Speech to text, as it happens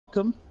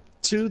Welcome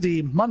to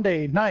the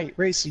Monday Night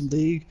Racing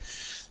League,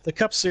 the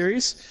Cup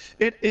Series.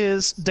 It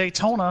is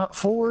Daytona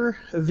for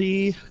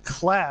the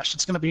Clash.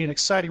 It's going to be an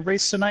exciting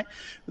race tonight.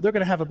 They're going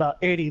to have about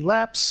 80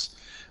 laps.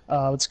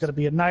 It's going to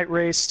be a night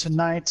race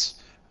tonight.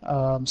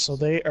 So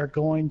they are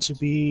going to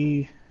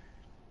be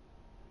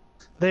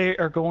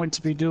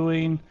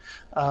doing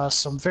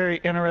some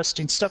very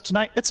interesting stuff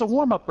tonight. It's a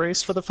warm-up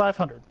race for the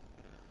 500.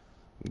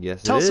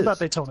 Yes, Tell it us is. about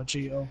Daytona,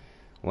 Gio.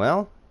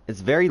 Well,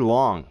 it's very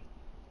long.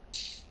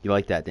 You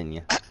like that, didn't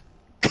you?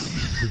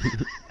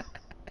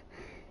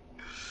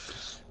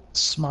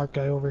 Smart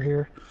guy over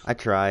here. I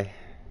try.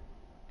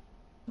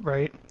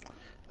 Right.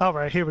 All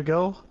right, here we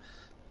go.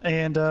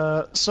 And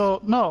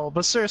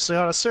but seriously,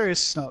 on a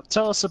serious note,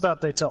 tell us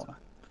about Daytona.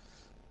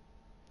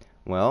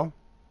 Well,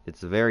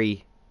 it's a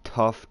very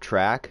tough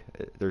track.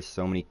 There's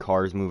so many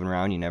cars moving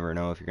around, you never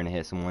know if you're going to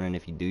hit someone, and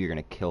if you do, you're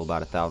going to kill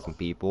about 1,000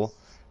 people.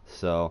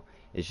 So,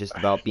 it's just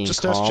about being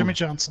Just calm. ask Jimmy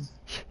Johnson.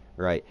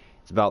 Right.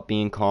 It's about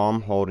being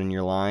calm, holding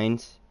your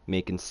lines,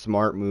 making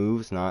smart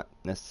moves, not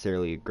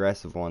necessarily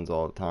aggressive ones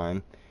all the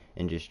time,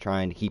 and just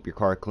trying to keep your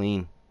car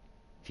clean.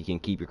 If you can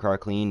keep your car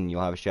clean,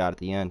 you'll have a shot at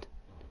the end.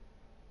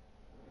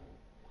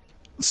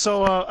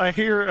 So I'm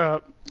hearing a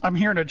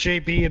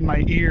JB in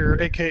my ear,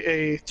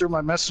 aka through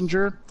my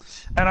messenger,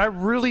 and I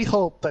really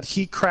hope that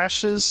he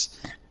crashes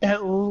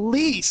at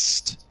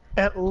least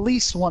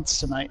once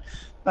tonight.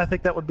 I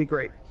think that would be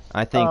great.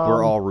 I think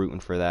we're all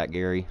rooting for that,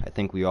 Gary. I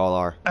think we all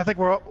are. I think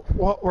we're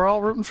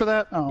all rooting for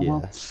that. Oh, Yeah.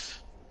 well,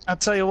 I'll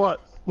tell you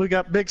what. We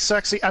got Big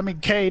Sexy.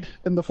 Cade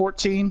in the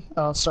 14.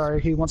 Sorry,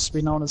 he wants to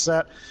be known as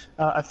that.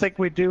 I think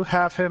we do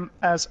have him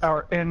as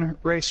our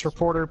in-race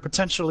reporter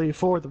potentially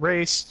for the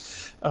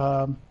race.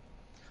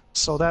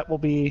 So that will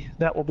be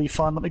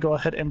fun. Let me go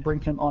ahead and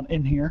bring him on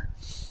in here.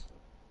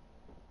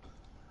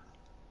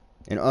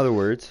 In other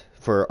words,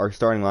 for our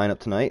starting lineup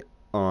tonight,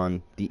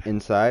 on the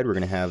inside, we're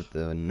going to have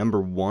the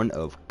number 1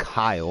 of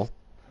Kyle.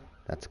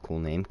 That's a cool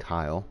name,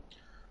 Kyle.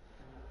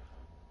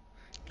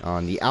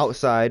 On the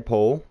outside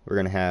pole, we're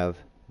going to have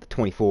the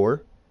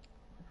 24.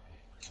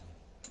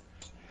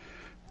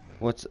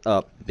 What's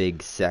up,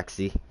 Big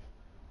Sexy?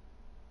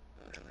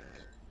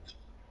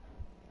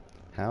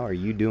 How are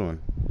you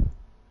doing?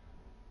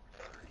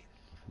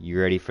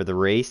 You ready for the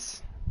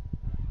race?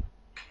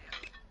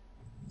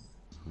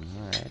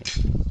 Alright.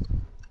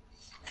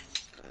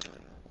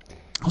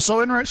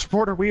 So, in-race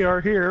reporter, we are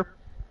here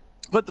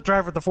with the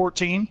driver of the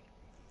 14,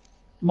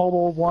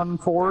 Mobile One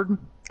Ford,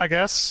 I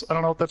guess. I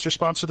don't know if that's your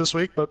sponsor this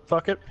week, but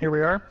fuck it. Here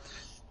we are.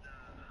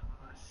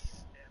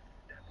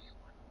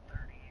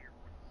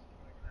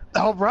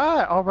 All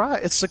right.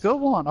 It's a good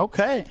one.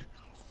 Okay.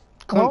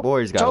 Clint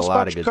Boyer's got tell a us lot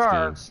about of your good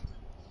car. schemes.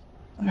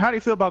 How do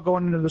you feel about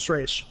going into this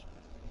race?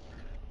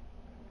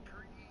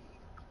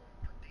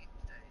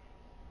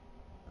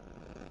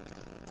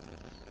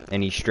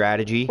 Any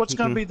strategy What's you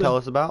going to can be tell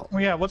us about?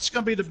 Yeah, what's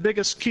going to be the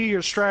biggest key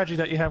or strategy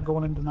that you have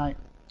going in tonight?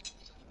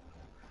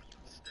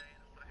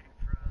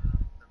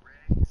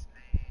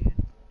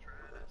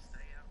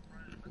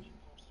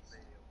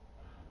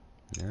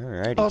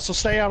 Alrighty. Oh, so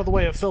stay out of the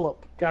way of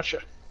Phillip.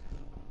 Gotcha.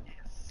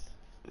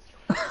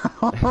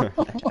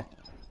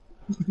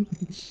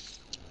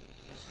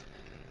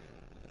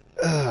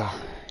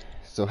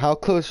 So how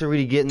close are we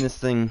to getting this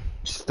thing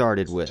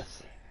started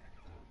with?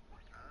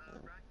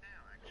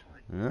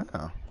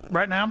 Oh.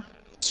 Right now?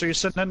 So you're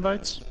sending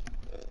invites?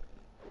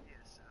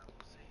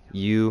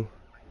 You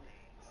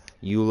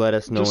let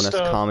us know when us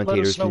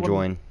commentators can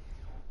join.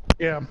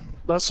 Yeah,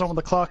 that's when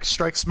the clock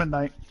strikes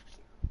midnight.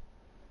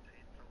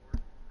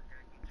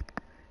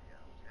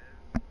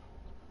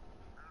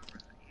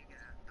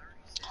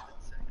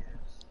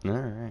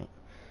 Alright.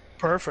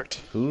 Perfect.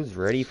 Who's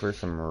ready for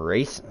some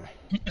racing?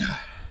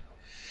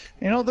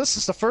 You know, this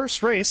is the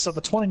first race of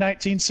the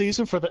 2019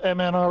 season for the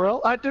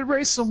MNRL. I did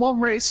race in one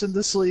race in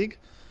this league,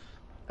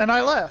 and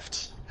I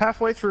left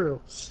halfway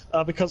through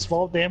because of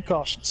all the damn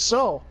cautions.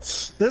 So,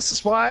 this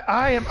is why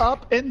I am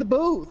up in the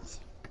booth.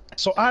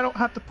 So I don't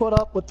have to put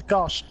up with the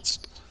cautions.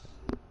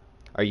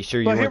 Are you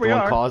sure you weren't the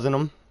one causing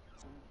them?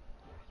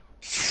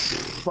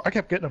 I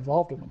kept getting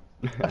involved in them.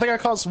 I think I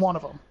caused one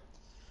of them.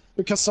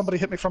 Because somebody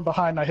hit me from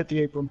behind and I hit the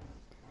apron.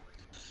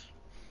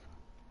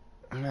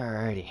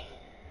 Alrighty.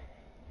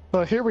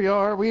 But here we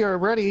are. We are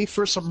ready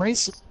for some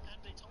racing.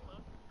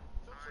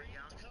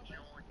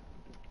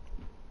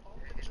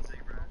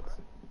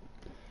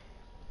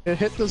 It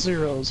hit the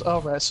zeros.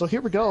 Alright, so here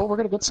we go. We're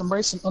going to get some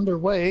racing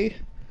underway.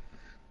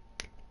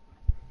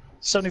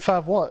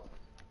 75 what?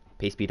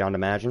 Pace speed on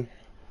Imagine?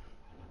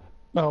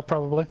 Oh,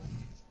 probably.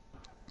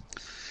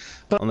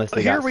 But unless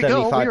they here got we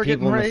 75 go. We are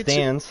people in the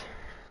stands.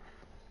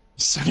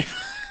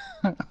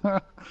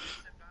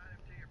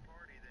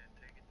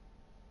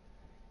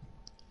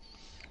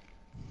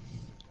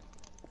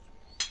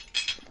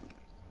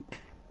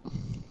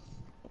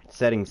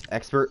 Settings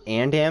expert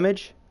and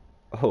damage?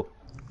 Oh.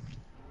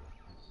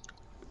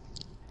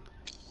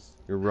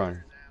 You're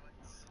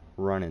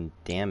running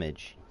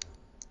damage.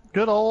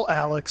 Good old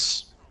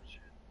Alex.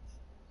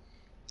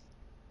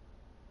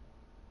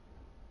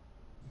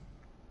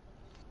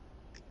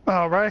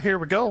 All right, here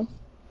we go.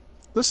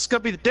 This is going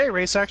to be the day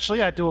race,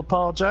 actually. I do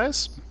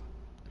apologize.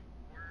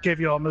 Gave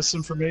you all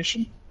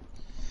misinformation.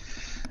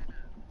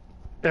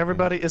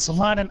 Everybody is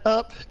lining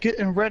up,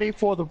 getting ready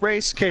for the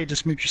race. Okay,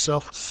 just mute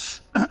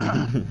yourself.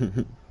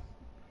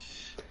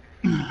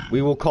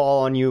 We will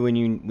call on you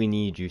when we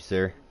need you,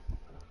 sir.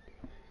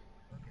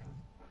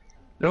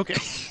 Okay.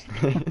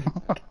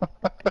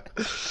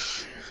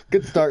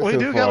 Good start We so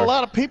do far. got a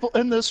lot of people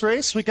in this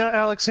race. We got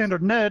Alexander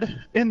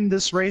Ned in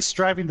this race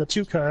driving the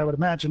 2-car, I would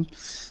imagine.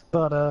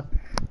 But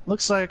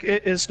looks like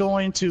it is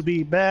going to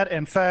be bad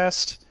and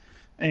fast.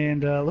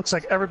 And looks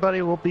like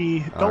everybody will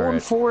be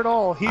going for it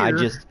all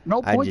here.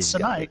 No points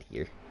tonight.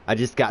 Here. I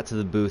just got to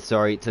the booth.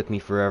 Sorry, it took me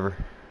forever.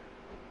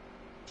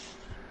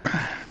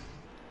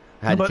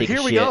 But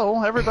here we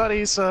go.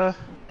 Everybody's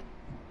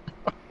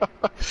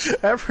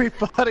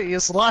everybody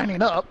is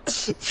lining up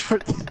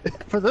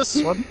for this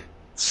one.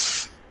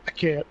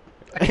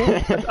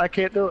 I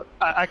can't do it.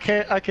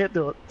 I can't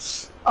do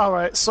it. All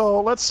right,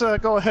 so let's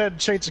go ahead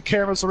and change the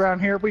cameras around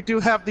here. We do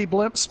have the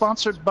blimp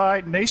sponsored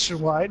by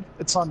Nationwide.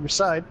 It's on your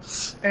side,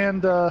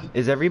 and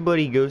is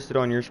everybody ghosted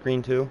on your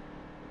screen too?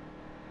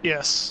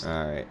 Yes.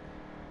 All right,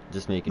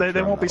 just making sure.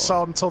 They won't be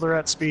solid until they're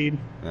at speed.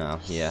 Oh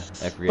yeah,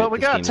 I forget. But we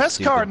got a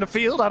test car in the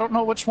field. I don't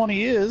know which one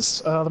he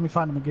is. Let me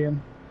find him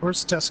again.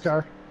 Where's the test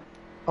car?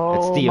 Oh,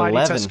 it's the mighty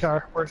 11. Test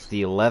car. It's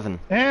the 11.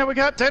 And we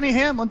got Denny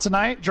Hamlin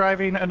tonight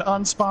driving an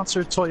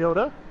unsponsored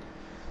Toyota,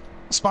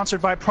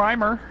 sponsored by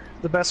Primer.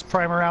 The best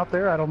primer out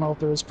there. I don't know if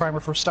there is primer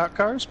for stock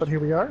cars, but here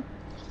we are.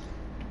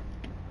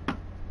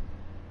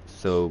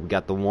 So we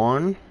got the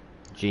 1,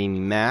 Jamie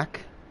Mack,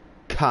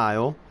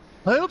 Kyle.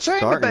 Little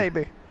chamber,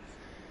 baby.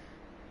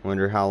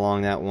 Wonder how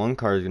long that 1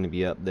 car is going to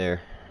be up there.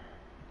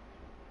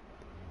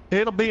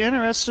 It'll be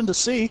interesting to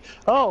see.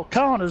 Oh,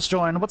 Colin is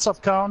joining. What's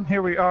up, Colin?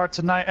 Here we are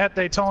tonight at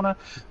Daytona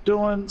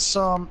doing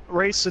some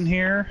racing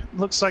here.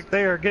 Looks like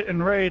they are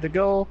getting ready to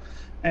go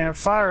and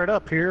fire it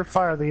up here.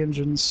 Fire the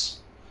engines.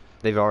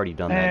 They've already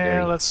done that,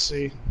 Gary. Let's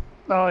see.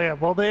 Oh, yeah.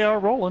 Well, they are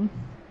rolling.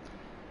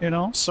 You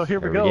know, so here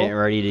we go. Getting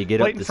ready to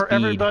get up to speed. Waiting for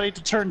everybody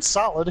to turn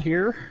solid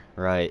here.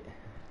 Right.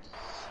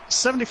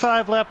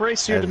 75-lap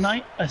race here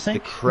tonight, I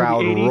think. The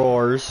crowd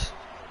roars.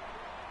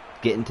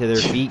 Getting to their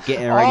feet,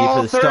 getting ready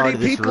for the start of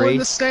this race. All 30 people in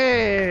the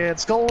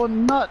stands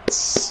going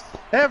nuts.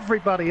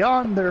 Everybody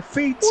on their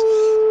feet.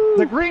 Woo!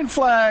 The green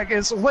flag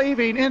is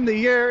waving in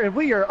the air, and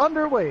we are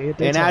underway.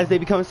 And as they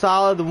become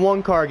solid, the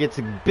 1 car gets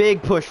a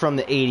big push from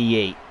the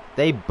 88.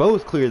 They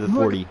both clear the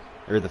 40,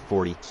 or the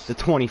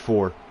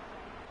 24.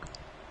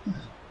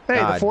 Hey,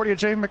 God. The 40 of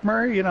Jamie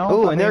McMurray, you know.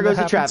 Oh, and there goes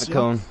the traffic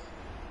cone.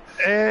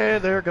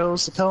 And there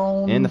goes the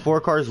cone. And the 4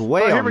 cars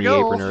way on the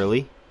apron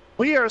early.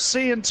 We are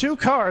seeing 2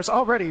 cars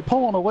already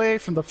pulling away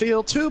from the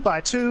field, 2 by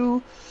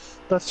 2.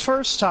 The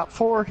first top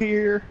 4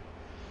 here.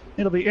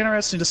 It'll be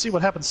interesting to see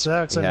what happens to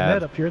Alexander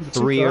Ned up here in the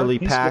 3 early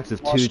packs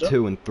of 2,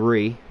 2, and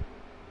 3.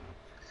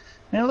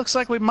 And it looks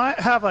like we might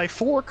have a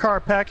 4-car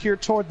pack here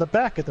toward the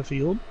back of the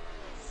field.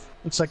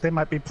 Looks like they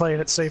might be playing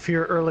it safe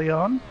here early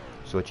on.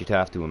 That's what you'd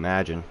have to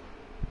imagine.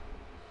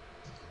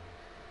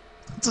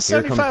 It's a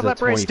 75-lap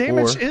race.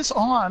 Damage is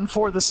on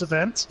for this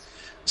event.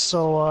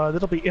 So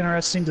it'll be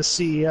interesting to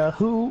see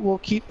who will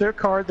keep their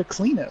car the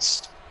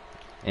cleanest.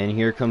 And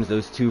here comes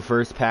those 2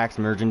 first packs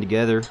merging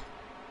together.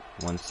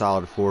 1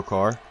 solid 4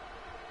 car.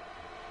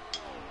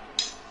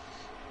 It's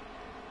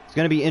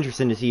going to be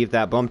interesting to see if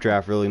that bump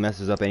draft really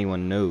messes up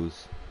anyone's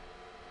nose.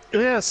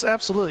 Yes,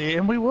 absolutely.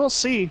 And we will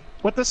see,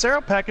 with this aero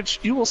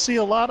package, you will see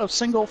a lot of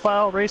single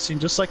file racing,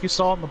 just like you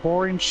saw in the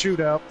boring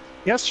shootout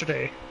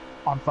yesterday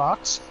on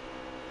Fox.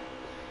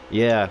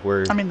 Yeah,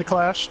 the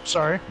Clash,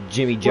 sorry.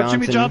 Jimmy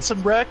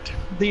Johnson wrecked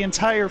the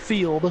entire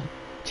field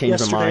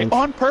yesterday.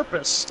 On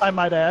purpose, I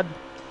might add.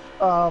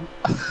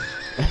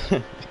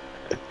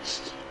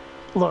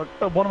 Look,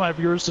 one of my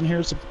viewers in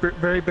here is a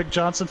very big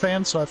Johnson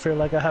fan, so I feel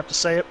like I have to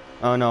say it.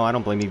 Oh, no, I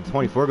don't blame you.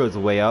 24 goes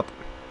way up.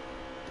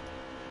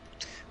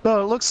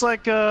 But it looks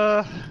like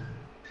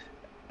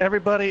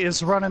everybody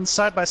is running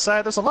side by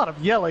side. There's a lot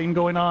of yelling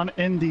going on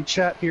in the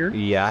chat here.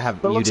 Yeah, I have.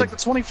 But it looks like the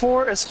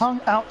 24 is hung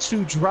out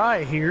to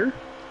dry here,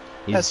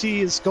 as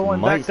he is going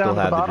back down to the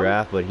bottom. Might still have the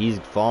draft, but he's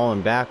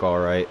falling back all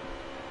right.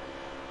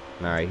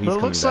 All right, he's coming back. But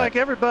it looks like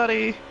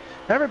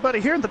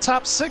everybody here in the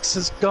top 6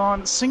 has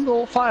gone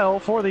single file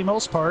for the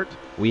most part.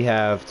 We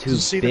have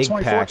 2 big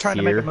packs trying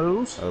here to make a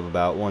move of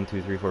about 1,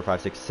 2, 3, 4,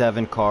 5, 6,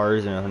 7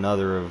 cars, and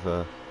another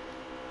of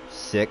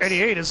 6.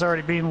 88 is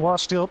already being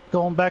washed up,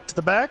 going back to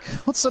the back.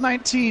 What's the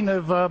 19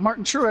 of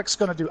Martin Truex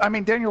going to do? I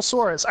mean, Daniel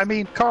Suarez. I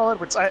mean, Carl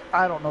Edwards.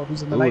 I don't know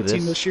who's in the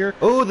 19 this year.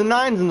 Oh, the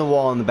 9's in the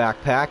wall in the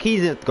backpack.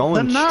 He's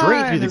going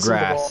straight through the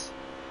grass.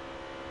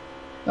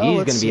 He's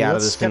going to be out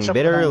of this thing a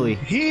bit early.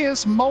 He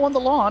is mowing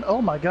the lawn.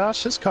 Oh my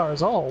gosh, his car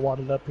is all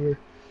wadded up here.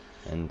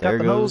 And there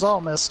got the nose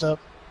all messed up.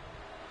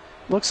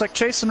 Looks like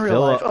Chase in real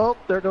life. Oh,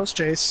 there goes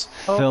Chase.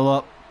 Oh.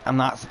 Phillip, I'm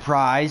not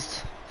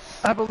surprised.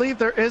 I believe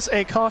there is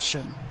a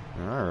caution.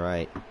 All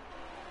right.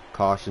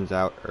 Caution's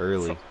out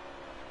early.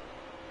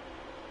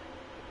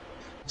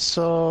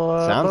 So,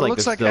 Sounds but it like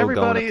looks they're like still going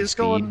everybody up to is speed.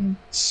 going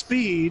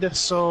speed,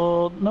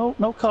 so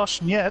no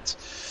caution yet.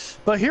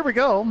 But here we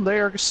go. They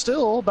are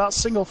still about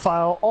single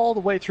file all the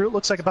way through. It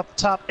looks like about the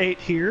top 8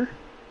 here.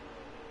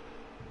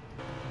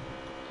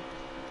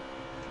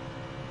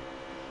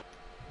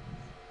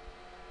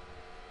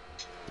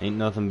 Ain't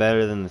nothing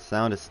better than the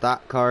sound of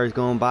stock cars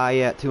going by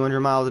at 200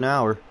 miles an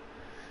hour.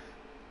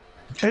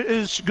 It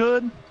is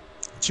good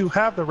to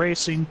have the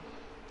racing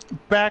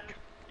back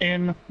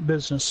in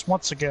business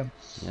once again.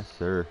 Yes,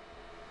 sir.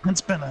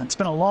 It's been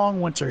a long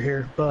winter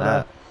here, but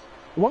That,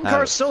 one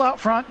car is still out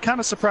front, kind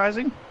of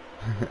surprising.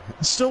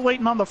 Still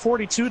waiting on the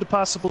 42 to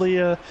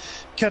possibly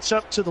catch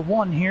up to the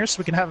 1 here, so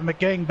we can have a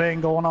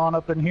McGangbang going on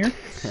up in here.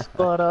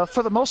 But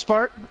for the most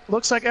part,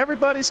 looks like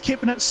everybody's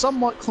keeping it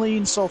somewhat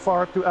clean so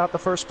far throughout the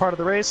first part of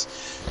the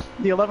race.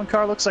 The 11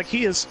 car looks like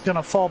he is going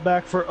to fall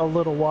back for a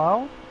little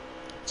while.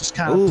 Just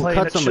kind of playing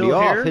cut it somebody chill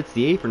off, here. hits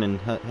the apron and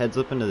heads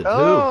up into the 2.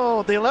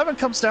 Oh, the 11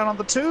 comes down on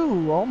the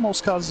 2.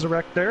 Almost causes a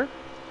wreck there.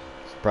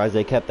 Surprised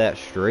they kept that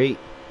straight.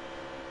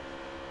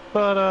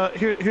 But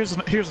here's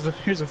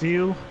a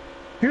view.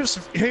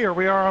 Here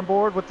we are on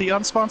board with the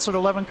unsponsored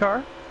 11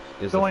 car,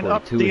 Gives going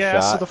up the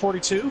ass of the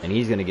 42. And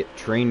he's going to get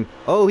trained.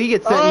 Oh, he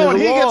gets sent Oh, into and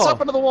the he wall. gets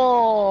up into the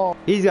wall.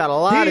 He's got a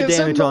lot He of is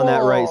in damage the on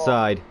that right wall.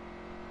 side.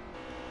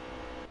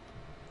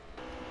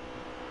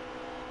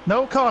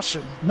 No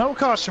caution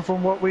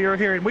from what we are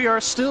hearing. We are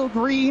still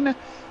green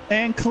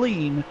and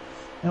clean.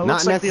 And it Not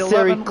looks like the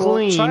necessarily 11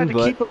 will try clean, to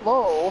but keep it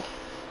low.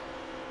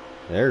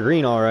 they're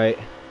green all right.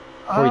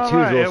 42 is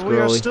Alright, real and we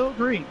are squirrely. still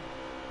green.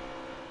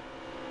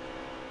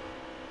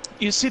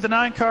 You see the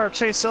 9 car of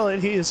Chase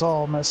Elliott, he is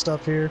all messed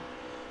up here.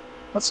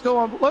 Let's go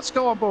on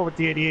board with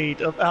the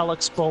 88 of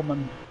Alex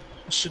Bowman.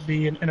 This should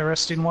be an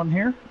interesting one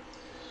here.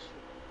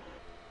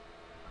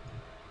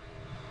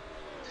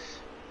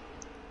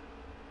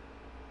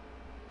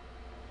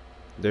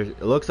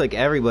 It looks like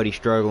everybody's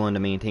struggling to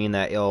maintain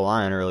that yellow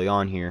line early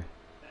on here.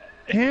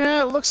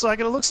 Yeah, it looks like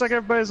it. It looks like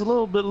everybody's a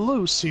little bit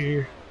loose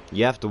here.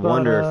 You have to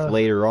wonder if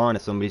later on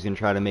if somebody's going to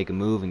try to make a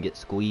move and get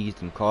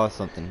squeezed and cause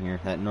something here.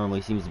 That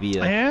normally seems to be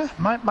a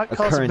might cause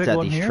a occurrence big at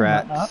one these here.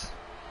 tracks.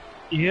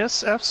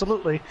 Yes,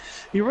 absolutely.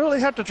 You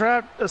really have to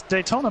drive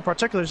Daytona in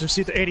particular, as you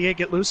see the 88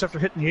 get loose after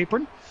hitting the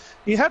apron.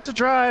 You have to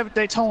drive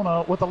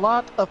Daytona with a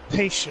lot of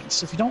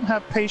patience. If you don't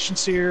have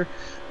patience here,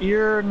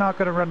 you're not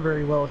going to run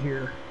very well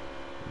here.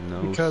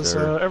 No, Because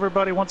sir.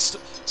 everybody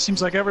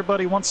seems like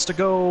everybody wants to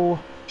go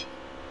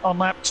on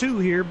lap 2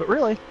 here, but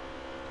really,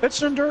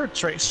 it's an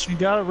endurance race. You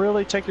got to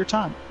really take your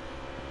time.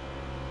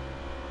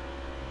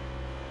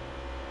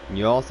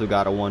 You also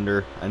got to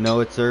wonder, I know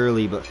it's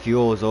early, but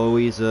fuel is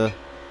always a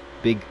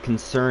big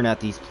concern at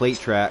these plate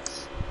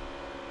tracks.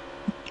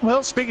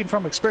 Well, speaking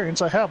from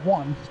experience, I have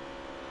won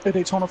a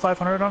Daytona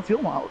 500 on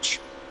fuel mileage.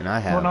 And I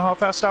You want to know have how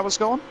fast I was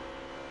going?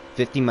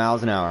 50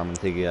 miles an hour, I'm going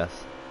to take a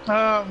guess.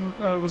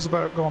 It was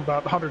going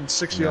about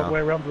 160 all the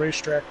way around the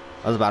racetrack.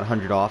 I was about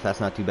 100 off, that's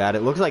not too bad.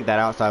 It looks like that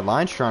outside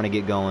line's trying to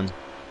get going.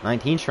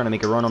 19's trying to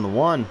make a run on the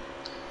 1.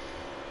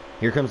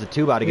 Here comes the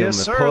 2 about to give him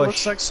a push.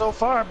 Looks like so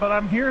far, but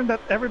I'm hearing that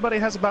everybody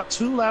has about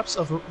 2 laps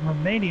of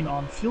remaining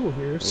on fuel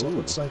here, so it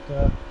looks like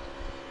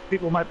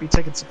people might be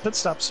taking some pit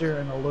stops here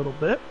in a little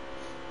bit.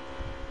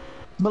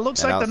 But it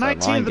looks like the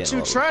 19 and the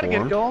 2 try to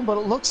get going, but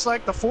it looks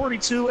like the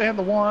 42 and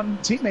the 1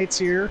 teammates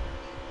here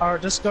are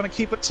just going to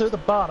keep it to the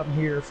bottom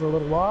here for a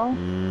little while.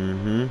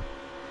 Mm-hmm.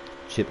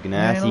 Chip And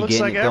Ganassi it looks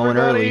getting like it going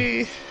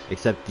everybody, early.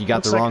 Except you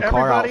got the looks wrong like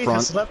car out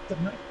everybody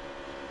front.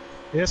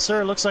 Yes,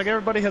 sir. Looks like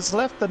everybody has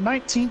left the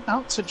 19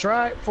 out to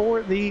dry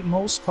for the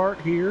most part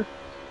here.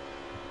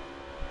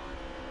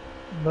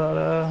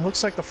 But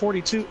looks like the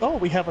 42. Oh,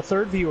 we have a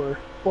third viewer.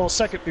 Well,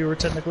 second viewer,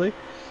 technically.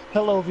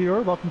 Hello,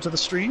 viewer. Welcome to the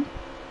stream.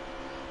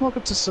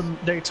 Welcome to some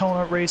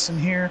Daytona racing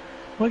here.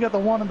 We got the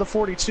 1 and the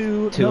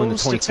 42. 2 and the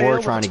nose to 24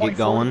 tail trying with to the get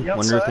 24 going. on the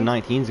Wonder if the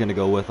outside. 19's going to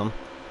go with them.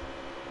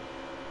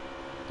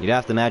 You'd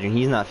have to imagine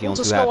he's not feeling We'll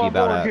too just go happy on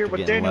about board here it with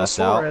getting Daniel left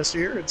out. Suarez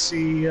here and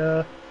see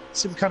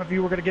what kind of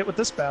view we're going to get with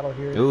this battle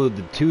here. Ooh,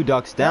 the 2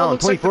 ducks Well, down.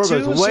 looks like the 24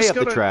 2 goes is way just up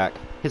the gonna- track.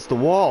 Hits the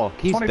wall.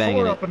 Keeps 24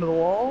 banging up it. into the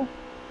wall.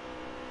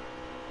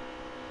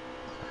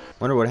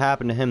 Wonder what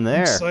happened to him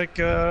there. Looks like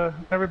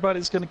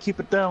everybody's going to keep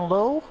it down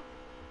low.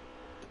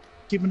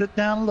 Keeping it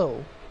down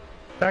low.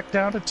 Back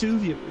down to 2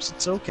 viewers.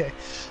 It's okay.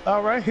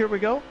 All right, here we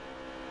go.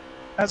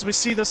 As we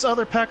see this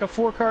other pack of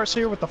 4 cars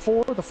here with the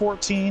 4, the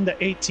 14,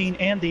 the 18,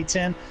 and the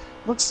 10.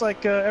 Looks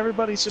like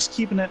everybody's just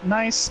keeping it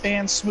nice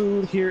and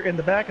smooth here in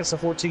the back as the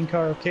 14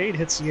 car of Cade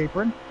hits the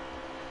apron.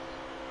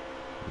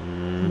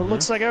 But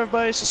looks like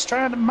everybody's just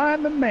trying to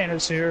mind the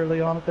manners here early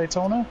on at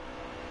Daytona.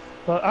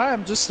 But I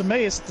am just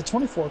amazed that the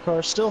 24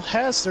 car still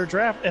has their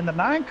draft, and the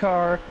 9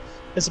 car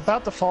is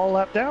about to fall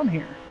lap down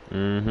here.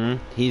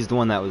 He's the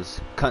one that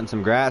was cutting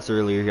some grass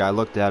earlier. I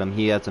looked at him.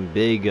 He had some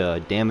big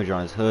damage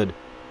on his hood.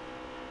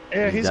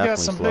 Yeah, he's got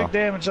definitely some slow. big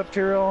damage up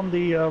here on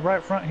the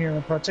right front here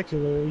in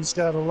particular. He's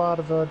got a lot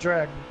of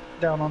drag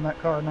down on that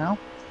car now.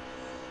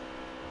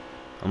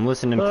 I'm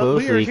listening We are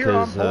closely here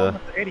on because board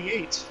with the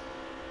 88.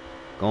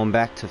 going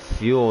back to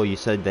fuel, you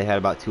said they had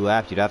about 2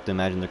 laps. You'd have to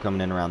imagine they're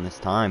coming in around this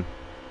time.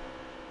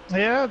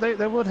 Yeah,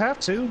 they would have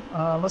to,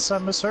 unless I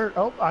misheard.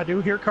 Oh, I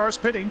do hear cars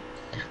pitting.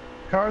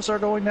 Cars are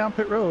going down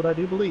pit road, I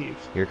do believe.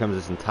 Here comes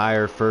this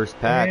entire first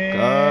pack.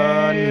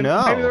 And maybe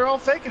No. they're all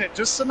faking it.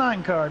 Just a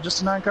 9 car.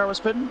 Just a 9 car was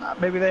pitting.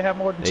 Maybe they have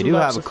more than They 2 do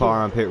laps have a of car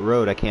fuel. on pit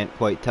road. I can't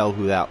quite tell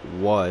who that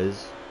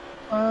was.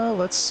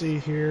 Let's see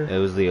here. It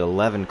was the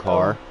 11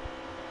 car.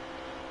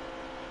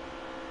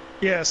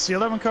 Yes, the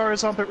 11 car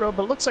is on pit road,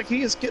 but it looks like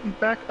he is getting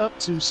back up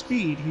to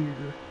speed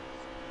here.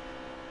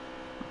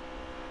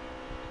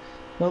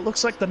 Well, it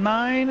looks like the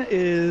 9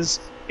 is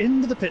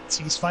into the pits.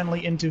 He's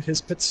finally into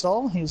his pit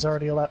stall. He's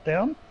already a lap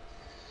down.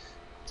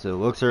 So it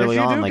looks early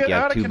on like you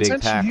have 2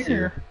 big packs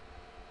here.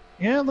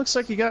 Yeah, it looks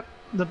like you got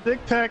the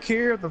big pack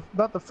here,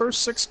 about the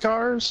first 6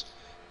 cars,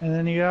 and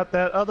then you got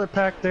that other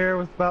pack there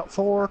with about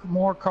 4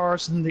 more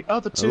cars, and the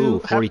other 2 Ooh,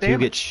 have 42 damage.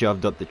 gets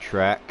shoved up the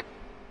track.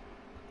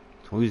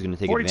 So who's going to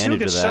take 42 advantage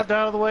gets of that? shoved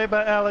out of the way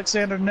by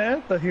Alexander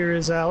Ned, but here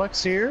is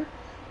Alex here.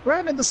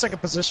 Right in the second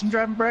position,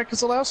 driving Brad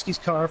Keselowski's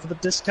car for the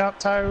Discount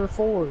Tire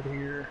Ford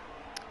here.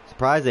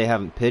 Surprised they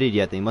haven't pitted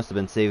yet. They must have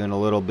been saving a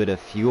little bit of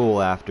fuel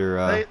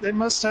after They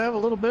must have a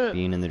little bit.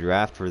 being in the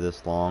draft for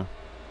this long.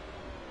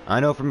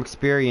 I know from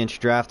experience,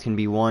 draft can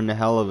be one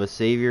hell of a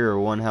savior or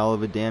one hell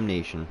of a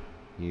damnation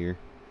here.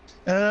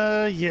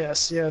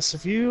 Yes.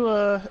 If you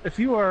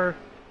are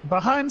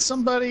behind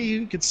somebody,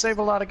 you could save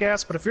a lot of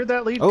gas, but if you're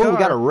that lead car... Oh, we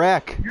got a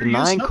wreck. The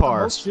 9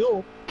 car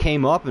fuel.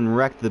 came up and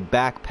wrecked the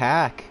back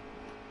pack.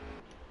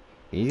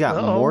 He's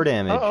got more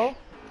damage.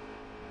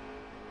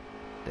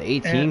 The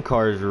 18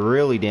 car is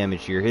really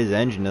damaged here. His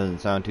engine doesn't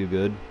sound too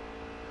good.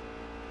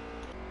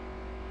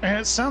 And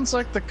it sounds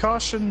like the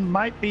caution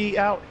might be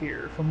out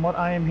here, from what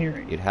I am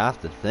hearing. You'd have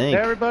to think.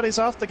 Everybody's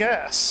off the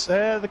gas.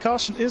 The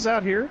caution is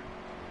out here.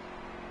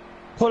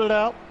 Put it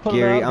out.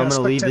 Gary, I'm going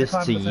to leave this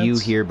to you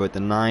here, but the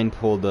 9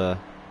 pulled a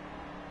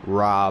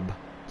Rob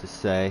to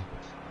say.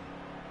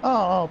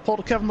 Oh,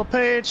 pulled a Kevin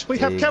LePage. We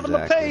have Kevin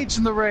LePage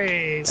in the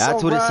race.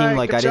 That's what it seemed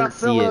like. I didn't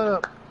see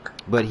it.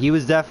 But he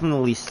was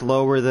definitely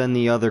slower than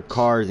the other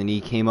cars, and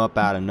he came up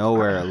out of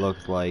nowhere, it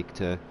looked like,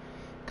 to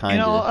kind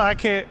of... You know, I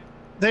can't...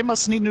 They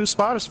must need new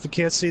spotters if you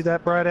can't see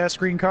that bright-ass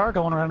green car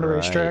going around the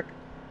racetrack.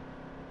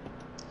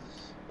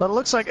 But it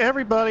looks like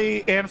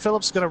everybody, and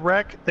Philip's going to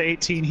wreck the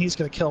 18. He's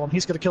going to kill him.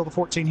 He's going to kill the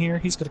 14 here.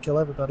 He's going to kill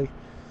everybody.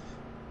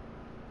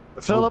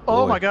 Philip,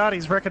 oh my God,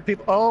 he's wrecking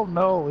people. Oh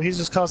no, he's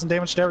just causing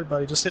damage to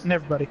everybody, just hitting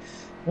everybody.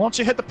 Won't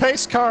you hit the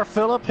pace car,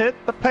 Philip? Hit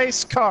the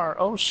pace car.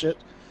 Oh shit.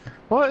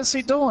 What is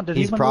he doing? Did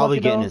He's he win probably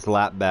the lucky getting dog? His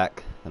lap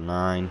back, the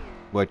 9.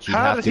 What you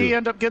How have did to... he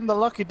end up getting the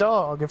lucky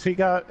dog if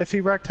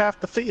he wrecked half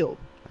the field?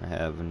 I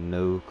have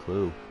no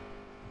clue.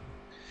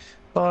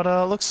 But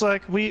looks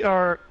like we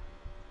are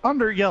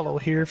under yellow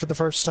here for the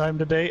first time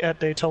today at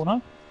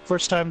Daytona.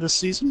 First time this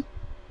season.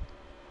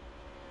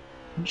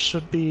 It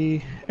should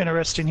be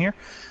interesting here.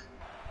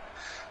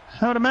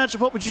 I would imagine,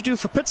 what would you do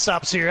for pit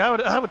stops here?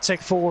 I would take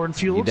 4 in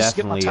fuel, just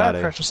to get my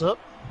tire pressures up.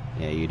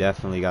 Yeah, you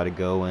definitely got to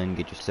go in,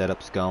 get your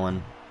setups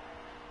going,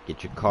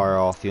 get your car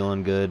all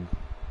feeling good,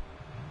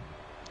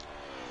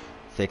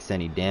 fix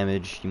any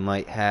damage you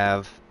might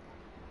have.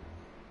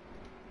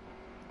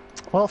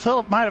 Well,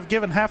 Philip might have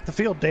given half the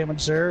field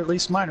damage there, at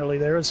least minorly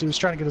there, as he was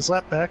trying to get his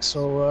lap back,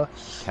 so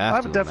I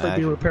would definitely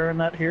be repairing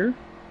that here.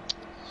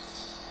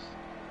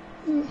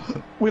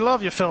 We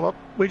love you, Philip.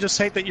 We just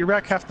hate that you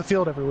wreck half the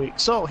field every week.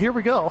 So, here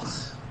we go.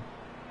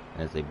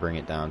 As they bring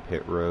it down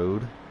pit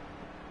road.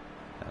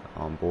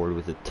 On board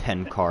with a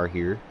 10 car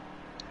here.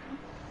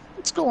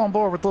 Let's go on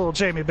board with little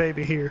Jamie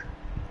Baby here.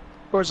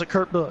 Or is it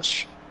Kurt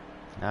Busch?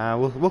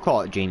 We'll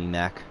call it Jamie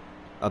Mack.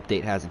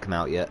 Update hasn't come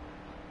out yet.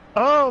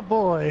 Oh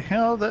boy, you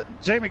know, that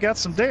Jamie got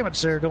some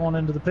damage there going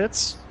into the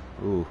pits.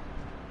 Ooh.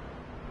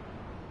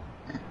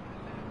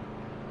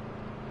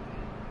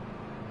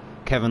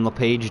 Kevin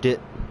LePaged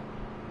it.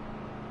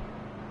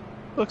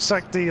 Looks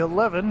like the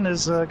 11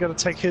 is going to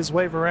take his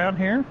wave around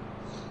here.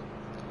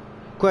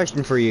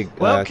 Question for you,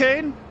 well,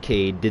 Cade.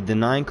 Cade, did the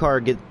 9 car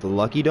get the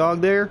lucky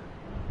dog there?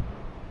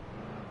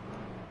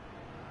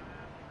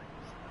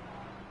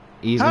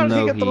 Even How did though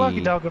he get the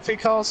lucky dog if he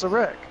caused the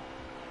wreck?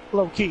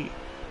 Low key.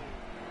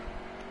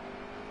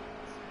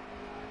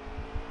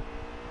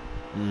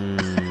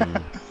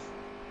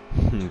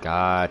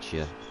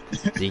 Gotcha.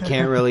 So you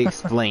can't really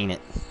explain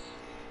it.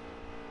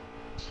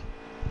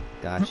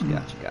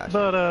 Gotcha.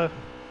 But,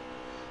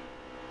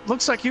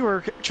 looks like you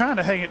were trying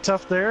to hang it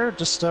tough there,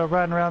 just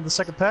riding around the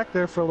second pack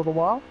there for a little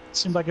while.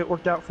 Seemed like it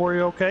worked out for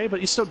you okay,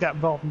 but you still got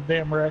involved in the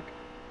damn wreck.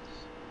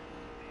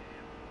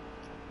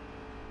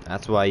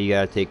 That's why you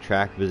gotta take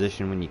track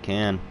position when you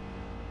can.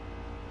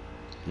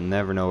 You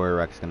never know where a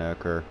wreck's gonna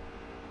occur.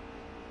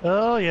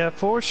 Oh yeah,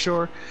 for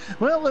sure.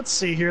 Well, let's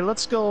see here.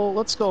 Let's go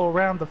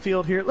around the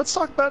field here. Let's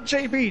talk about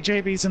JB.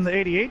 JB's in the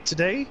 88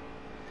 today,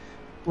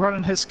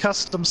 running his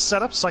custom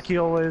setups like he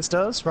always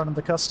does, running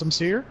the customs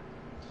here.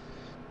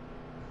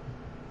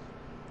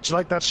 Did you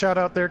like that shout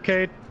out there,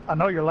 Cade? I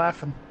know you're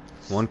laughing.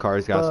 One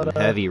car's got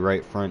some heavy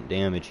right front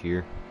damage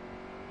here.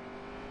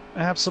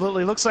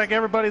 Absolutely. Looks like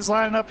everybody's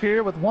lining up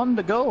here with 1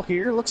 to go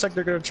here. Looks like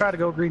they're going to try to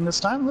go green this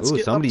time. Let's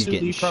get somebody's up to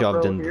getting the front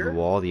shoved row into here. the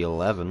wall, the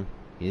 11.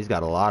 He's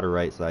got a lot of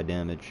right side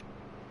damage.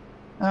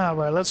 All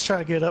right, let's try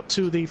to get up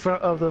to the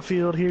front of the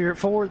field here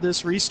for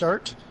this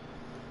restart.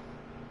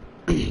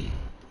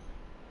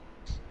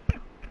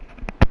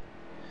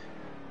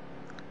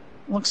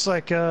 Looks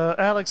like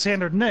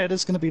Alexander Ned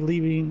is going to be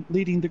leading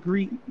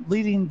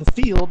the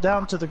field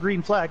down to the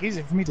green flag.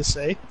 Easy for me to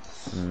say.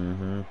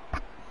 Mm-hmm.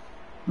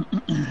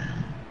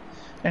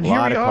 And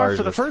here we are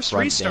for the first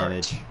restart.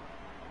 Damage.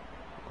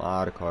 A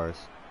lot of cars.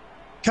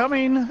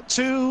 Coming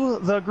to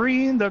the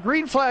green. The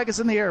green flag is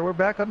in the air. We're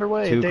back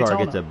underway. Two Daytona.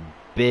 car gets a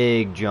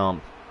big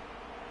jump.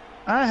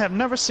 I have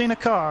never seen a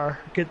car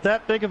get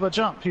that big of a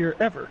jump here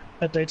ever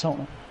at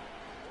Daytona.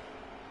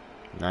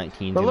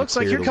 19. But looks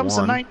like here comes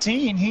the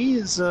 19. He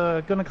is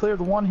going to clear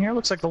the one here.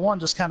 Looks like the one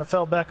just kind of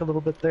fell back a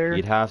little bit there.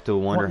 You'd have to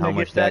wonder how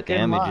much that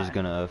damage is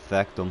going to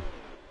affect him.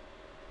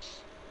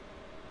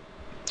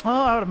 Well,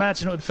 I would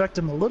imagine it would affect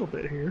him a little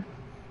bit here.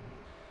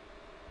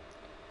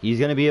 He's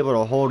going to be able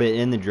to hold it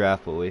in the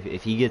draft, but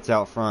if he gets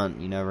out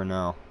front, you never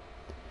know.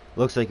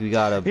 Looks like we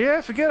got a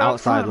if we get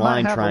outside front,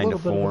 line trying to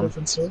form.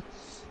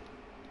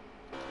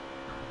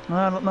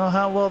 I don't know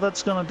how well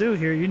that's going to do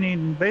here. You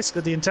need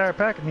basically the entire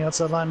pack in the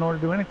outside line in order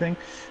to do anything.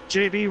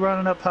 JB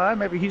running up high.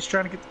 Maybe he's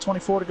trying to get the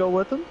 24 to go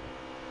with him.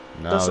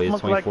 No, Doesn't his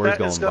look 24 like is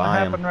that is going to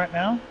happen right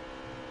now.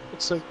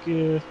 Looks like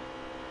he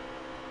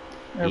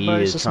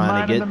everybody's is just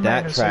trying to get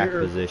that track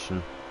here.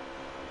 position.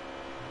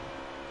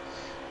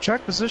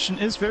 Track position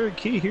is very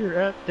key here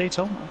at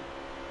Daytona.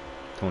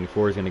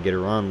 24 is going to get a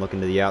run,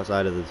 looking to the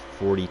outside of the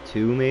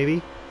 42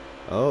 maybe.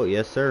 Oh,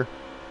 yes sir.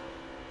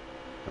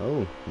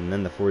 Oh, and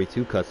then the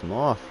 42 cuts him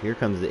off. Here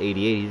comes the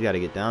 88. He's got to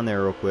get down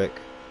there real quick.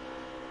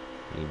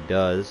 He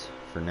does,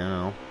 for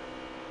now.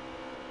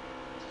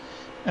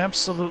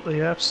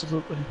 Absolutely,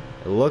 absolutely.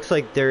 It looks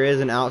like there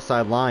is an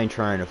outside line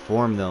trying to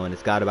form, though, and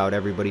it's got about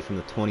everybody from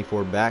the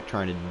 24 back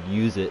trying to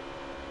use it.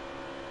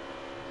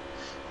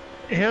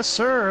 Yes,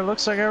 sir.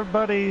 Looks like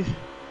everybody...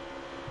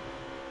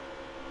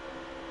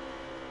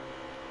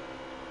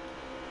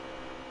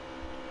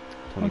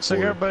 Looks like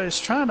everybody's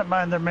trying to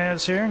mind their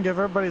manners here and give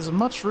everybody as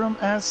much room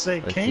as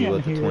they can here.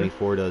 Let's see what the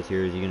 24 does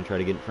here. Is he going to try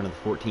to get in front of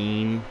the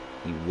 14?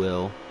 He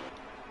will.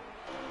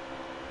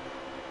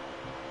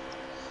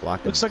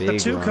 Looks like the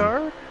 2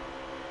 car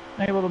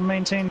able to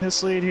maintain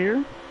this lead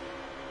here.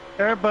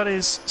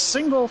 Everybody's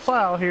single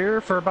file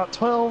here for about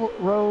 12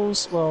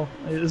 rows. Well,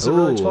 is it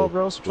really 12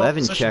 rows? 12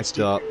 11 checked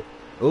up.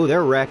 Oh,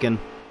 they're wrecking.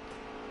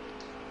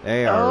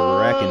 They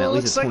are wrecking. At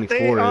least the 24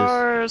 they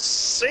are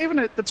saving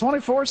it. The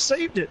 24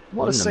 saved it.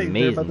 What a save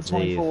there by the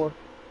 24.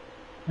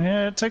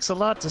 Yeah, it takes a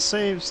lot to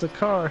save the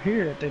car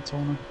here at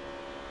Daytona.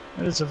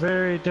 It is a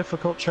very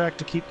difficult track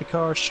to keep the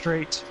car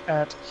straight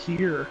at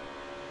here.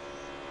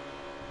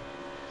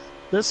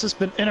 This has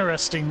been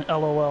interesting,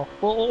 LOL.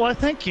 Well, why,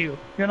 thank you.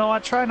 You know, I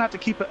try not to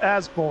keep it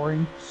as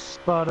boring,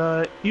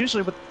 but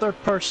usually with the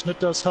third person, it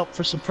does help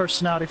for some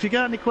personality. If you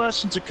got any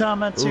questions or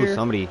comments here,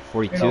 somebody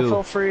 42. You know,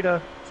 feel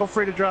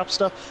free to drop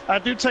stuff. I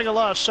do take a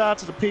lot of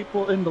shots at the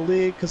people in the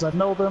league because I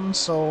know them,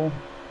 so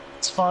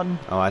it's fun.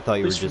 Oh, I thought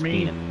you were just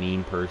being a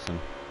mean person.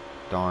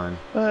 Darn.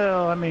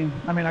 Well, I mean,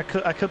 I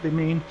could be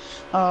mean.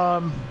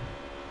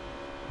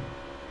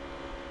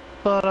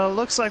 But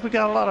looks like we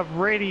got a lot of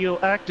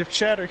radioactive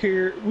chatter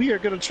here. We are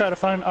going to try to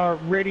find our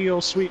radio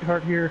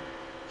sweetheart here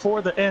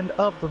for the end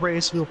of the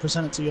race. We'll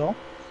present it to y'all.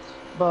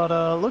 But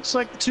looks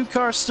like the 2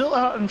 cars still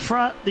out in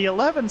front. The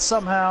 11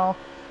 somehow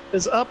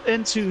is up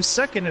into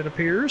second, it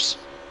appears.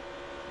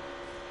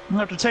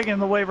 After taking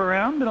the wave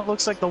around, and it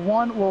looks like the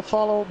 1 will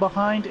follow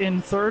behind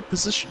in 3rd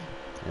position.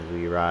 As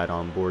we ride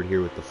on board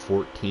here with the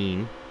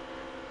 14.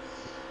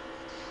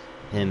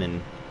 Him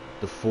and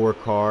the 4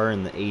 car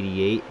and the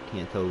 88.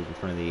 Can't tell who's in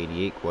front of the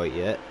 88 quite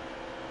yet.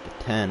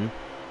 The 10.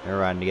 They're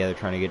riding together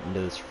trying to get into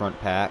this front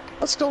pack.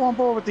 Let's go on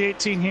board with the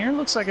 18 here.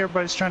 Looks like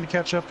everybody's trying to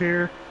catch up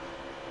here.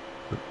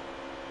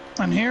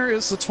 And here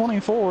is the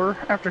 24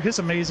 after his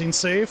amazing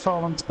save,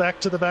 falling back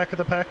to the back of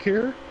the pack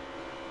here.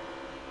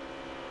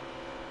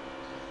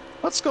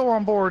 Let's go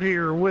on board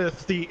here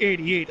with the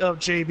 88 of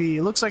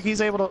JB. Looks like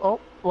he's able to, oh,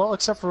 well,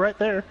 except for right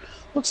there.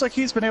 Looks like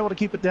he's been able to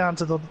keep it down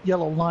to the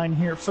yellow line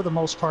here for the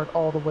most part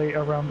all the way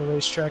around the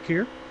racetrack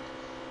here.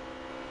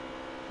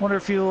 Wonder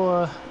if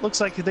you'll,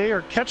 looks like they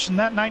are catching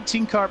that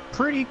 19 car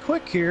pretty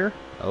quick here.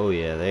 Oh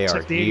yeah, they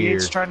are. The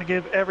 88's trying to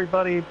give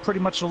everybody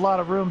pretty much a lot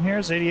of room here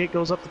as 88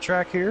 goes up the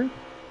track here.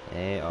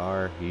 They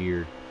are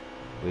here.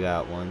 We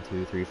got 1,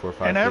 2, 3, 4,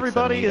 5, and 6,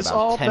 everybody 7, 8, is about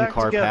all 10 back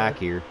car together. pack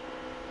here.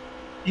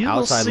 You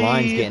outside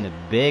line's getting a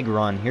big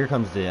run. Here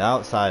comes the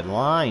outside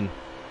line.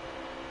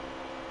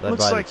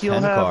 Looks like you'll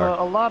have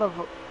a lot of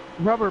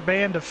rubber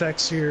band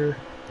effects here.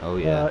 Oh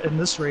yeah. In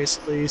this race,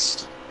 at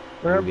least,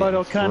 where everybody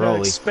will kind of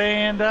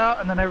expand out,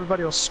 and then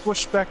everybody will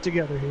squish back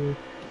together here.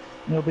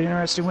 And it'll be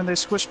interesting when they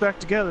squish back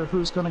together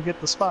who's going to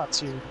get the spots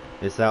here.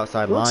 This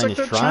outside line is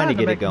trying to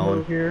get it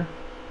going. Here.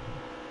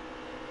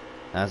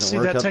 Hasn't See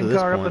worked that up 10 to this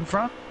car point. up in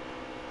front?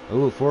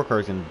 Ooh, 4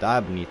 car's gonna die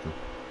beneath him.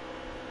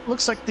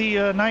 Looks like the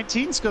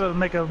 19's going to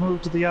make a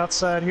move to the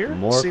outside here. The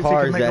more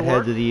cars that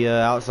head to the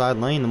outside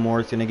lane, the more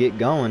it's going to get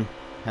going.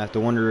 Have to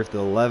wonder if the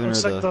 11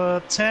 Looks or like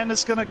the 10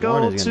 is going to 1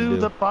 go is gonna to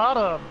do. the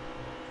bottom.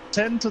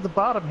 10 to the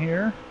bottom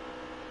here.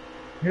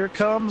 Here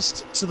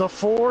comes to the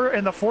 4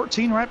 and the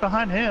 14 right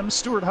behind him.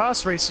 Stuart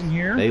Haas racing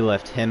here. They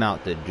left him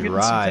out to Getting some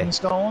dry. things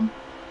going.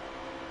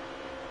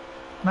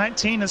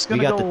 19 is We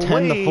going to got go the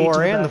 10, the way 4, to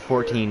the and the back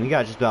 14. here. We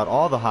got just about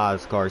all the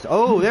Haas cars.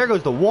 Oh, there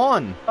goes the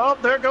 1. Oh,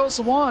 there goes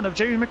the 1 of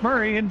Jamie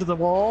McMurray into the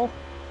wall.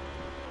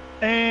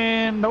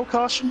 And no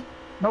caution.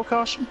 No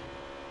caution.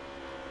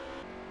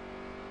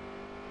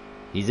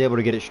 He's able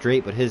to get it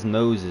straight, but his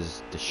nose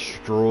is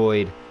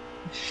destroyed.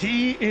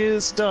 He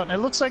is done. It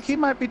looks like he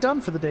might be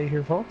done for the day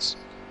here, folks.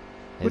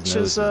 His Which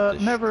nose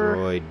is never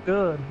destroyed.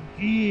 good.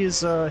 He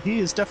is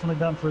definitely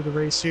done for the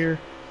race here.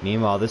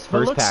 Meanwhile, this But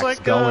first looks pack's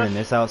like, going, and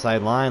this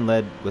outside line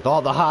led with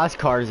all the Haas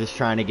cars just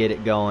trying to get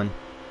it going.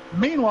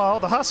 Meanwhile,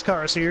 the Haas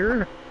cars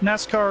here,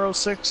 NASCAR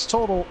 06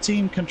 Total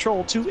Team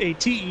Control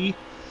 2AT.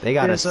 They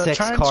got a is,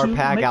 6-car trying to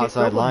pack make it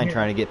outside going line here.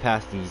 trying to get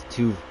past these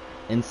 2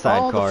 inside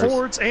All cars. the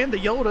Fords and the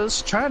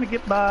Yodas trying to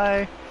get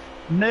by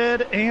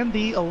Ned and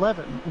the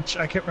 11, which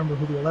I can't remember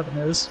who the 11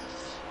 is.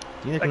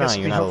 Neither I can guess I,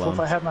 it'd you're be not helpful alone. if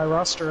I had my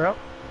roster up.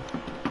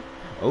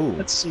 Oh,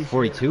 Let's see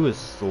 42 is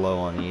slow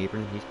on the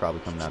apron. He's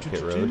probably coming out of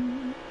pit road.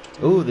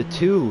 Oh, the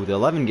 2. The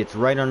 11 gets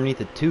right underneath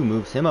the 2,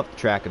 moves him up the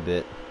track a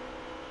bit.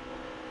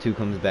 2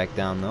 comes back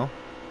down, though.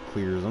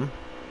 Clears him.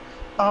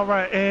 All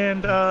right,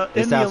 and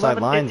This in the outside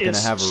 11, line's it gonna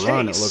is have a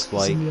run, it Chase looks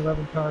is in like. the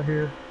 11 car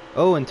here.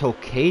 Oh, until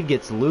Cade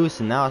gets loose,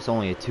 and now it's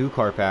only a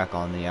 2-car pack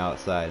on the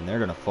outside, and they're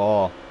going to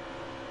fall.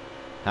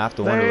 Have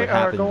to wonder They what are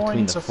happened going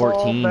between to the fall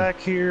 14. back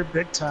here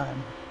big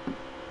time.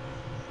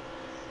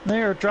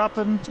 They are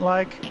dropping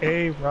like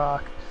a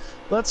rock.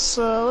 Let's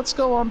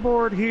go on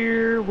board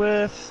here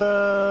with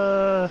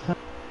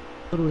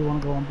what do we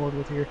want to go on board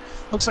with here?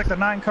 Looks like the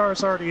 9 car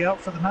is already out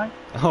for the night.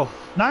 Oh,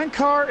 9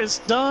 car is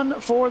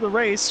done for the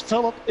race.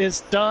 Phillip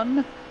is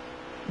done.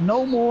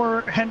 No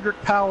more Hendrick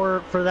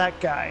power for that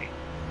guy.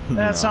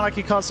 It's not like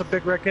he caused a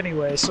big wreck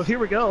anyway. So here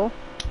we go.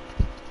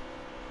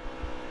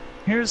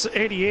 Here's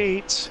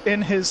 88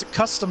 in his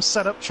custom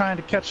setup trying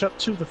to catch up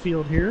to the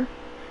field here.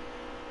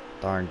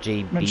 darn JB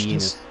and Mentioned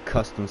his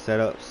custom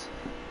setups.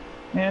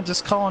 And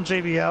just calling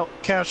JB out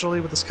casually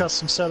with his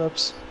custom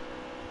setups.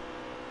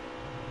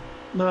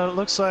 It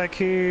looks like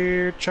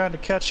here trying to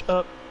catch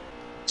up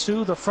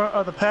to the front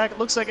of the pack. It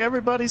looks like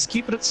everybody's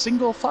keeping it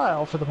single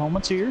file for the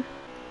moment here.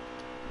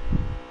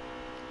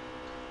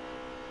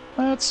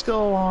 Let's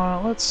go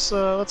on.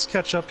 Let's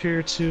catch up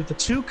here to the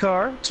 2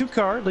 car. 2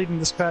 car leading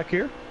this pack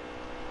here.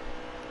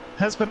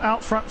 Has been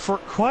out front for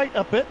quite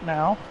a bit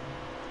now.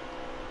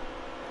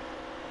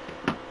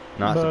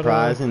 Not But,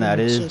 surprising, that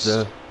it's is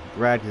the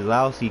Brad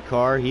Keselowski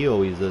car. He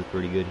always does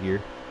pretty good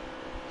here.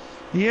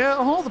 Yeah,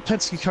 all the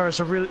Penske cars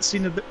have really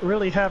seem to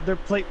really have their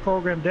plate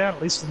program down,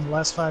 at least in the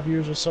last 5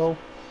 years or so.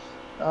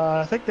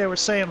 I think they were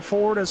saying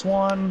Ford has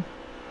won,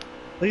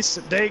 at least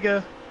at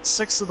Dega,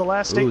 6 of the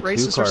last 8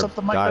 races or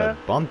something like got that.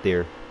 a bump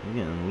there. He's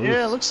getting loose.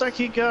 Yeah, it looks like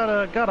he got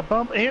a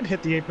bump and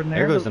hit the apron there.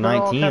 There goes the They're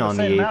all 19 kinda on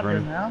the fanning out here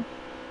apron. now.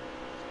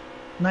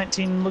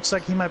 19 looks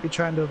like he might be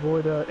trying to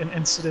avoid an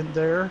incident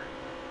there.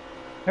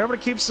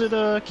 Everybody keeps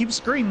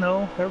it green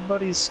though.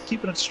 Everybody's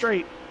keeping it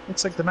straight.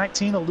 Looks like the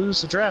 19 will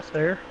lose the draft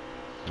there.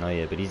 Oh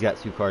yeah, but he's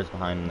got 2 cars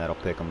behind him that'll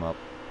pick him up.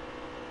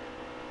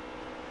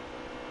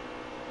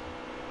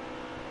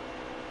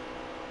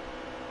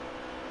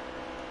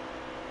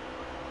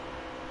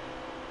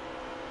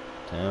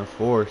 And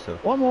 4, so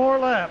One more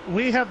lap.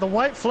 We have the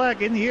white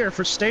flag in the air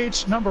for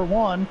stage number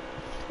 1.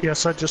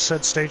 Yes, I just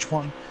said stage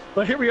 1.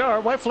 But here we are.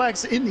 White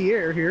flag's in the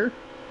air here.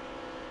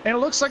 And it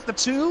looks like the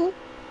 2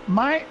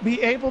 might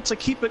be able to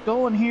keep it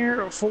going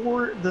here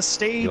for the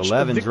stage. the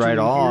 11's victory right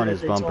here on at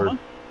his Daytona. bumper.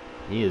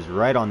 He is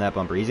right on that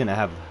bumper. He's gonna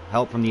have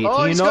help from the 18.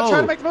 Oh, he's no, going to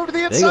try to make the move to the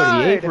they inside.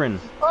 go to the apron.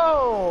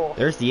 Oh,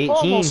 There's the 18.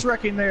 almost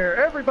wrecking there.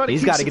 Everybody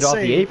He's got to get off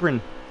the apron.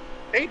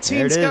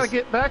 18's got to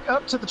get back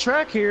up to the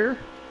track here.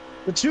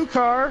 The 2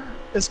 car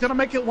is going to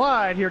make it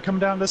wide here, coming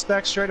down this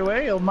back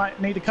straightaway. It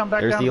might need to come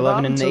back There's down the the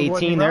 11 bottom and the to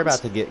avoid 18. They're runs.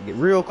 about to get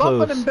real close.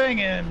 Bumping and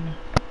banging.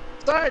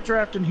 Side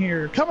drafting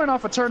here. Coming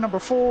off of turn number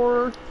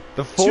 4.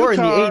 The 4 and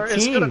the 2 car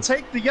is 18. going to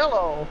take the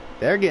yellow.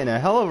 They're getting a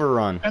hell of a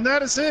run. And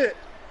that is it.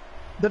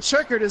 The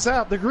checkered is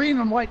out. The green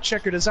and white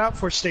checkered is out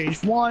for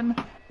stage 1.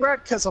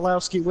 Brad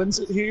Keselowski wins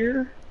it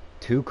here.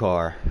 2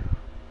 car.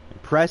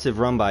 Impressive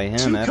run by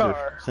him 2 after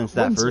car since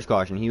that wins first it.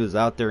 caution. He was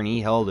out there and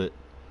he held it.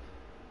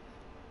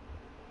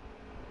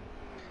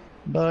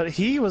 But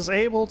he was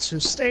able to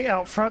stay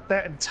out front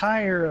that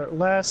entire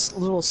last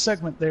little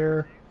segment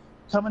there,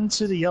 coming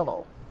to the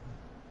yellow.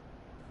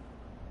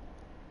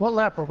 What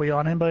lap are we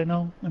on? Anybody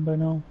know? Anybody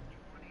know?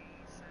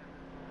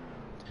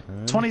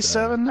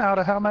 27 out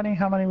of how many?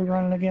 How many are we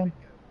running again?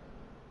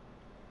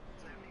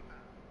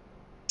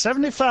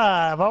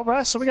 75. All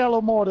right, so we got a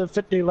little more than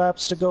 50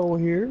 laps to go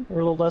here, or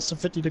a little less than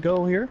 50 to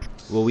go here.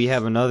 Will we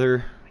have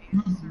another?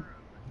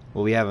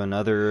 Will we have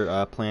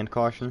another planned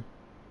caution,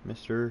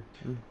 Mr.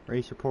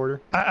 Race Reporter?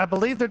 I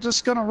believe they're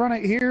just going to run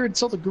it here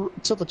until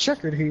the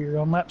checkered here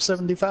on lap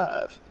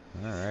 75.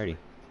 Alrighty.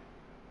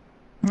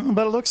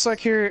 But it looks like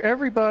here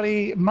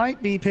everybody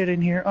might be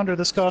pitting here under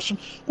this caution.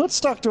 Let's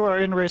talk to our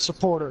in-race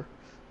reporter.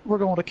 We're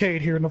going to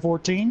Cade here in the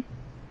 14.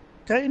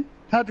 Cade,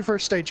 how'd your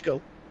first stage go?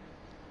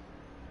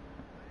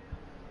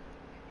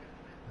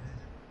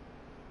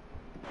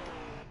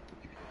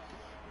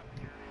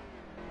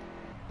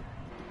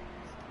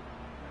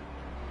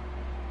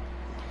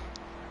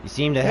 You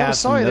seem to Yeah, have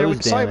some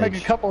nose saw you make a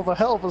damage. couple of a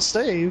hell of a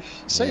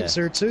saves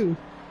there too.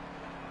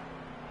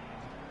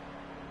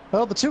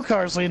 Well, the two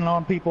cars leaning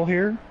on people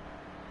here.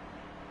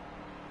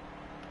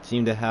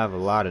 Seem to have a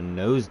lot of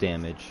nose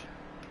damage.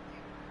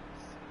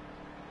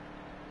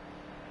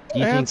 Do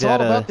you And think it's that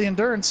all about the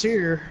endurance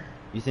here.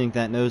 you think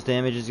that nose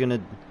damage is gonna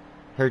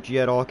hurt you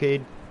at all,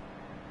 Cade?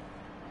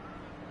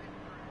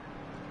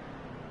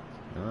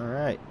 All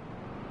right.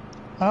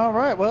 All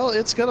right, well,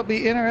 it's going to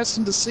be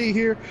interesting to see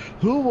here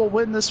who will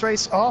win this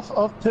race off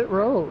of pit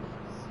road. All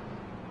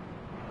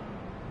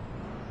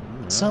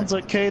right. Sounds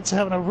like Cade's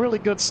having a really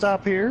good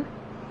stop here.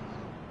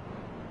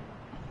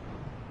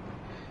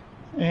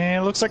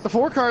 And it looks like the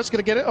 4 car is going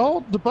to get it. Oh,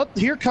 but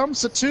here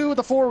comes the 2.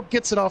 The 4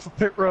 gets it off of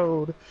pit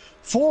road.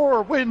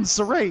 4 wins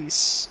the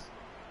race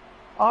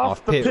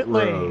off the pit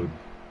lane. Road.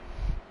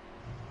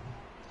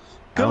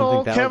 Good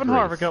old Kevin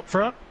Harvick up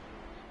front.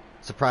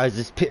 Surprised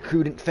this pit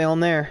crew didn't fail in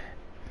there.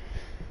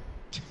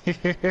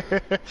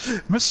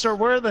 Mister,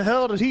 where the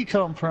hell did he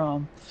come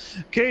from?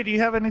 Okay, do you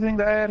have anything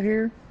to add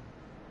here?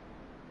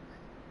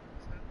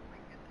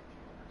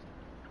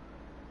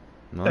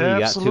 Well, you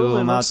got 2 of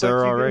them out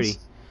there already.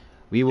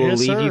 We will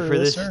leave you for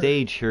this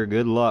stage here.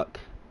 Good luck.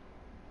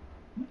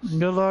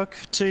 Good luck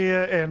to you,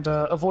 and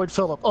avoid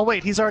Phillip. Oh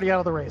wait, he's already out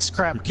of the race.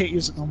 Crap, can't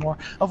use it no more.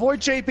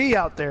 Avoid JB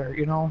out there,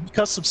 you know,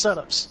 custom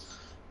setups.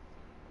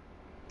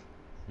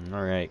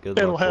 All right, good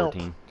It'll luck, help.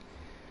 14.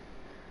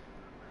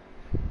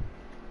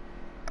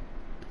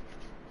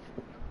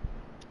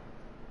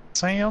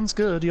 Sounds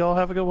good. Y'all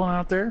have a good one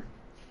out there.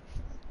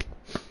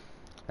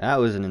 That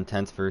was an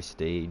intense first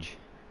stage.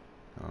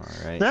 All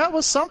right. That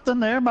was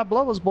something there. My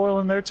blood was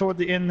boiling there toward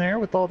the end there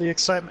with all the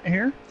excitement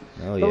here.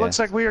 Oh, It yeah. looks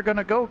like we are going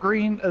to go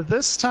green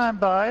this time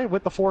by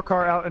with the 4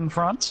 car out in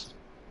front.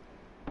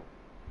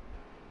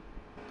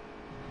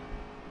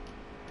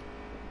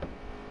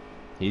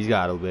 He's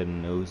got a bit of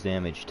nose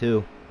damage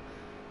too.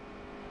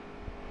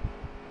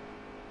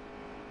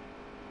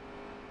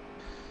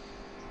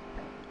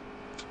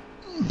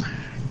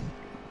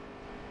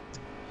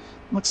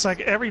 Looks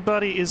like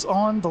everybody is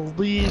on the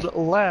lead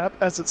lap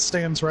as it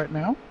stands right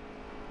now.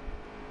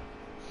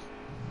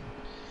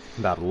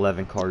 About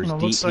 11 cars Well,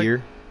 deep looks like-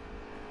 here.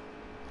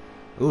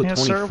 Ooh,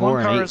 Yes, 24 sir. One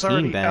and car 18 is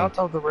already banked.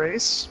 out of the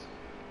race.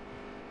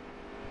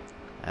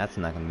 That's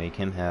not gonna make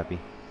him happy.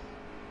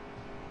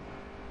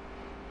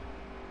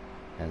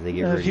 As they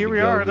get ready Here to we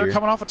go are. They're here.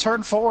 coming off of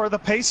turn 4. The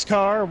pace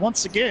car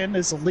once again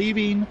is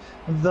leaving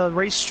the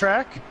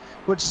racetrack,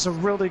 which is a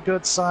really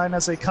good sign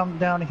as they come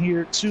down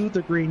here to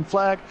the green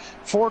flag.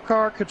 4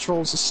 car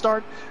controls the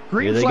start.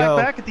 Green Here they flag go.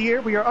 back at the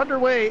air. We are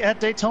underway at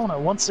Daytona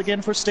once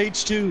again for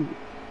stage 2.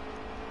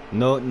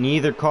 No,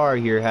 neither car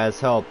here has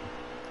help.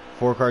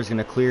 4 cars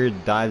gonna clear,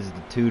 dives the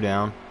 2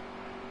 down.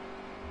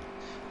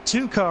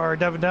 2 car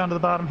diving down to the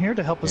bottom here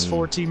to help his And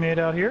 4 teammate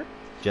out here.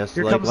 Just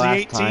Here like comes the last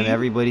 18. time,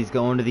 everybody's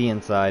going to the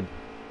inside.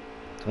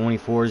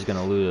 24 is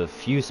gonna lose a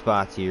few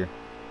spots here.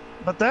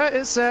 But that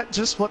is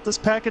just what this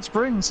package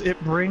brings.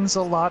 It brings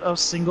a lot of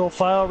single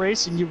file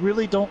racing. You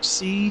really don't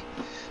see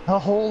a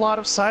whole lot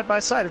of side by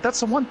side. If that's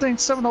the one thing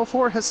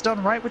 704 has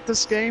done right with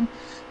this game,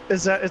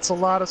 is that it's a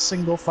lot of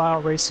single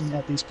file racing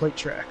at these plate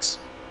tracks.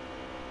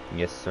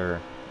 Yes, sir.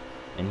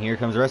 And here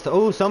comes the rest of...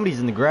 Oh, somebody's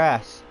in the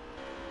grass.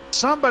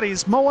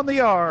 Somebody's mowing the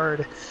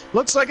yard.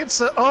 Looks like it's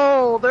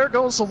oh, there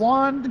goes the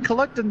 1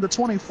 collecting the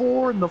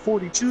 24 and the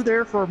 42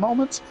 there for a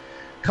moment.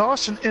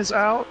 Caution is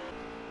out.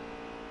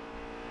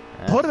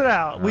 That's Put it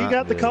out. We not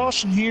got the good.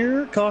 caution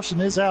here.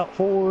 Caution is out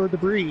for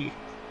debris.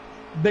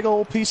 Big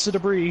old piece of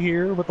debris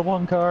here with the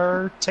 1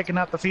 car taking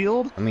out the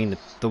field. I mean,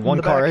 the 1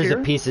 the car back is here.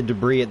 a piece of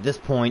debris at this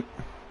point.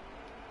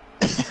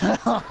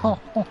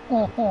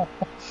 At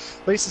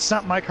least it's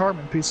not Mike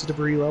Harmon piece of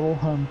debris level.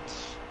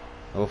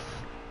 Oof.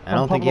 I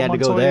don't think he Pablo had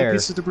to go Montoya there.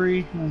 Piece of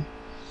debris.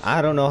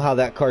 I don't know how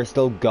that car's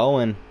still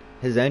going.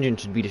 His engine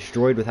should be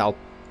destroyed with how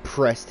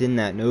pressed in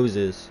that nose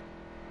is.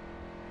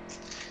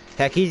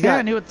 Heck, he's Yeah, got...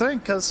 and you would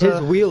think because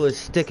His wheel is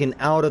sticking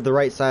out of the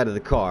right side of the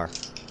car.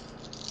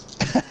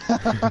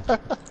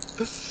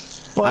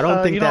 I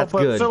don't think that's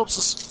good.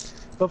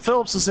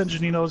 Phillips's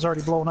engine, is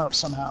already blown up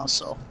somehow.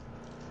 So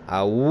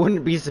I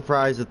wouldn't be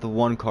surprised if the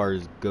 1 car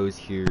goes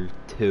here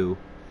too.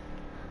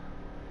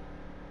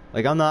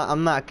 Like,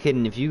 I'm not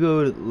kidding. If you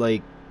go to,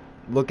 like,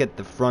 look at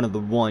the front of the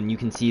 1, you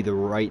can see the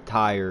right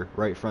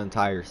front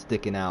tire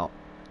sticking out.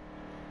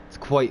 It's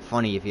quite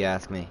funny if you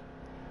ask me.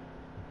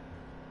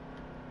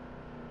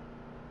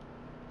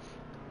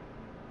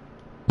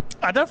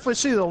 I definitely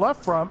see the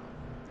left front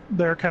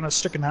there kind of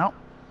sticking out.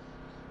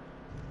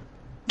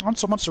 Not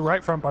so much the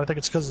right front, but I think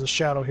it's because of the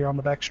shadow here on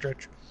the back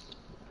stretch.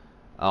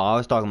 Oh, I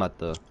was talking about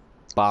the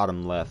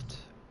bottom left.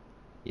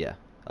 Yeah,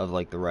 of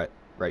like the right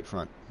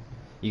front.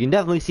 You can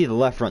definitely see the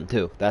left front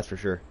too. That's for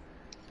sure.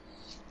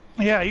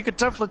 Yeah, you could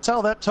definitely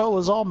tell that toe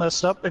is all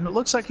messed up, and it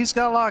looks like he's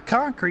got a lot of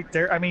concrete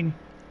there. I mean,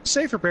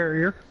 safer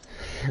barrier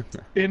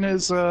in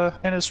his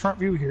front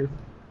view here.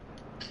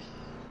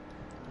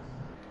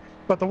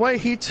 But the way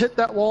he hit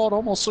that wall, it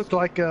almost looked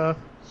like oh,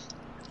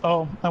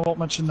 I won't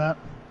mention that.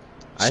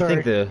 Sorry.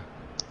 I think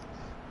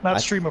not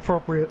stream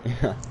appropriate.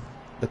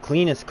 the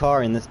cleanest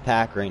car in this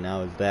pack right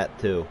now is that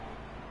too.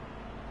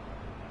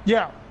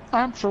 Yeah,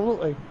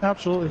 absolutely,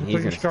 absolutely. And he's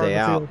gonna stay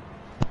out.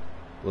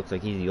 Looks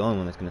like he's the only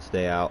one that's gonna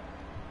stay out.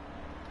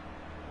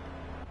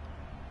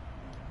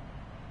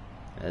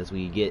 As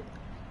we get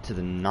to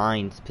the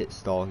 9's pit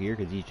stall here,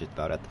 because he's just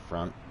about at the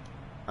front.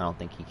 I don't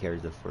think he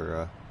cares if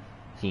we're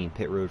seeing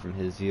pit road from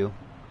his view.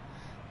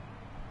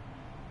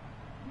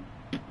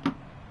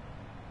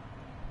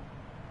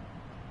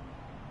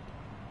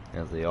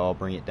 As they all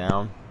bring it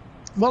down.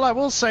 Well, I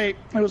will say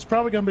it was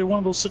probably going to be one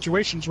of those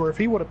situations where if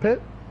he would have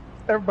pit,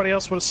 everybody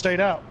else would have stayed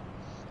out.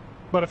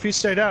 But if he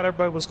stayed out,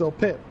 everybody was going to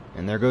pit.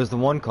 And there goes the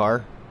 1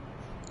 car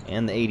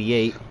and the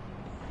 88.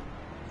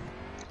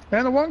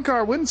 And the 1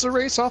 car wins the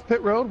race off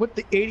pit road with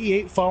the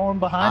 88 following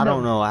behind him. I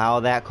don't know how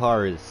that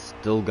car is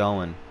still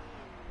going.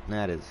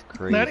 That is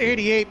crazy. That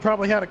 88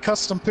 probably had a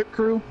custom pit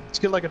crew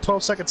to get like a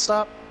 12-second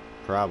stop.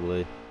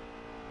 Probably.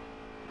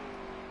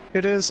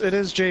 It is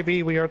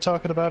JB we are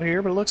talking about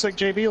here, but it looks like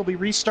JB will be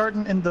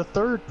restarting in the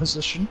 3rd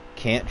position.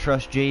 Can't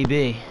trust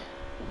JB.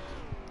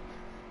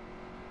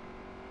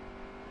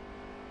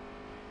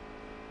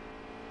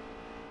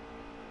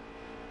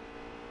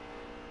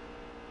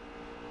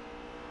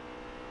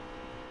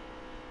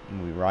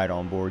 We ride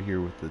on board here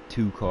with the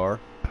 2 car.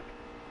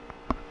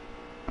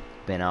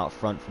 Been out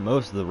front for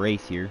most of the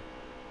race here.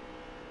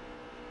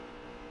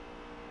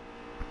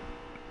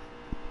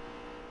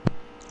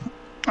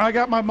 I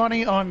got my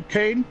money on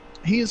Cade.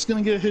 He is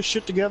going to get his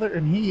shit together,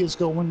 and he is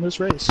going to win this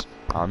race.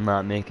 I'm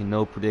not making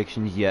no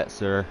predictions yet,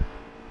 sir.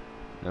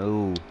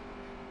 No.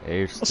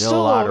 There's still a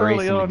lot of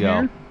racing to go.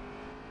 Here.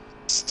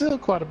 Still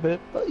quite a bit,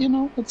 but you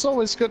know, it's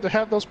always good to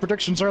have those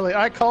predictions early.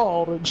 I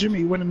called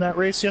Jimmy winning that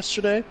race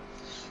yesterday.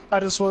 I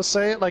just want to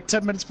say it, like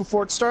 10 minutes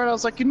before it started, I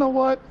was like, you know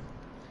what?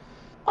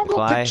 I'm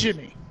going to pick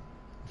Jimmy.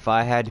 If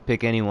I had to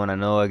pick anyone, I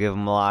know I give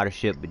him a lot of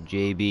shit, but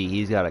JB,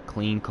 he's got a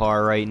clean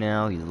car right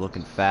now. He's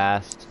looking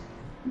fast.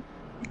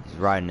 He's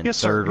riding in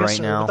 3rd right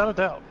now. Without a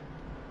doubt.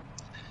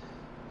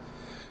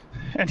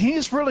 And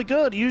he's really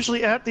good,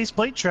 usually at these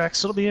plate tracks,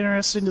 so it'll be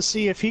interesting to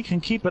see if he can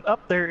keep it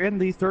up there in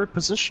the 3rd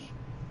position.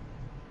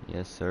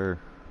 Yes, sir.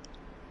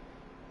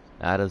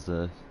 That is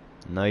a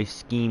nice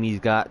scheme he's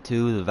got,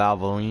 too, the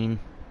Valvoline.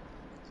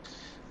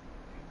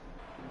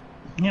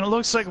 And it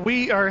looks like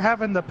we are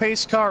having the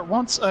pace car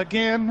once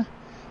again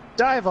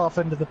dive off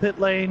into the pit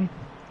lane.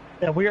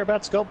 And we are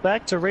about to go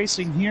back to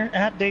racing here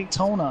at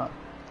Daytona.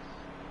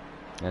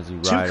 As we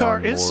ride 2 car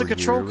on is the board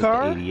control here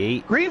car. with the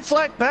 88. Green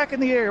flag back in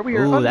the air. We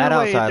are Ooh, that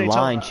underway outside at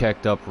Daytona. line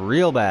checked up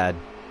real bad.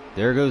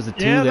 There goes the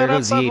 2, yeah, there that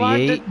goes the outside 88.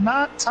 line did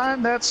not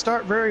time that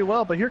start very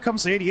well, but here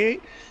comes the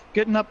 88,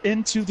 getting up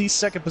into the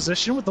 2nd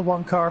position with the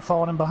 1 car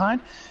falling in behind.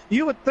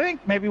 You would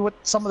think maybe with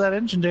some of that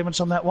engine damage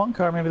on that 1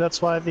 car, maybe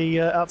that's why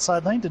the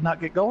outside lane did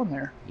not get going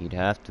there. You'd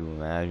have to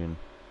imagine.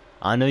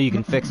 I know you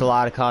can fix a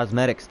lot of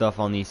cosmetic stuff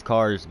on these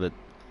cars, but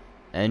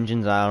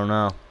engines, I don't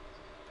know.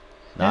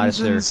 Not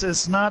Engines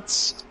is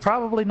not,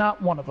 probably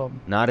not one of them.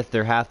 Not if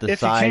they're half the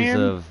size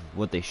of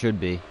what they should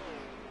be.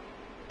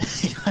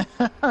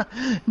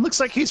 Looks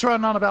like he's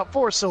running on about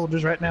 4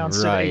 cylinders right now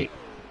instead of 8.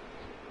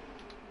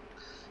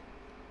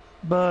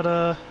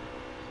 But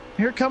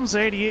here comes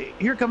the 88.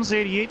 Here comes the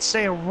 88,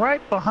 staying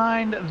right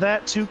behind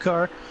that 2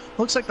 car.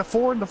 Looks like the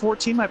 4 and the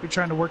 14 might be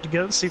trying to work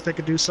together to see if they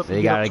could do something.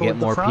 They gotta get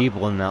more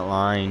people in that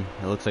line.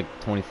 It looks like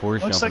 24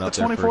 is jumping up there for a second. Looks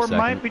like the 24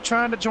 might be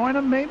trying to join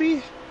him,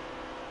 maybe.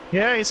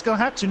 Yeah, he's gonna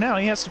have to now.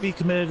 He has to be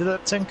committed to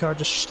that 10 car.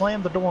 Just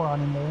slam the door on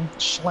him there.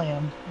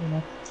 Slammed, you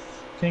know.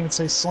 Can't even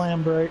say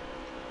slammed right.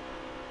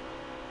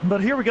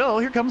 But here we go.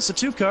 Here comes the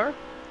 2 car.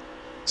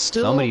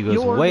 Still somebody goes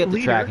way up the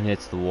leader. track and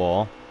hits the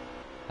wall.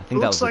 I think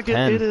Looks that was like the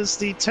 10. it is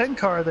the 10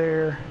 car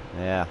there.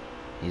 Yeah,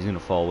 he's gonna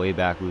fall way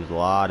back, lose a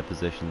lot of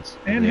positions.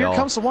 And here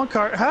comes the 1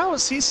 car. How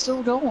is he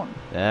still going?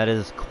 That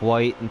is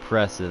quite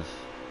impressive.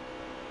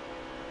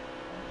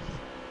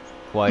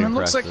 Quite and it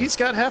looks impressive. like he's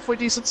got halfway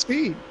decent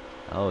speed.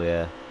 Oh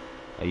yeah.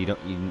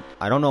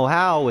 I don't know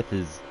how with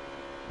his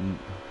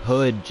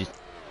hood just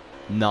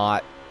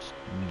not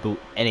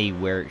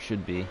anywhere it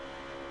should be.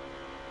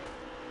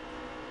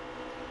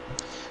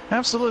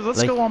 Absolutely.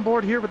 Let's go on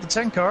board here with the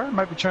 10 car.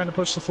 Might be trying to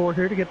push the 4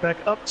 here to get back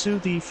up to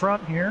the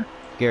front here.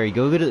 Gary,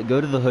 go to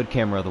the hood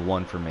camera of the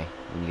 1 for me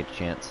when you get a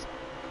chance.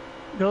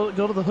 Go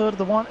to the hood of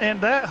the 1,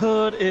 and that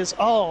hood is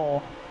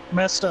all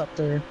messed up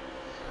there.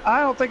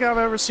 I don't think I've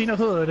ever seen a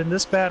hood in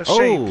this bad of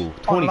shape. Oh,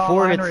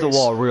 24 hits the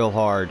wall real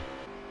hard.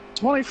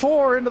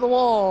 24 into the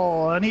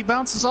wall, and he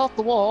bounces off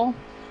the wall.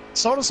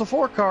 So does the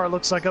 4 car,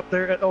 looks like up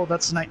there. Oh,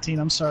 that's 19,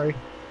 I'm sorry.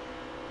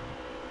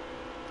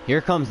 Here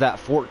comes that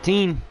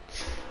 14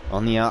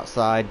 on the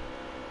outside.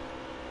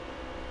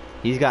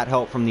 He's got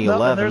help from the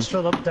 11. There's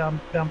Philip down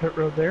pit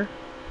road there.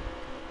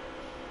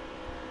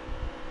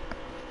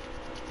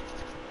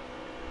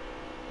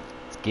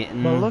 But it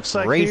getting looks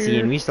like racy, here,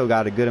 and we still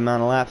got a good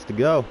amount of laps to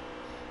go.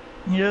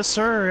 yes,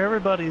 sir.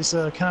 Everybody's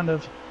kind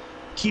of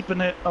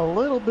keeping it a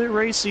little bit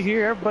racy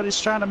here. Everybody's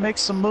trying to make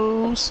some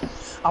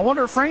moves. I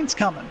wonder if rain's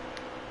coming.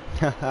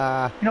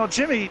 Haha. You know,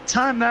 Jimmy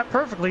timed that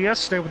perfectly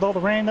yesterday with all the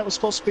rain that was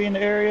supposed to be in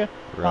the area.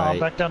 Right.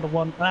 Back down to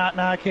one. Nah,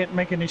 I can't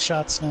make any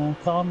shots now.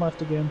 Colin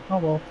left again. Oh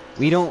well.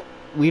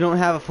 We don't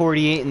have a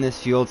 48 in this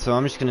field, so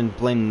I'm just gonna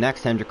blame the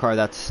next Hendrick car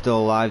that's still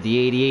alive. The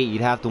 88.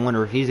 You'd have to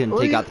wonder if he's gonna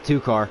take out the 2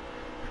 car.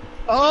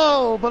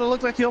 Oh, but it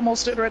looked like he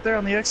almost did right there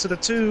on the exit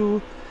of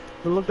 2.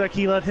 It looked like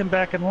he let him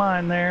back in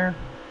line there.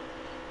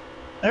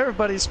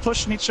 Everybody's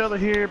pushing each other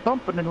here,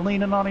 bumping and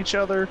leaning on each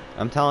other.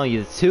 I'm telling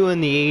you, the 2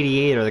 and the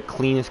 88 are the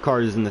cleanest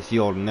cars in the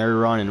field, and they're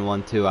running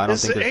 1-2. I don't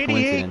think there's coincidence. Is the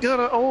 88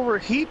 gonna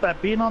overheat by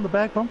being on the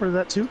back bumper of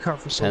that 2 car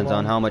for so long? Depends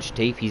on how much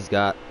tape he's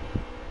got.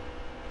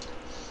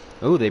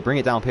 Oh, they bring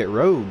it down pit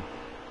road.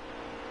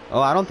 Oh,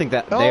 I don't think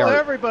that they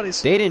are.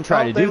 They didn't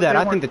try to do that.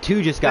 I think the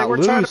 2 just got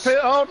loose.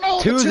 Oh no,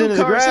 2's into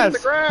the grass.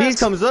 He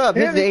comes up.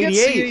 Hits the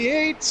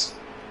 88.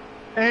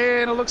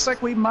 And it looks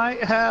like we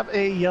might have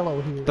a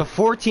yellow here. The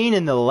 14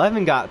 and the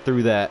 11 got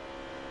through that.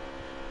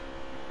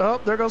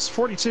 Oh, there goes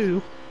 42.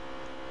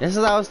 This is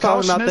what I was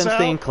talking about, them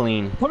staying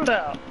clean. Put it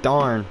out.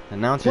 Darn.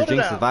 Announcer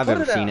jinx if I've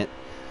ever seen it.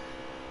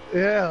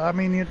 Yeah, I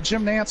mean,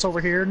 Jim Nance over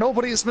here.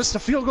 Nobody has missed a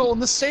field goal in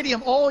this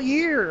stadium all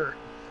year.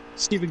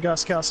 Stephen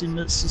Gostkowski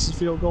misses a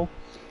field goal.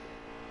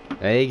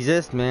 They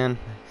exist, man.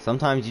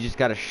 Sometimes you just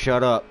gotta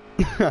shut up.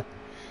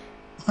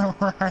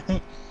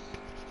 Right.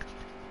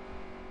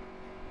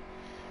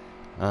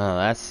 Oh,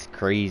 that's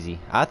crazy.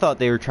 I thought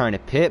they were trying to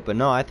pit, but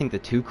no, I think the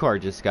 2 car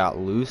just got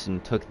loose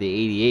and took the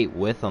 88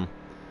 with them.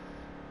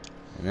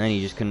 And then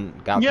he just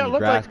couldn't got yeah, from it the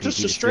looked grass like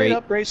just a straight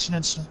up racing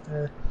incident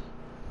there.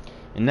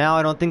 And now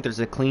I don't think there's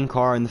a clean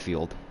car in the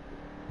field.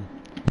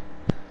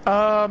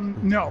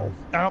 No,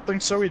 I don't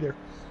think so either.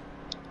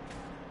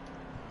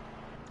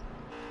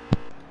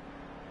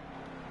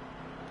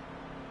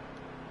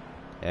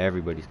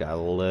 Everybody's got a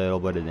little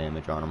bit of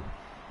damage on them.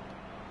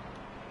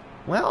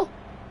 Well,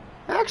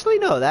 actually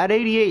no, that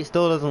 88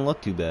 still doesn't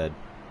look too bad.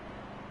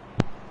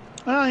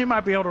 Well, he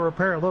might be able to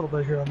repair a little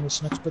bit here on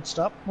this next pit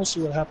stop. We'll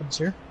see what happens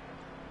here.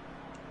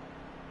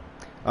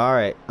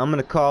 Alright, I'm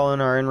going to call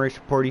in our in-race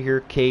reporter here.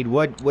 Cade,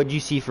 what'd you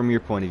see from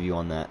your point of view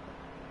on that?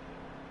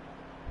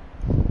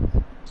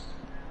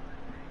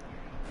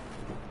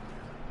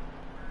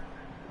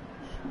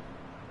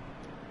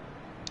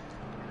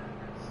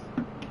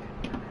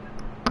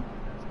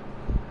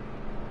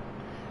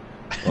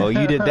 Well,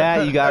 you did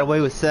that. You got away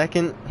with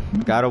second.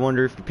 Gotta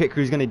wonder if the pit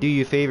crew's gonna do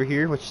you a favor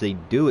here, which they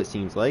do, it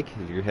seems like,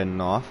 as you're heading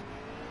off.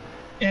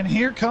 And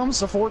here comes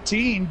the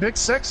 14, Big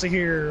Sexy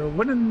here,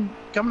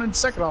 coming in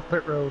second off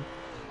pit road.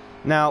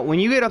 Now, when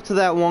you get up to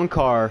that 1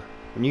 car,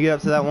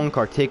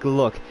 take a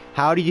look.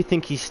 How do you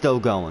think he's still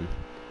going?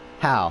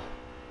 How?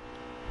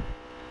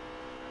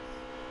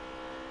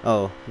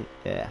 Oh,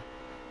 yeah.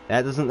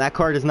 That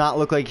car does not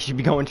look like he should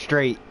be going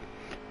straight.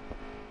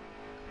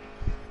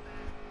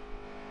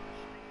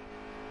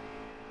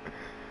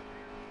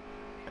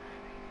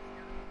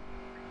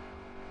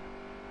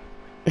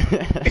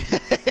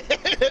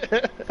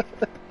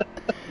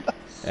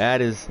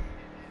 That is.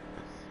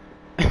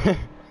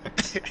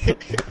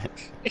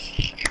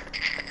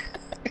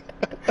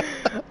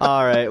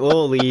 Alright,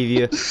 we'll leave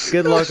you.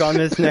 Good luck on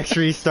this next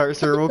restart,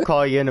 sir. We'll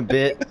call you in a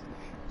bit.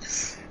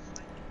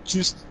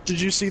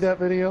 Did you see that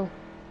video?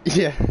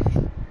 Yeah.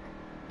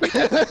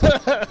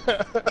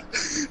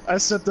 I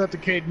sent that to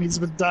Cade and he's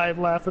been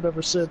dying laughing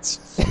ever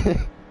since.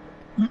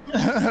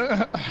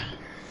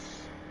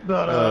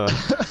 But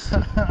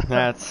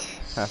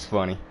that's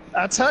funny.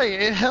 I tell you,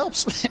 it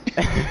helps me.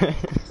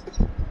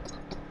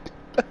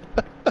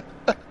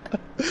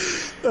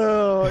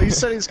 Oh, he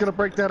said he's gonna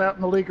break that out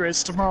in the league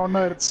race tomorrow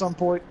night at some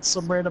point,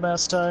 some random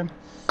ass time.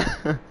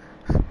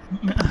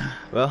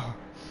 Well,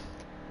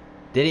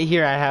 did it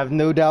here? I have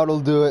no doubt he'll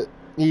do it.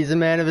 He's a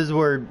man of his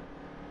word.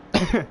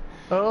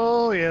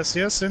 Oh yes,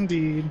 yes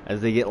indeed.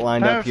 As they get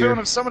lined I up have a here. feeling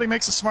if somebody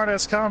makes a smart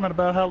ass comment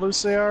about how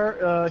loose they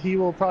are, he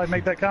will probably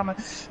make that comment.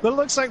 But it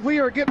looks like we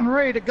are getting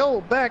ready to go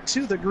back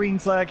to the green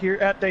flag here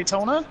at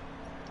Daytona.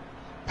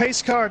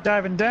 Pace car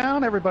diving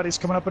down. Everybody's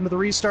coming up into the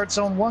restart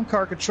zone. 1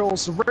 car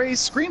controls the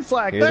race. Green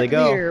flag Here back they in the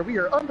go. air. We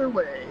are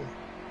underway.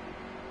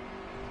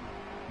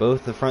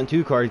 Both the front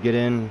 2 cars get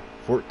in.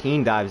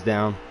 14 dives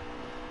down.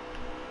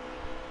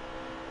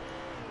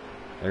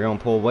 They're going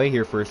to pull away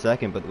here for a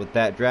second, but with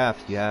that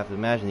draft, you have to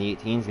imagine the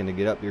 18's going to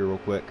get up here real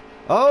quick.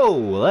 Oh,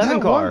 11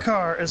 that car. 1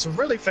 car is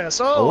really fast.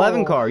 Oh,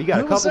 11 car. You got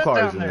a who was couple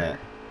that cars down in there? that.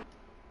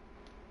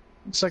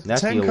 Looks like the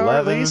That's 10 the car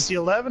 11. at least, the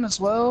 11 as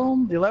well,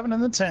 the 11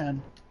 and the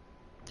 10.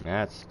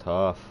 That's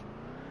tough.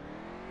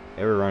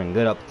 They were running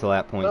good up until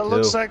that point, Well, it too.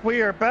 looks like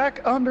we are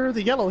back under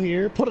the yellow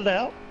here. Put it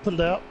out. Put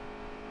it out.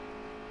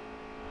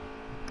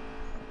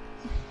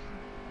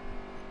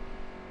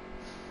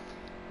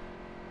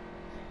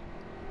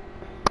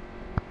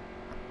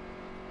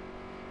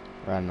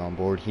 Riding on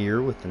board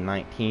here with the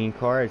 19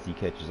 car as he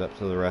catches up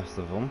to the rest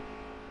of them.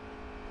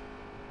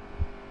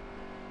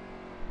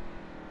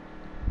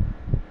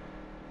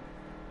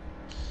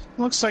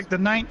 looks like the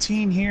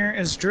 19 here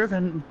is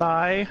driven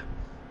by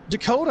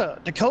Dakota.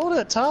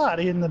 Dakota Todd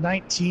in the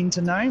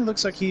 19-9.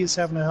 Looks like he's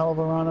having a hell of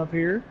a run up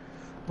here.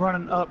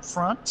 Running up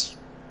front.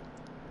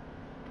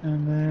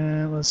 And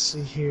then, let's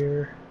see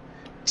here.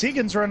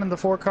 Tegan's running the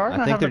 4 car.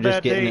 I think they're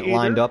just getting it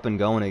lined up and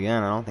going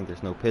again. I don't think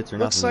there's no pits or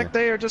nothing. Looks like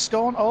they are just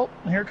going. Oh,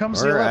 here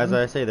comes the 11. As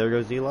I say, there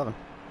goes the 11.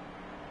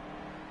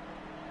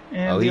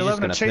 And the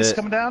 11 Chase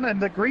coming down,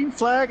 and the green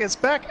flag is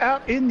back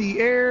out in the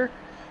air.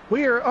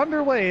 We are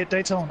underway at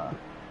Daytona.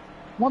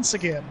 Once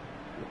again.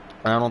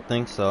 I don't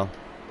think so.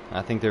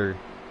 I think they're...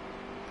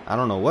 I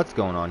don't know what's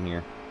going on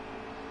here.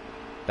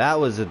 That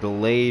was a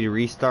delayed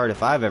restart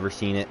if I've ever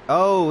seen it.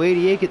 Oh,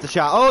 88 gets a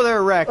shot. Oh,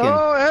 they're wrecking.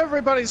 Oh,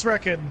 everybody's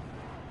wrecking.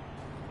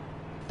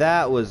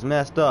 That was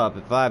messed up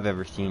if I've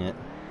ever seen it.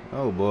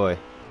 Oh, boy.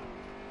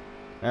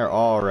 They're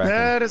all wrecking.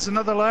 That is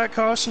another lag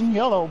caution.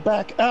 Yellow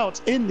back out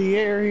in the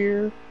air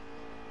here.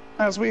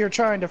 As we are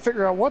trying to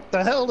figure out what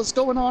the hell is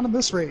going on in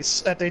this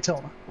race at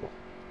Daytona.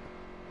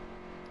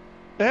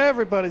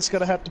 Everybody's going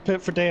to have to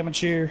pit for damage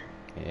here.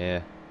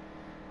 Yeah.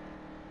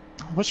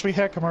 Wish we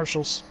had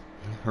commercials.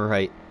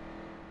 Right.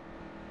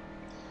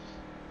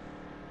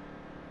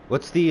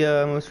 What's the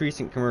most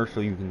recent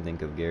commercial you can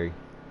think of, Gary?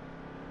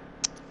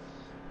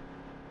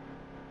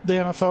 The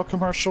NFL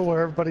commercial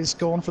where everybody's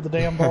going for the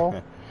damn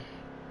ball.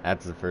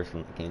 That's the first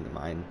one that came to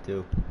mind,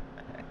 too.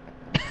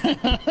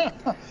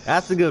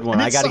 That's a good one.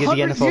 I got to give the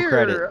NFL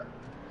credit.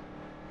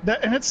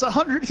 And it's the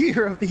 100th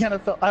year of the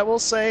NFL. I will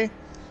say,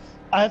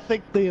 I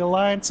think the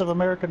Alliance of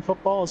American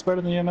Football is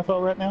better than the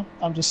NFL right now.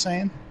 I'm just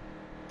saying.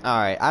 All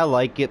right, I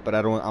like it, but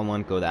I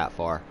won't go that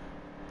far.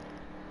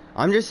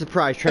 I'm just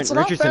surprised Trent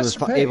Richardson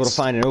was able to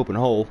find an open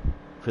hole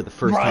for the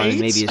first time in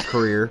maybe his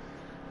career.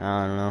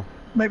 I don't know.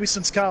 Maybe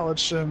since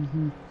college. I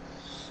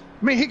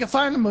mean, he could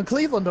find them in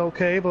Cleveland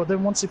okay, but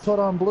then once he put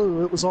on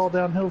blue, it was all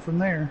downhill from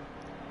there.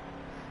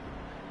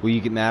 Will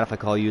you get mad if I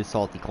call you a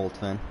salty Colts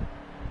fan?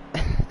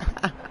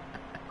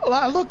 Well,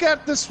 I look at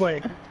it this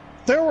way.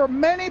 There were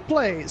many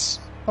plays,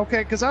 okay,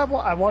 because I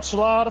watched a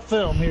lot of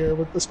film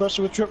here,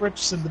 especially with Trent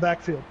Richardson in the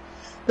backfield.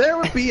 There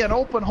would be an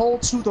open hole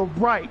to the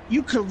right.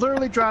 You could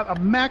literally drive a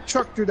Mack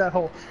truck through that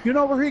hole. You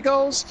know where he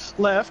goes?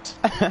 Left.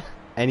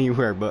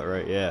 Anywhere but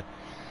right, yeah.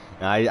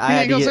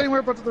 He goes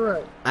anywhere but to the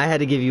right. I had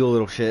to give you a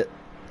little shit.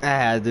 I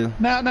had to.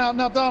 Now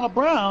Donald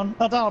Brown.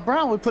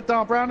 We put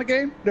Donald Brown in the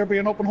game. There'd be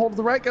an open hole to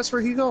the right. Guess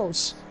where he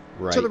goes?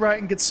 Right. To the right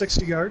and gets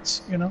 60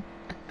 yards. You know.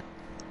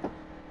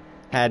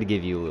 Had to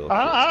give you a little.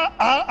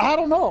 I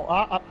don't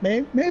know.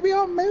 Maybe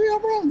I'm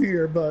wrong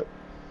here, but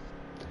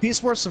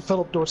he's worse than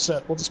Philip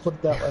Dorsett. We'll just put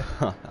it that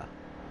way.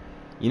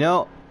 You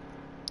know,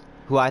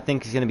 who I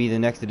think is going to be the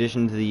next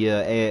addition to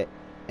the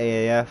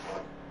AAF?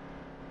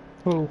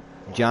 Who?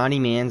 Johnny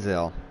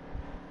Manziel.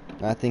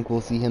 I think we'll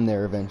see him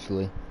there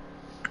eventually.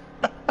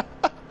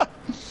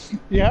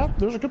 Yeah,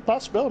 there's a good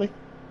possibility.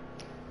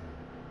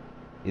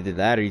 Either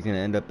that or he's going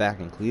to end up back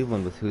in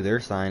Cleveland with who they're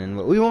signing.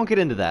 But we won't get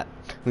into that.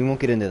 We won't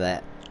get into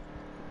that.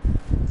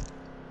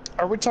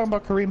 Are we talking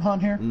about Kareem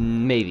Hunt here?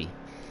 Maybe.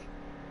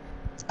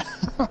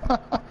 I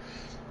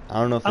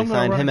don't know if they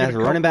signed him as a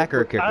running back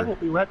or a kicker. I will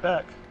be right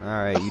back.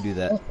 Alright, you do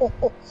that.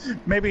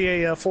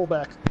 Maybe a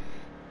fullback.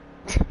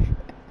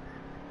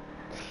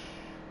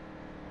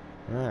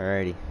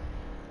 Alrighty.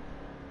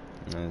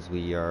 As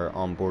we are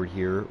on board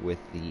here with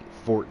the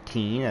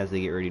 14 as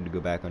they get ready to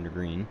go back under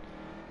green.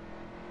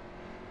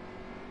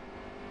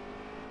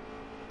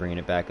 Bringing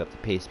it back up to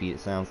pace speed, it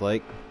sounds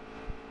like.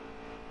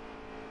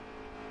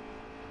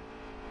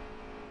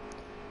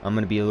 I'm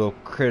going to be a little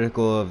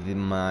critical of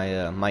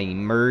my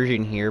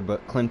immersion here,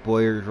 but Clint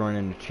Boyer's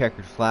running a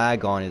checkered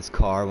flag on his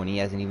car when he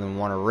hasn't even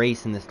won a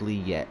race in this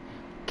league yet.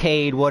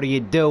 Cade, what are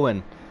you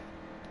doing?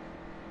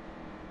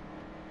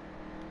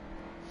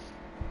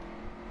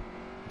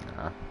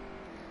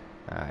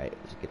 Alright,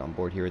 let's get on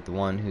board here with the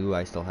 1 who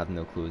I still have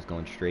no clue is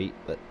going straight,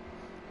 but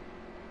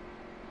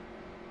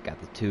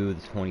got the 2,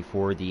 the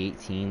 24, the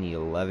 18, the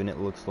 11 it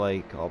looks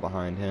like, all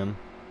behind him.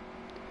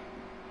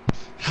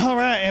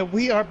 Alright, and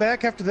we are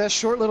back after that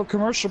short little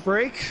commercial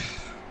break.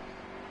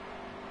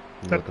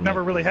 That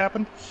never really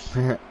happened.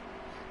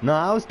 No,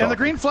 I was talking. And the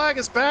green flag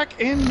is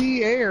back in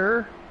the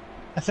air,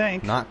 I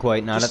think. Not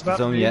quite, not at the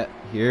zone yet.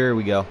 Here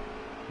we go.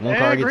 One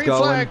car gets green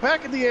going. Flag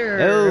back in the air.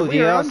 Oh,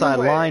 the outside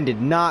line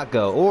did not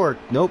go. Or,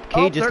 nope,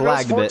 Cade just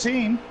lagged a bit.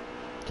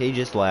 Cade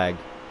just lagged.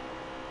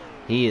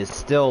 He is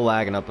still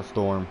lagging up a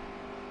storm.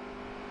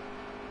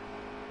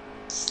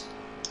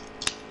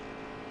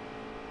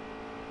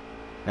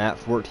 That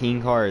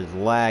 14 car is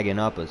lagging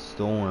up a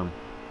storm.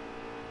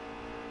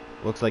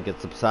 Looks like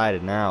it's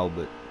subsided now,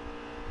 but...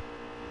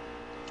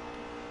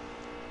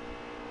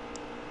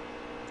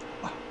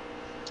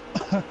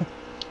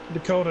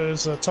 Dakota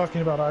is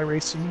talking about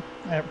iRacing,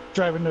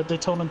 driving to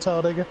Daytona and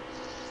Talladega.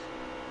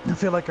 I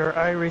feel like our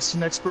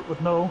iRacing expert would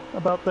know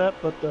about that,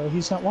 but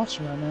he's not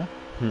watching right now.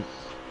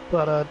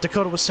 But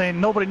Dakota was saying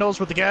nobody knows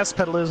where the gas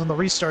pedal is on the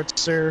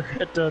restarts there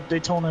at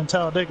Daytona and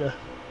Talladega.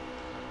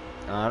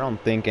 I don't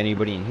think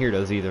anybody in here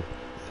does either.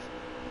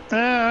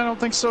 I don't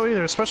think so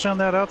either, especially on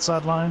that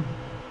outside line.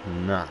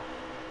 Nah.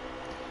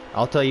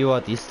 I'll tell you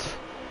what, these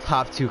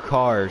top two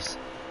cars,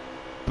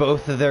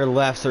 both of their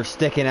lefts are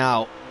sticking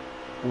out.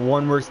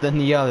 One worse than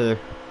the other.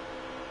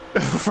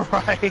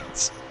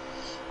 Right.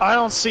 I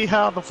don't see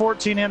how the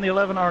 14 and the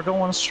 11 are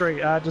going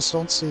straight. I just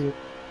don't see it.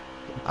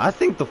 I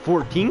think the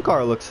 14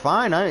 car looks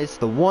fine. It's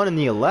the 1 and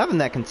the 11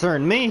 that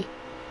concern me.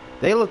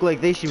 They look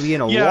like they should be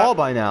in a wall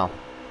by now.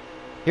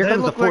 Here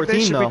comes the 14, like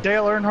they should though. be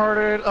Dale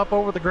Earnhardt up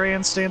over the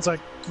grandstands like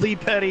Lee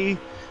Petty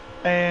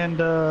and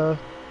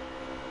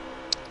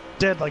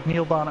dead like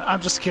Neil Bonnet.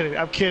 I'm just kidding.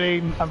 I'm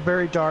kidding. I'm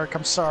very dark.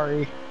 I'm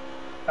sorry.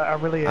 I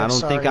really am I don't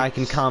sorry. think I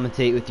can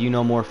commentate with you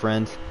no more,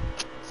 friend.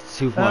 It's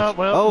too much.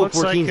 Well,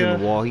 14's like, in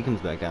the wall. He comes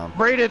back down.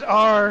 Rated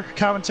R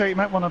commentary. You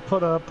might want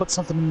to put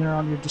something in there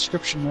on your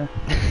description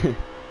there.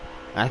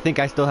 I think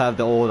I still have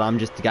the old I'm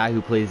just a guy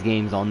who plays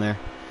games on there.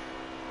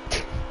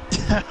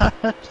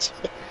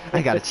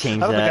 I gotta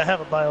change that. I don't think I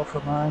have a bio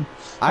for mine.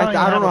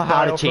 I don't know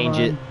how to change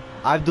it.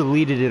 I've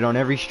deleted it on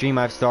every stream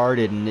I've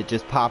started, and it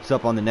just pops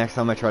up on the next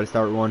time I try to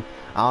start one.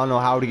 I don't know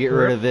how to get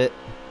rid of it.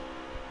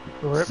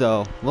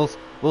 So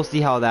we'll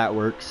see how that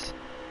works.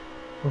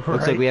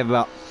 Looks like we have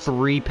about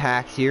 3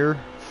 packs here.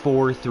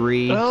 4,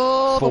 3,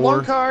 oh, 4. The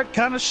one card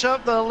kind of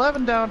shoved the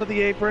 11 down to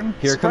the apron.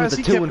 Here comes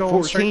the 2 and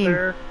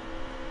 14.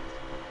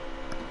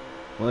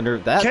 Wonder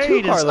if that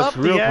 2 car looks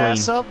real clean.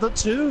 Ass of the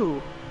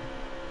 2.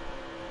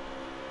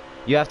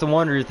 You have to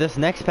wonder if this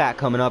next pack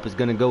coming up is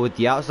going to go with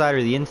the outside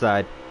or the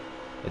inside.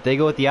 If they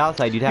go with the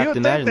outside, you'd have to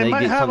imagine they get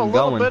something going. They might have a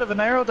little bit of an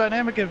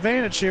aerodynamic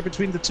advantage here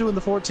between the 2 and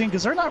the 14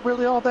 because they're not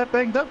really all that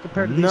banged up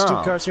compared to these 2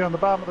 cars here on the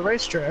bottom of the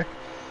racetrack.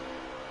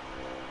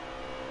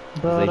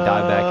 But they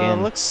dive back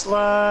in. Looks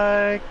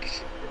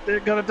like they're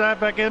going to dive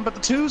back in, but the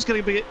 2's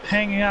going to be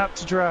hanging out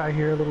to dry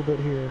here a little bit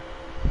here.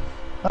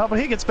 But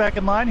he gets back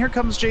in line. Here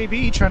comes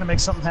JB trying to make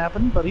something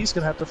happen, but he's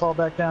going to have to fall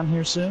back down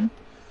here soon.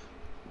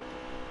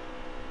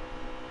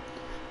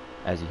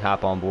 As you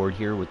hop on board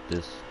here with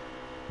this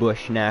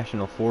Bush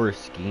National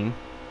Forest scheme.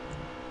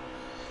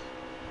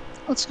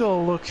 Let's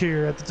go look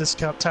here at the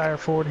discount tire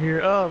Ford here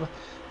of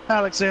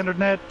Alexander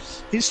Ned.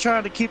 He's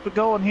trying to keep it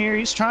going here.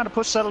 He's trying to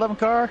push that 11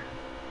 car.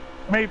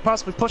 Maybe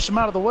possibly push him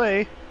out of the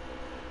way.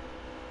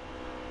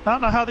 I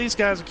don't know how these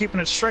guys are keeping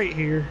it straight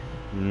here.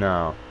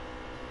 No.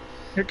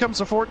 Here comes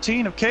the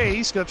 14 of K.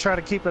 He's going to try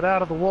to keep it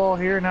out of the wall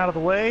here and out of the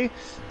way.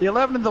 The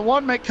 11 and the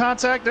 1 make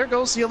contact. There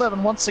goes the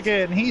 11 once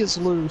again. He is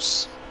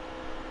loose.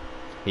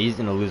 He's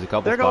going to lose a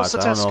couple spots.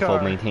 I don't know if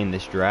he'll maintain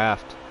this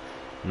draft.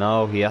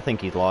 No, I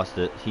think he's lost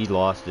it. He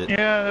lost it.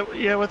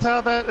 Yeah. With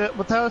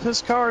how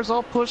his car is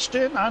all pushed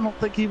in, I don't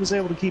think he was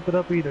able to keep it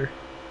up either.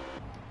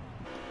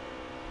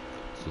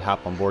 So you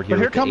hop on board here.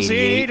 But here comes the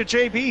 88 of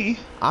JB.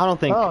 I don't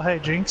think. Oh, hey,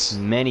 Jinx.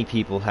 Many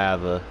people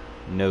have a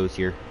nose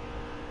here.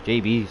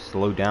 JB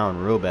slowed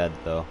down real bad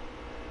though.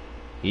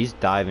 He's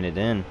diving it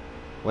in.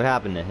 What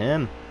happened to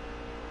him?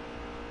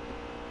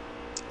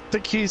 I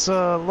think he's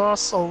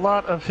lost a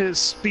lot of his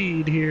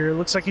speed here.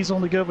 Looks like he's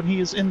only good when he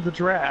is in the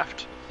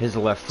draft. His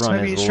left front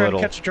maybe is he's a little.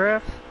 Trying to catch a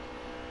draft.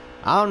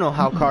 I don't know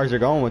how cars are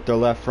going with their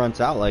left fronts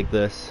out like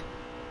this.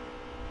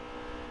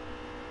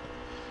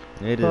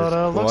 It is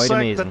looks quite like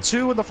amazing. The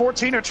 2 and the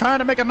 14 are trying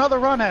to make another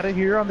run at it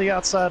here on the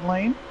outside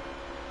lane.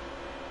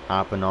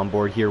 Hopping on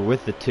board here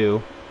with the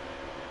 2.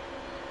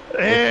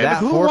 And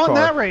who won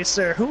that race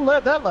there? Who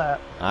led that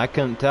lap? I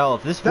couldn't tell.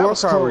 If this 4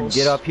 car would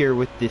get up here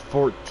with the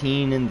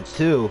 14 and the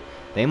 2,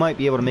 they might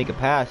be able to make a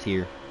pass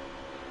here.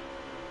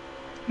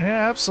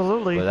 Yeah,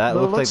 absolutely. But that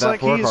looks like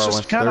that 4 he's car just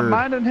went kind of third.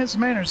 minding his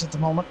manners at the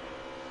moment.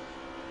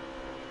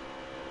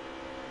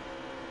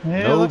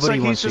 Yeah, Nobody it looks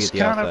like wants he's to just get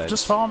the kind outside. of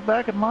just falling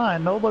back in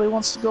line. Nobody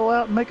wants to go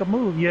out and make a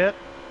move yet.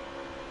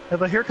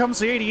 But here comes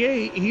the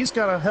 88. He's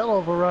got a hell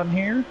of a run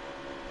here.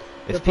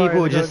 If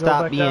people would just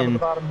stop being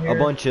a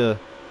bunch of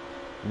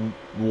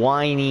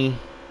whiny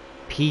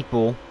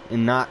people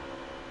and not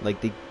like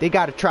they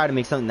got to try to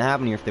make something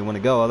happen here if they want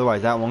to go.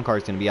 Otherwise, that 1 car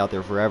is going to be out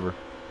there forever.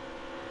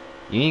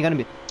 You ain't going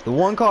to be the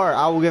 1 car.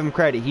 I will give him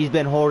credit. He's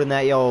been holding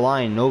that yellow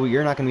line. No,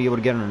 you're not going to be able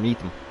to get underneath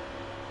him.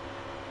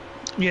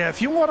 Yeah,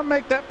 if you want to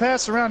make that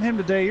pass around him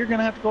today, you're going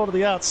to have to go to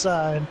the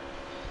outside.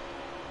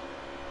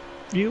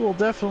 You will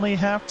definitely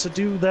have to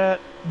do that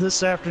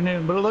this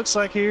afternoon. But it looks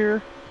like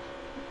here,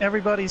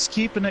 everybody's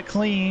keeping it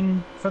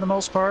clean for the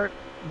most part.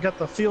 We've got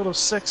the field of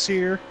 6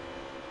 here.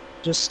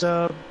 Just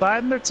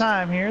biding their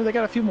time here. They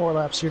got a few more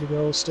laps here to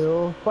go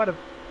still. Quite a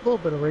little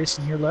bit of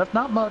racing here left.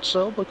 Not much,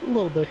 though, but a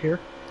little bit here.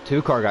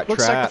 2 car got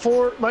looks trapped.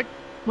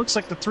 Looks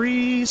like the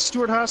 3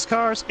 Stewart-Haas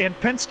cars and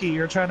Penske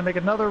are trying to make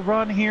another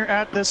run here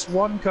at this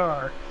 1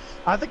 car.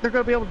 I think they're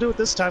going to be able to do it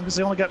this time because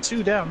they only got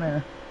 2 down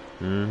there.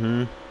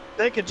 Mm-hmm.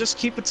 They could just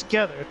keep it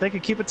together. If they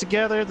could keep it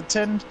together, the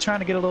 10 trying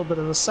to get a little bit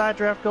of a side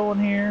draft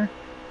going here.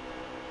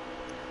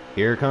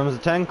 Here comes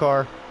the 10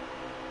 car.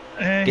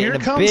 And getting here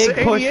comes a big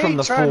the 88 push from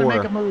the trying 4. to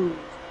make a move.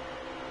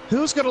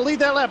 Who's going to lead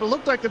that lap? It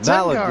looked like the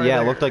 10 car.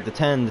 Yeah, it looked like the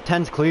 10. The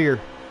 10's clear.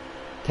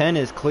 10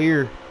 is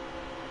clear.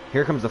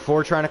 Here comes the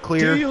 4 trying to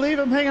clear. Do you leave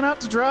him hanging out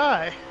to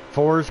dry?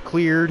 4's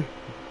cleared.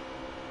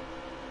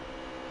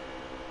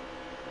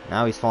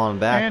 Now he's falling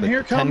back. And but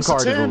here the 10 comes car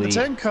the to the 10. lead. The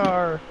 10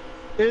 car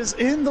is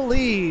in the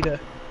lead.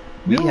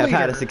 We New have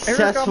had a leader,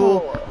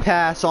 successful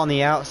pass on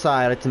the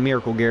outside. It's a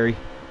miracle, Gary.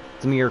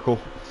 It's a miracle.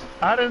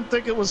 I didn't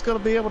think it was going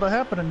to be able to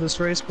happen in this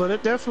race, but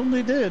it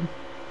definitely did.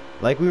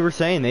 Like we were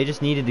saying, they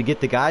just needed to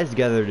get the guys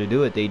together to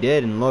do it. They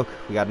did, and look,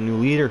 we got a new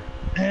leader.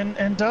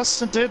 And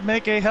Dustin did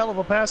make a hell of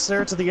a pass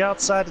there to the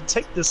outside to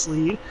take this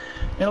lead.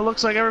 And it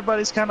looks like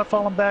everybody's kind of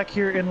falling back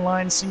here in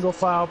line single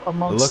file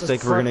amongst It looks the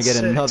like we're going to get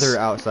front another six.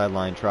 outside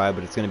line try,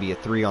 but it's going to be a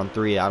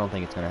 3-on-3. I don't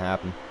think it's going to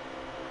happen.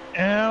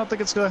 And I don't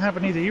think it's going to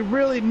happen either. You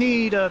really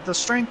need the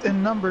strength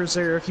in numbers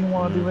there if you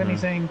want to do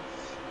anything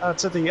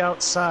to the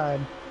outside.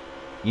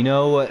 You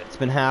know what's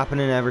been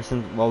happening ever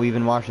since while we've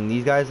been watching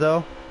these guys,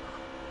 though?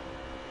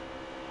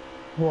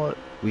 What?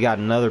 We got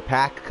another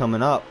pack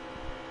coming up.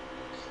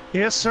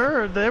 Yes,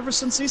 sir. Ever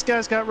since these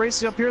guys got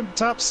racing up here in the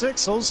top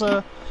six, those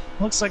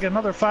looks like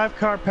another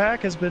 5-car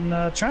pack has been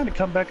trying to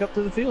come back up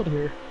to the field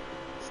here.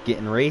 It's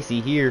getting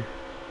racy here.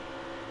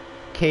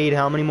 Cade,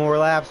 how many more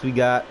laps we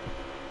got?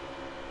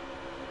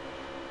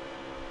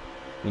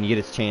 When you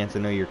get his chance, I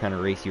know you're kind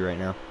of racy right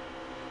now.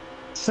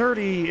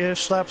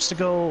 30-ish laps to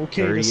go,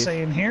 Kate is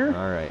saying here.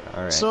 All right,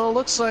 all right. So it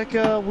looks like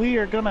we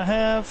are going to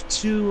have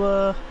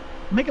to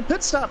make a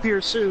pit stop here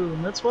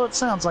soon. That's what it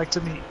sounds like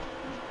to me.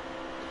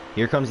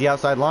 Here comes the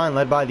outside line,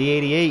 led by the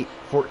 88.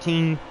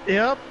 14.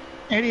 Yep.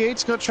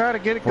 88's going to try to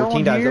get it 14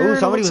 going dives. here. Oh,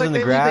 somebody was in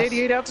the grass.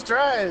 88 out to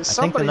dry. I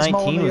think the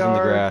 19 was in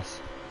the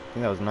grass. I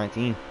think that was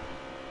 19.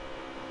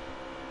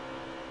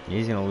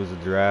 He's going to lose the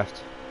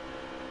draft.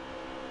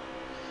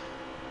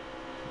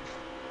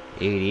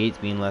 88's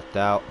being left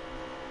out.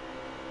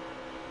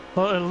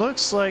 Well, it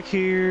looks like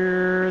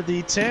here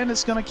the 10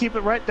 is going to keep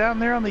it right down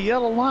there on the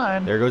yellow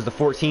line. There goes the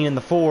 14 and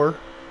the 4.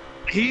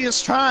 He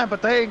is trying,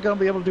 but they ain't going to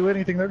be able to do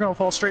anything. They're going to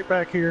fall straight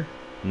back here.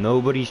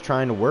 Nobody's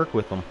trying to work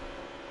with them.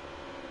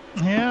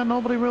 Yeah,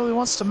 nobody really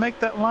wants to make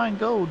that line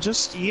go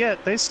just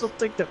yet. They still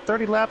think that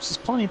 30 laps is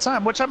plenty of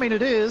time, which, I mean,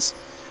 it is.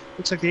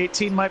 Looks like the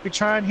 18 might be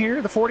trying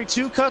here. The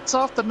 42 cuts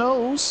off the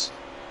nose.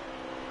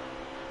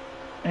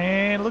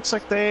 And it looks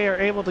like they are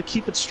able to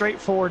keep it straight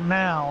forward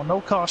now. No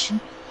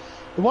caution.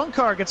 The 1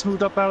 car gets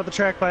moved up out of the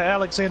track by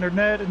Alexander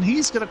Ned, and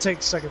he's going to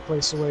take second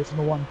place away from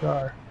the 1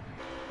 car.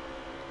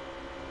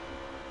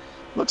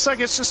 Looks like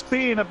it's just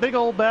being a big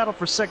old battle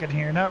for second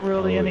here. Not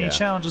really any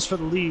challenges for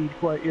the lead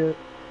quite yet.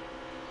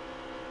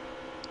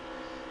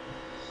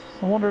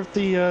 I wonder if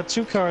the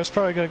 2 car is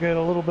probably going to get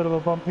a little bit of a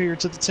bump here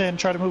to the 10,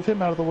 try to move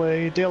him out of the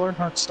way, Dale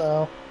Earnhardt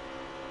style.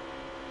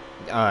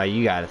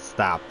 You got to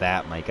stop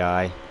that, my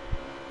guy.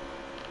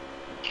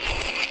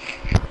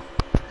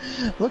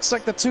 Looks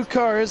like the 2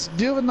 car is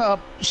doing a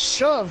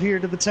shove here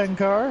to the 10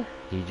 car.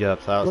 He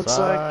jumps outside. Looks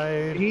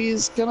like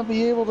he's going to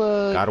be able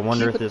to Gotta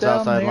wonder if this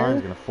outside line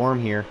is going to form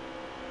here.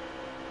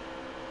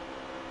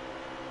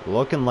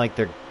 Looking like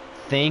they're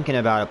thinking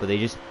about it, but they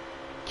just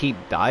keep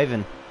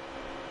diving.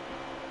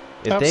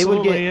 If Absolutely, they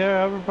would get,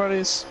 yeah,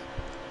 everybody's...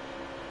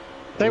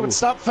 They would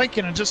stop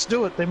thinking and just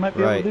do it. They might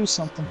be able to do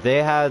something.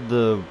 They had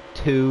the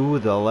 2,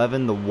 the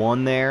 11, the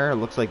 1 there. It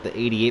looks like the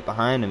 88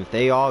 behind them. If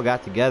they all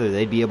got together,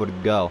 they'd be able to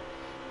go.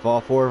 If all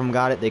 4 of them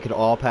got it, they could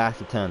all pass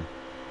the 10.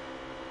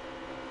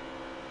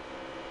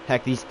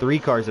 Heck, these 3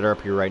 cars that are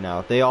up here right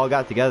now, if they all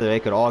got together, they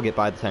could all get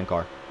by the 10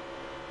 car.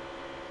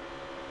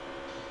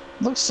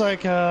 Looks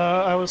like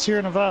I was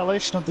hearing a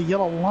violation of the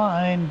yellow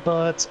line,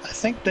 but I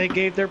think they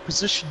gave their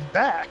position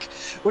back,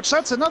 which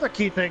that's another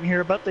key thing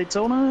here about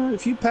Daytona.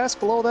 If you pass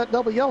below that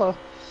double yellow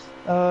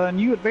and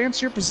you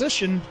advance your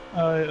position,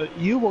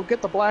 you will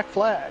get the black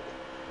flag.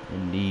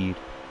 Indeed.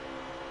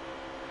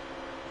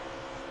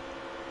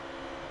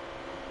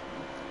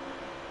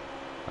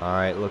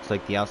 Alright, looks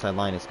like the outside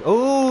line is...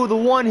 Oh, the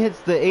 1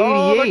 hits the 88.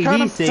 Oh, they're kind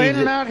he of saves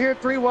fanning it. out here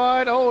 3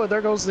 wide. Oh, there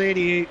goes the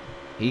 88.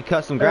 He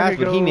cut some grass,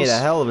 but he made a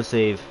hell of a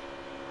save.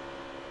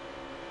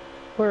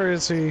 Where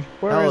is he?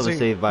 Where Hell is of a he?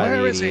 save by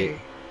Where the is 88.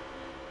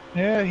 he?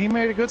 Yeah, he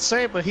made a good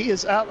save, but he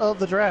is out of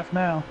the draft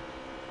now.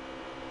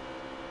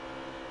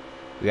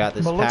 We got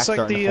this But pack looks like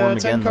starting the to form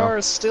 10 again, car though.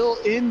 is still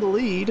in the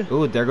lead.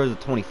 Ooh, there goes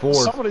the 24.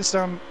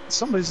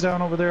 Somebody's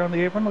down over there on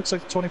the apron. Looks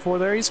like the 24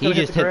 there. He's He going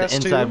to just hit the hit grass the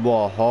inside too.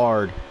 wall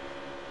hard.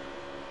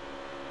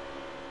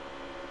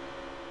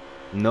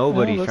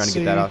 Nobody's trying to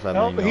get that outside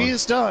line going. He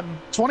is done.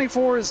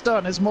 24 is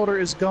done. His motor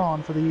is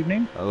gone for the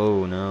evening.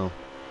 Oh, no.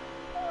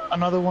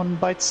 Another one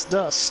bites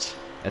dust.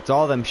 That's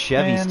all them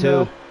Chevys, And,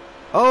 too.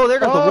 Oh, there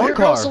goes the 1 here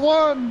car. goes the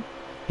 1.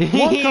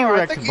 He car. I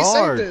wrecked think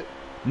hard. he saved it.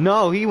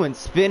 No, he went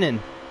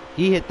spinning.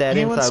 He hit that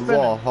inside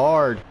wall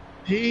hard.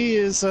 He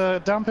is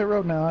down pit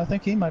road now. I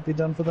think he might be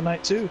done for the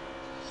night, too.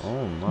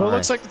 Oh, my. But it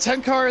looks like the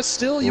 10 car is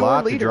still your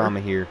Lots leader. of drama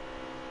here.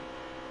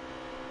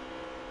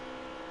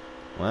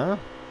 Well,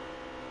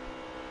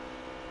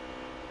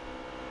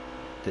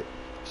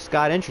 just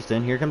got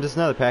interesting. Here comes this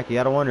another pack. You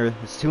gotta wonder.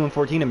 It's 2 and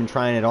 14 have been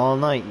trying it all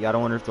night. You gotta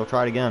wonder if they'll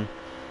try it again.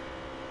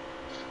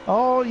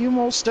 Oh, you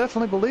most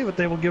definitely believe it.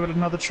 They will give it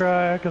another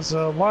try, because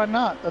why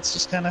not? That's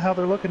just kind of how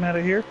they're looking at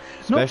it here.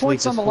 No Especially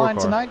points on the line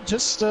car. tonight,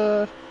 just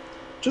the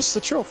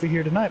trophy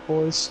here tonight,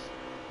 boys.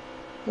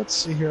 Let's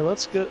see here.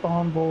 Let's get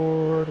on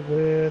board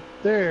with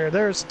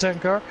there's the 10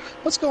 car.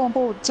 Let's go on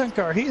board with the 10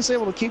 car. He is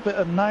able to keep it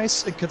a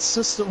nice and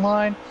consistent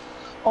line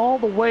all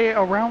the way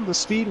around the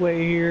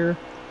speedway here.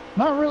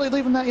 Not really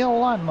leaving that yellow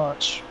line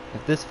much.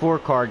 If this 4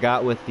 car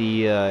got with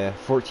the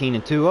 14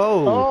 and 2,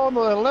 oh,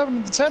 the 11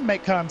 and the 10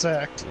 make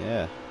contact.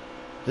 Yeah.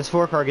 If this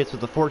 4 car gets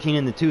with the 14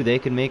 and the 2, they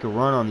could make a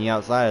run on the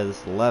outside of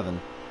this 11.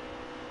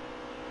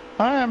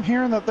 I am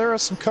hearing that there are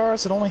some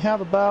cars that only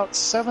have about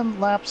 7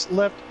 laps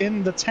left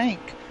in the tank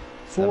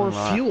for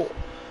fuel.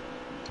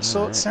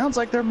 So it sounds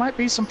like there might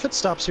be some pit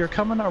stops here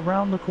coming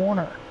around the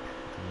corner.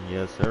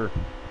 Yes, sir.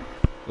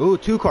 Ooh,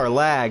 2 car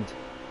lagged.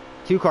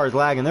 2 cars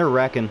lagging. They're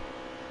wrecking.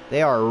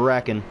 They are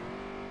wrecking.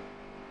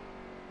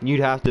 You'd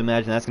have to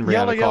imagine that's going to bring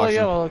out a caution.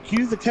 Yellow.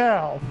 Cue the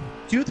cow.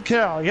 Cue the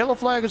cow. Yellow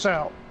flag is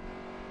out.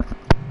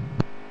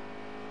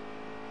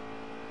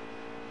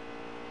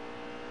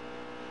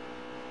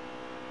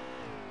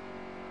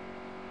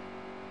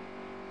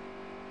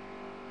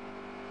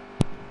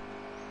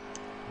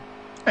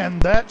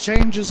 And that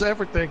changes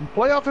everything.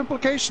 Playoff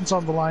implications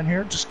on the line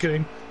here. Just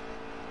kidding.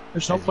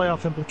 There's no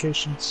playoff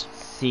implications.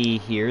 See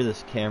here,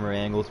 this camera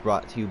angle is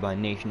brought to you by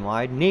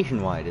Nationwide.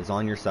 Nationwide is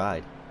on your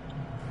side.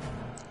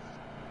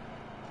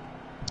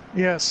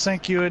 Yes,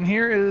 thank you. And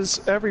here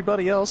is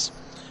everybody else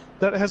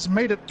that has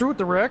made it through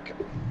the wreck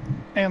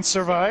and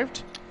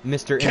survived.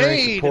 Mr.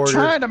 Cade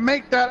trying to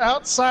make that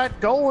outside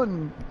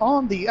going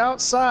on the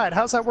outside.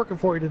 How's that working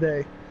for you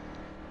today?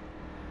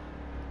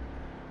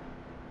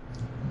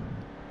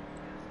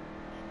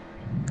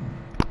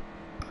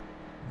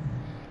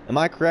 Am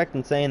I correct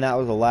in saying that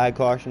was a lag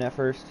caution at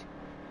first?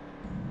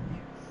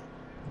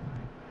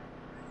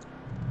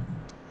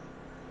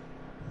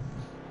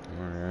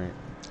 Alright.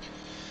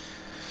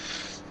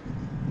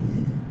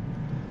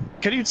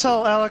 Can you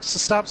tell Alex to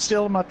stop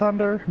stealing my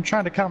thunder? I'm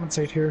trying to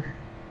compensate here.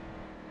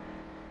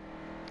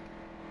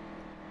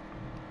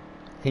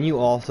 Can you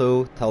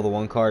also tell the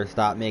 1 car to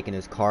stop making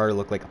his car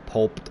look like a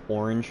pulped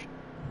orange?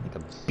 Like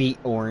a beet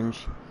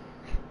orange?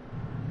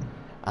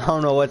 I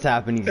don't know what's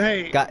happening.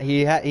 Hey.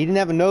 He didn't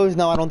have a nose.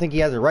 Now I don't think he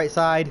has a right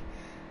side.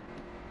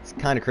 It's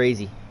kind of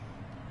crazy.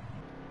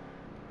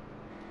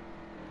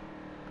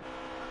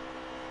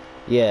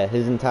 Yeah,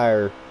 his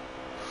entire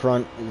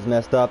front is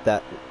messed up.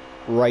 That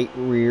right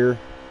rear,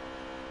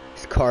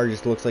 his car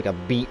just looks like a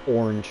beet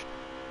orange.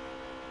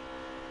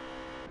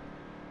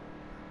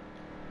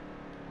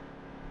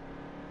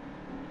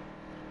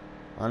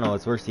 I don't know.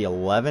 It's worse, the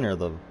 11 or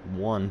the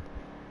 1.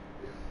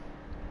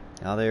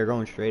 How they are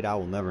going straight, I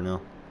will never know.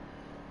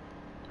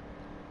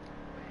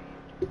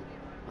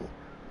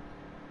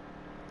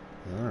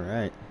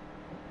 Alright.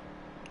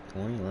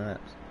 20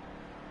 laps.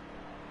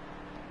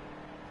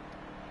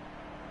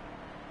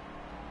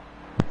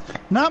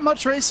 Not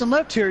much racing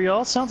left here,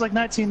 y'all. Sounds like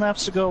 19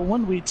 laps to go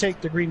when we take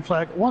the green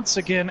flag once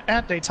again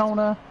at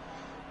Daytona.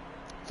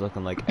 It's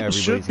looking like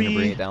everybody's going to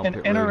bring it down pit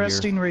road here. An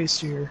interesting race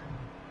here.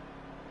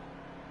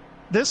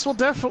 This will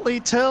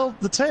definitely tell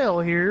the tale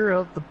here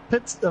of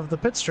the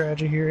pit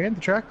strategy here and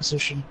the track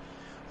position.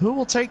 Who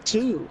will take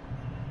 2?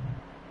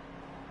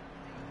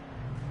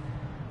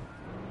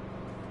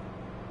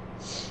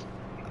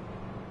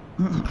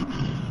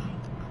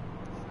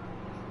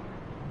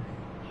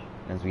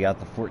 As we got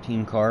the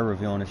 14 car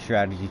revealing a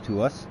strategy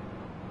to us.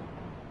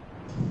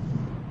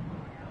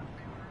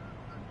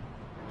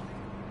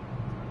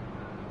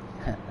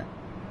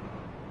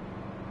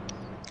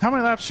 How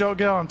many laps y'all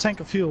get on a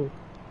tank of fuel?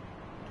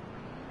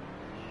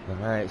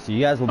 Alright, so you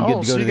guys will be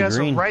good to go to the green.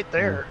 So you guys are right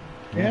there.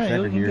 Yeah,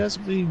 you guys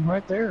will be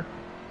right there.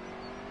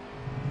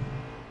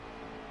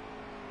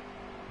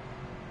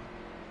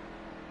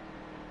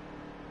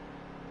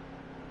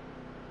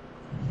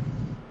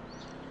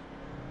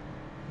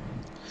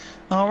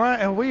 Alright,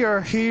 and we are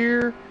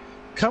here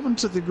coming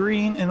to the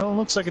green, and it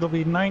looks like it'll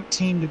be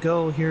 19 to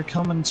go here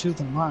coming to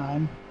the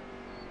line.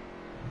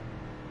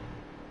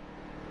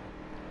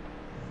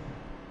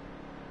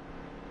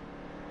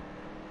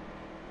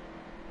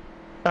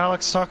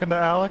 Alex talking to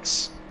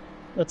Alex.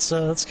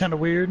 That's kind of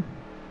weird.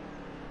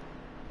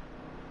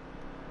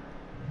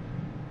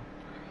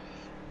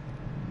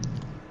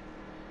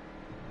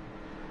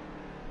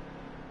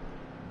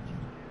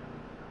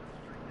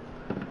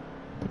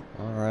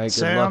 Alright,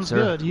 sounds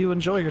good. You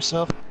enjoy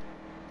yourself.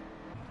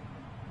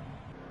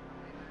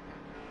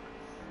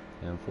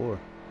 And 4.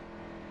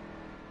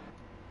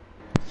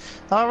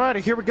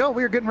 Alrighty, here we go.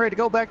 We are getting ready to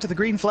go back to the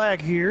green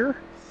flag here.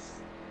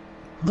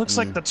 Looks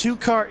like the 2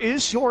 car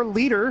is your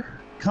leader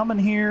coming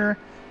here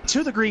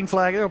to the green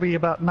flag. There'll be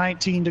about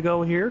 19 to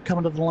go here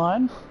coming to the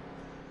line.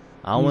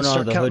 I went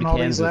on the hood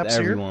cams with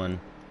everyone. Here.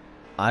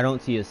 I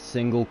don't see a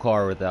single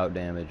car without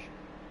damage.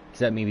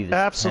 Except maybe the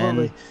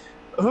Absolutely. 10.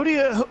 Who do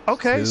you...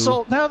 Okay, 2.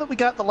 so now that we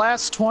got the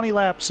last 20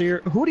 laps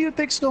here, who do you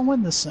think's going to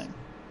win this thing?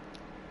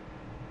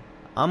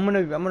 I'm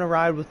gonna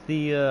ride with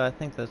the, I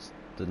think that's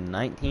the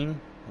 19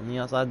 on the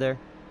outside there.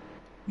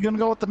 You gonna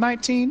go with the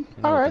 19?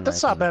 Alright,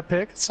 that's not a bad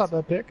pick. It's not a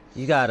bad pick.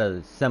 You got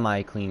a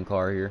semi-clean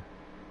car here.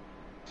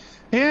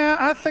 Yeah,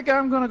 I think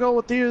I'm gonna go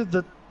with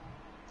either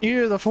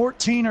the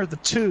 14 or the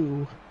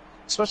 2.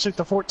 especially if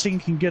the 14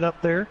 can get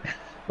up there.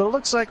 But it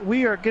looks like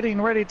we are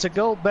getting ready to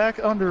go back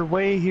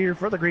underway here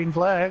for the green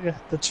flag.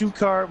 The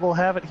 2-car will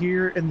have it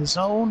here in the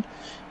zone,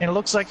 and it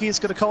looks like he's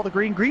going to call the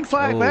green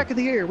flag back in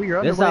the air. We are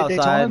underway at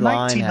Daytona.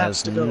 19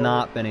 laps to go. This outside line has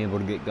not been able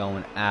to get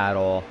going at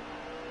all.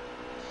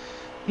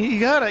 You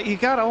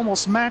gotta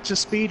almost match the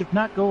speed, if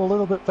not go a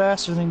little bit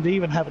faster than to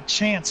even have a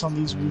chance on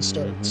these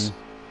restarts.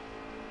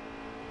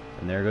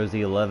 And there goes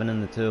the 11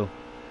 and the 2.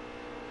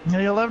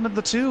 The 11 and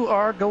the 2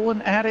 are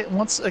going at it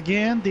once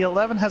again. The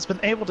 11 has been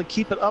able to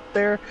keep it up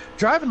there,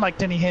 driving like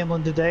Denny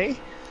Hamlin today.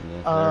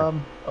 Yes,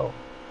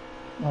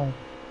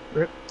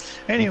 Rip.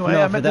 Anyway,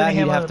 no, I met Denny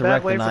Hamlin have in to a bad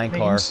wreck way the for 9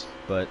 car, memes.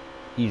 but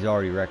he's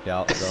already wrecked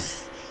out.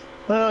 So.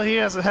 Well, he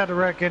hasn't had to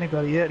wreck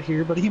anybody yet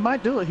here, but he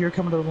might do it here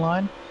coming to the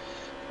line.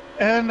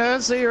 And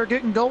as they are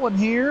getting going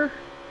here,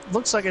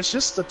 looks like it's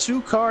just the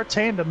 2-car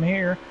tandem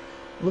here.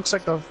 Looks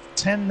like the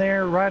 10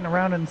 there riding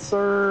around in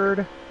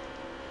third.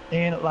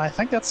 And I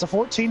think that's the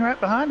 14 right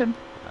behind him.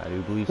 I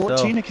do believe 14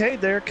 so. to Cade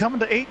there, coming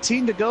to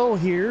 18 to go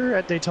here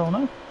at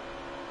Daytona.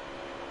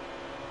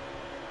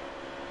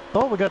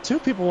 Oh, we got 2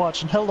 people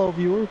watching. Hello,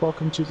 viewer.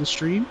 Welcome to the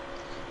stream.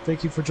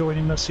 Thank you for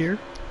joining us here.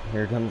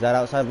 Here comes that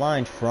outside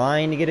line,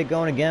 trying to get it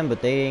going again,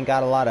 but they ain't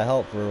got a lot of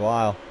help for a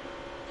while.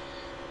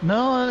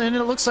 No, and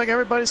it looks like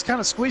everybody's kind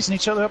of squeezing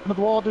each other up into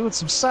the wall, doing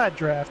some side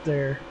draft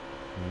there.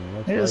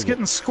 It's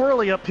getting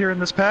squirrely up here in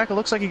this pack. It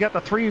looks like you got the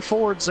 3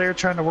 Fords there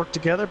trying to work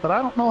together, but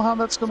I don't know how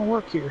that's going to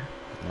work here.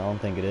 I don't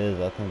think it is.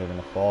 I think they're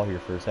going to fall here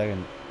for a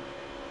second.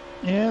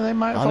 Yeah, they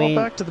might fall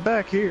back to the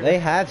back here. They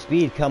have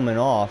speed coming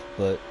off,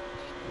 but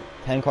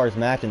 10 cars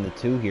matching the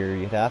 2 here,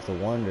 you'd have to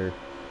wonder.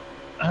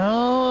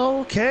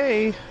 Oh,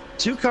 okay.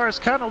 2 cars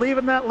kind of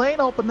leaving that lane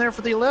open there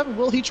for the 11.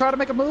 Will he try to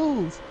make a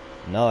move?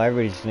 No,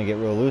 everybody's just going to get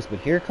real loose, but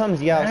here comes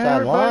the outside line.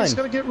 Everybody's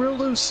going to get real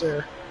loose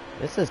there.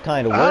 This is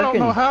kind of working. I don't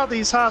know how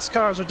these Haas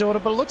cars are doing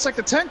it, but it looks like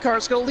the 10 car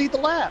is going to lead the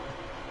lap.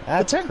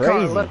 That's the 10 crazy.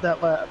 car led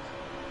that lap.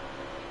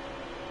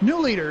 New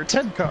leader,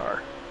 10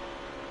 car.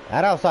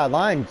 That outside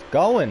line's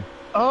going.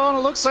 Oh, and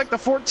it looks like the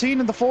 14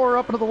 and the 4 are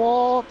up into the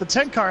wall. The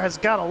 10 car has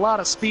got a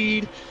lot of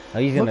speed. Oh,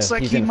 looks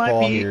like he might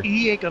be. Here.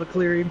 He ain't going to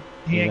clear him.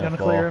 He ain't going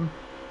to clear him.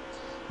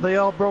 They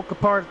all broke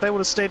apart. If they would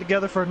have stayed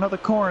together for another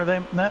corner,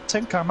 that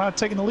 10 car might have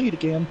taken the lead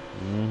again.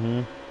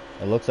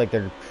 It looks like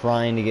they're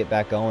trying to get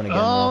back going again.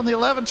 Oh, and the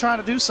 11 trying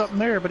to do something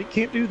there, but he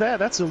can't do that.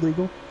 That's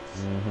illegal.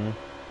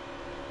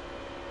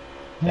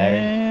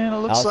 And it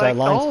looks like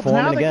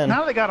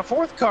now they got a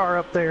 4th car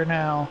up there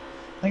now.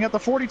 They got the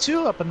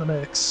 42 up in the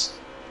mix.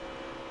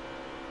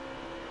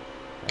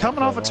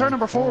 Coming off of turn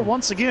number 4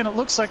 once again, it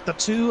looks like the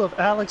 2 of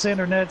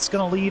Alexander Ned's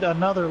going to lead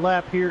another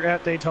lap here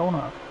at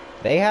Daytona.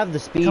 They have the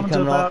speed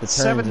coming off the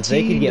turns. If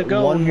they could get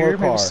one more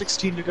car, maybe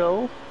 16 to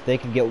go. If they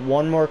could get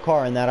one more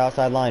car in that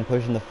outside line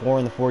pushing the 4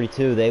 and the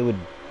 42,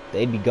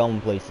 they'd be going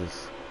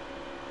places.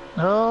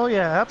 Oh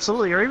yeah,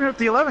 absolutely. Or even if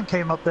the 11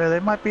 came up there, they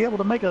might be able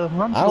to make a run for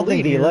the lead. I don't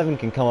think the here. 11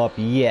 can come up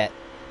yet,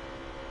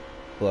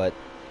 but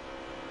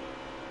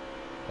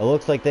it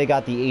looks like they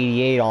got the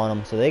 88 on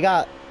them. So they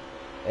got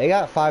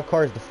 5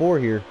 cars to 4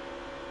 here.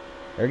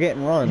 They're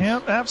getting runs.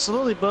 Yep,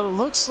 absolutely. But it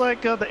looks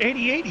like the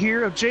 88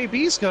 here of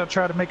JB's going to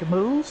try to make a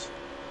move.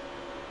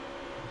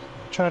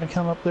 Try to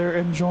come up there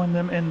and join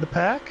them in the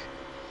pack.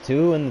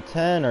 2 and the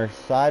 10 are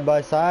side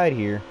by side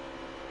here.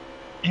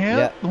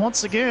 Yeah,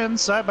 once again,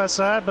 side by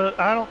side, but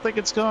I don't think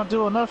it's going to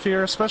do enough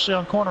here, especially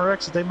on corner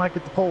exit. They might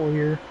get the pole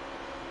here.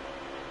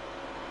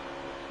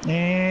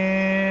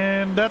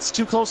 And that's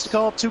too close to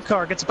call up 2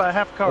 car. Gets by a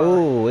half car.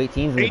 Oh, 18's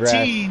in the grass.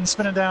 18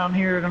 spinning down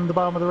here on the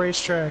bottom of the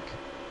racetrack.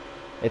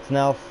 It's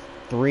now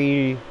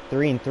 3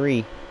 and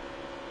 3.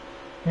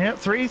 Yep,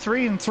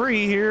 3 and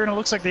 3 here, and it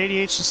looks like the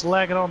 88's just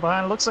lagging on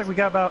behind. It looks like we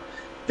got about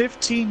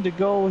 15 to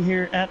go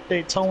here at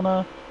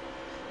Daytona.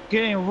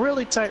 Getting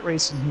really tight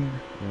racing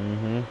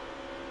here.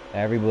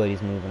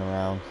 Everybody's moving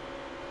around.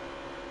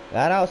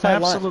 That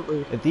outside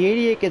line, if the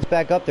 88 gets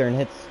back up there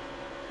and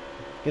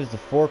gives the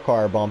 4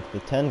 car a bump, the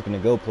 10's going to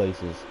go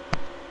places.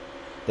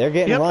 They're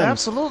getting runs.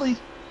 Absolutely.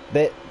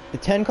 The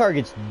 10 car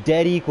gets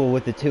dead equal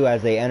with the 2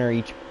 as they enter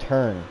each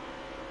turn.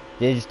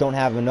 They just don't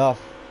have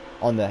enough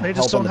on the They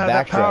just help don't on the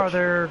have that power. backstretch.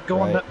 They're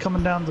going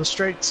coming down the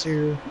straights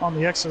here on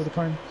the exit of the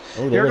corner.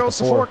 Oh, here goes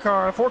the 4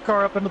 car. 4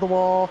 car up into the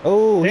wall.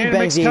 Oh, he and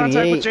bangs makes the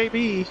contact 88. with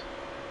JB.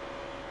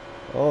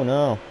 Oh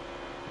no.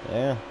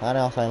 Yeah, that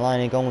outside line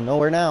ain't going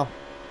nowhere now.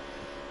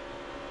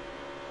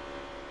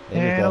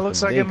 And it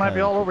looks like it might be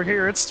all over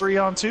here. It's 3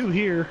 on 2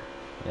 here.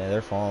 Yeah,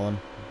 they're falling.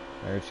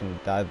 They're just going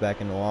to dive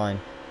back in the line.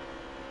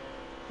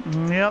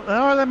 Yep.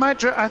 Or they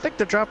might. I think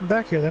they're dropping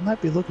back here. They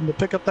might be looking to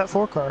pick up that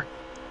 4 car.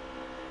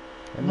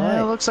 It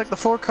looks like the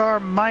 4 car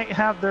might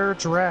have their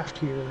draft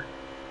here.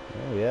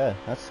 Oh yeah,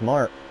 that's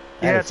smart.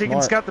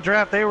 Tegan's got the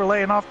draft. They were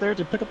laying off there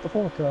to pick up the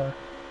 4 car.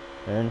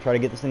 They're going to try to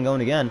get this thing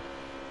going again.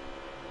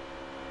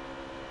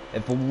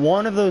 If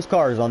one of those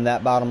cars on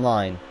that bottom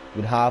line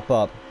would hop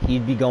up,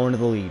 he'd be going to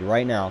the lead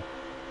right now.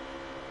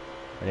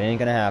 But it ain't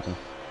going to happen.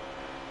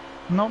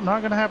 Nope, not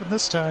going to happen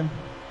this time.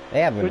 They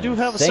have an We do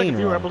have a insane second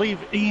viewer. I run. believe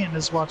Ian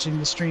is watching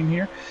the stream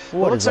here. What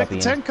Well, is looks like up, the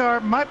Ian? 10 car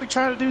might be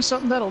trying to do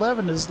something. That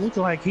 11 is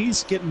looking like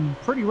he's getting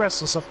pretty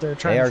restless up there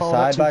trying They to are follow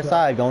that side 2 by car.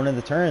 side going into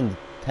the turn.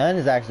 10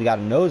 has actually got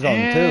a nose on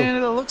them, too.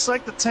 And it looks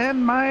like the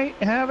 10 might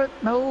have it.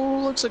 No,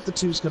 looks like the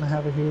 2's going to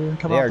have it here and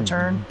come They off are the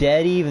turn.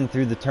 dead even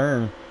through the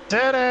turn.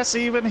 Dead ass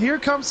even. Here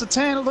comes the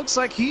 10. It looks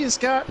like he has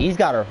got... He's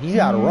got to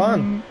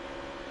run.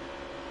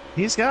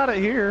 He's got it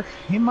here.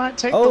 He might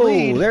take the Oh,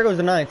 lead. there goes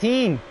the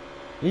 19.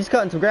 He's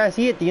cutting some grass.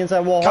 He hit the inside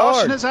wall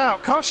Caution hard. is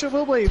out. Caution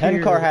will wave 10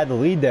 here. car had the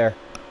lead there.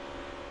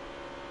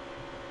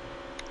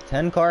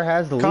 10 car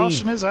has the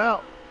Caution lead. is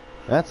out.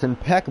 That's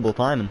impeccable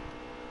timing.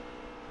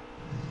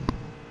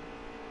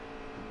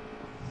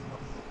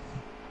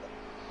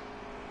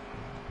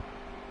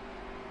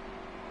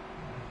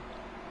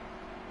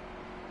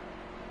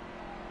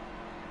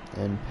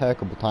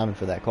 Impeccable timing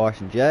for that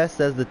caution. Just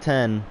as the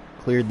 10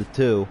 cleared the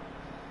 2,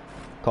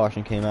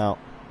 caution came out.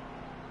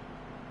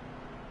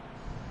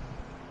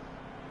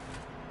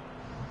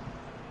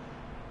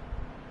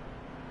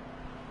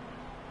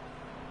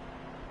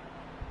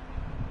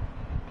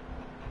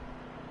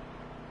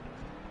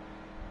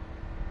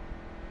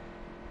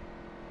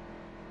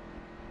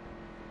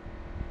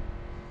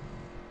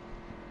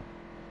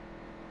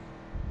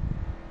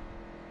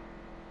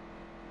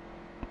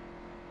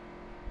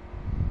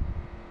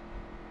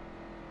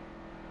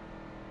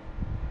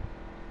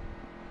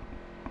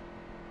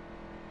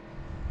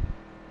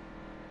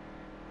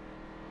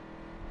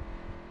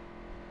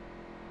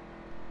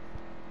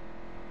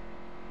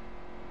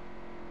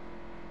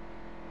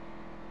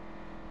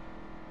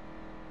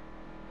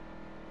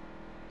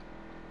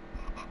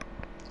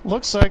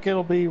 Looks like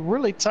it'll be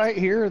really tight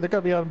here. They're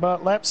going to be on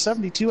about lap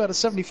 72 out of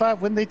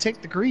 75 when they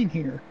take the green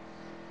here.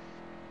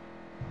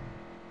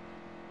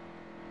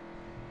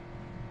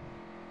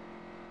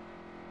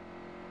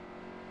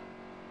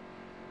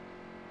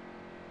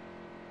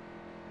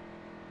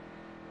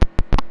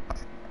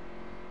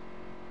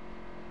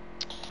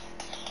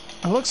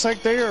 It looks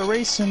like they are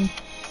racing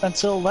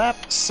until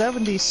lap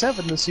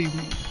 77 this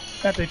evening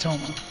at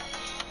Daytona.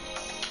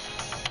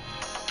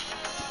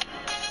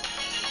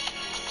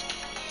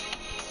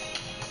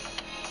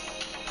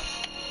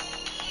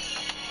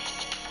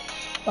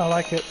 I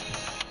like it.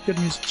 Good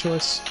music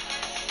choice.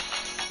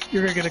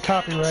 You're gonna get a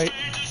copyright.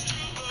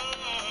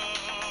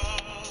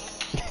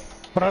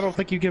 But I don't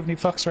think you give any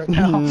fucks right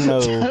now.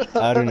 No,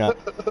 I do not.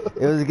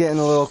 It was getting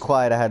a little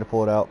quiet. I had to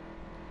pull it out.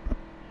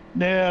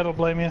 Yeah, I don't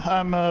blame you.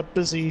 I'm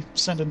busy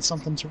sending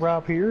something to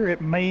Rob here.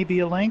 It may be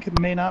a link, it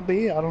may not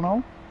be. I don't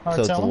know. Hard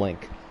So it's a telling.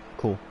 link.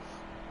 Cool.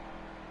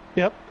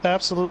 Yep,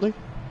 absolutely.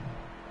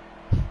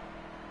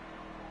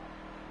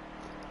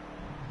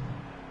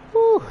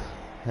 Whew.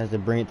 Has to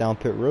bring it down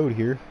pit road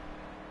here.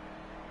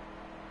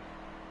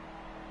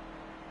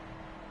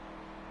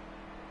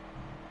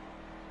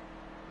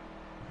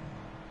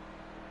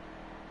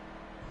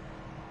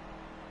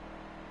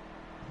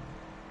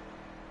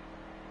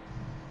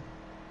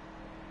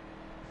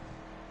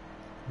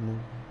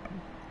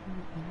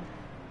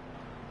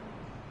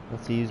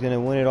 Let's see who's going to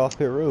win it off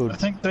pit I road.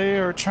 think they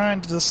are trying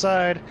to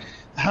decide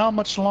how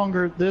much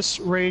longer this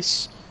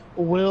race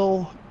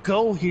will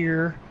go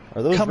here.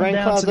 Are those coming rain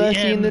down clouds to the I see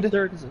in end. the...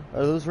 They're-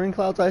 Are those rain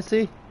clouds I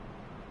see?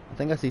 I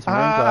think I see some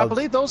rain I clouds.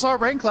 believe those are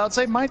rain clouds.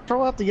 They might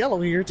throw out the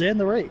yellow here to end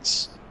the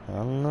race. I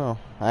don't know.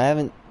 I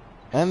haven't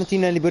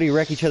seen anybody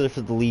wreck each other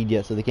for the lead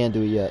yet, so they can't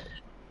do it yet.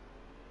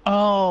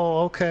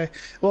 Oh, okay.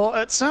 Well,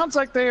 it sounds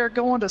like they are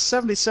going to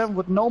 77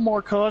 with no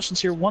more cautions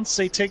here once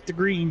they take the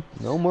green.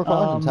 No more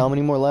cautions. How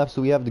many more laps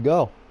do we have to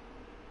go?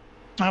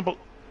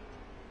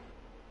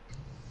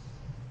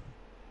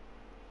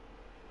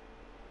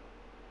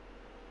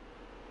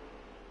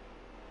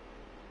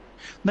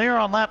 They are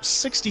on lap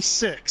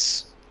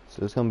 66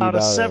 So it's going to be out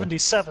of about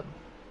 77.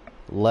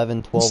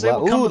 11, 12 So they will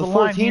laps. come Ooh, to the the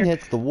line 14 here.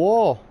 hits the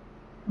wall.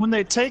 When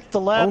they take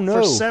the lap Oh, no.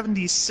 for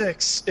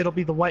 76, it'll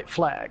be the white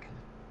flag.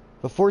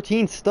 The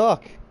 14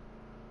 stuck.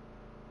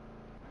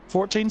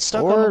 14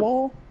 stuck on Or- the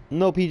wall?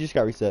 Nope, he just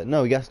got reset.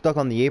 No, he got stuck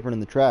on the apron in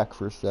the track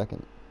for a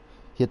second.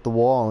 Hit the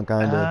wall and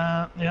kind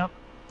of... Yep,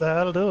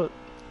 that'll do it.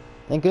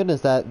 Thank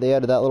goodness that they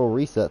added that little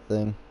reset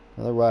thing.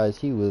 Otherwise,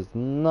 he was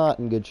not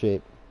in good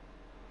shape.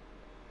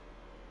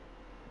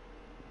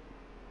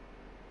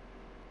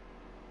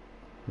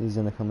 He's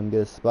going to come and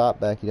get a spot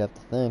back, you'd have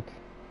to think.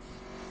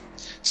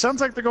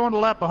 Sounds like they're going to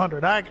lap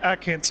 100. I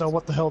can't tell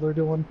what the hell they're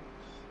doing.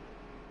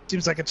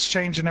 Seems like it's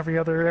changing every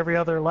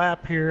other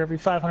lap here, every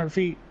 500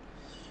 feet.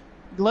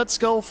 Let's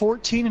go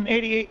 14 and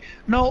 88.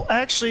 No,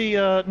 actually,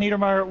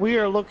 Niedermeyer, we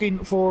are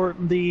looking for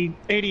the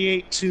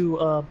 88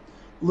 to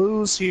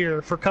lose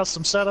here for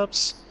custom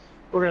setups.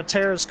 We're going to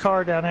tear his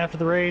car down after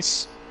the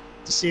race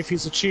to see if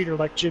he's a cheater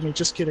like Jimmy.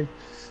 Just kidding.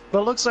 But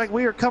it looks like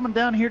we are coming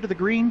down here to the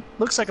green.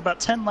 Looks like about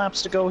 10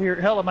 laps to go here.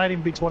 Hell, it might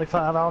even be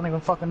 25. I don't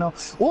even fucking know.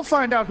 We'll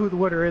find out who the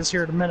winner is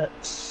here in a minute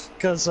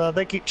because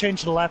they keep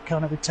changing the lap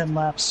count every 10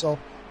 laps. So,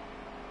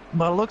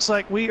 but it looks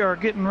like we are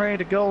getting ready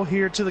to go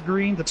here to the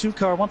green. The 2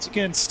 car, once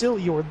again, still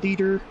your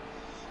leader.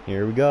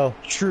 Here we go.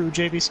 True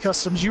JB's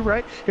Customs, you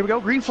right. Here we go.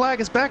 Green flag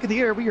is back in the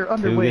air. We are Who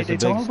underway. gets a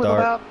Daytona big with start?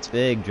 about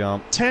Big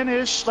jump.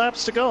 10-ish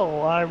laps to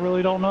go. I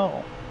really don't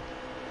know.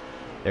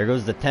 There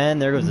goes the 10.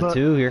 There goes the But-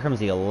 2. Here comes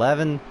the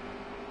 11.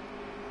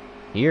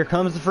 Here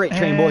comes the freight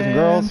train, boys and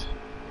girls.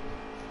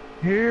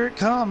 Here it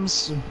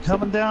comes.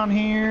 Coming down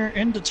here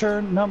into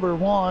turn number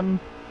 1.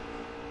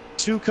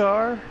 2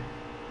 car.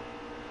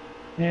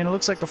 And it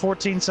looks like the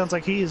 14 sounds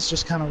like he is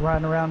just kind of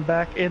riding around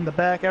back in the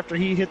back after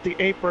he hit the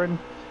apron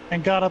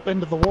and got up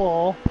into the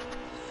wall.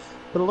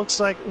 But it looks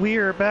like we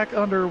are back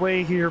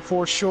underway here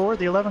for sure.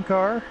 The 11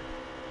 car.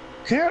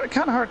 Kind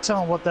of hard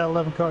telling what that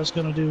 11 car is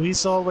going to do.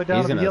 He's all the way down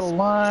He's to the gonna yellow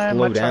line.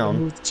 slow Might try to down.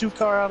 move the 2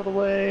 car out of the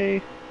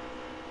way.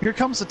 Here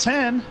comes the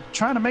 10,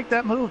 trying to make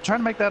that move, trying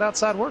to make that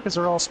outside work as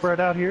they're all spread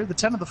out here. The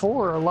 10 and the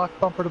 4 are locked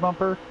bumper to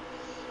bumper.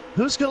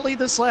 Who's going to lead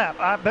this lap?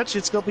 I bet you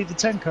it's going to be the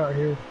 10 car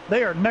here.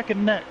 They are neck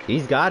and neck.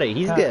 He's got it.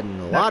 He's getting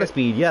a lot of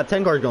speed. Yeah,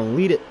 10 car's going to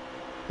lead it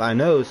by a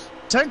nose.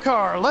 10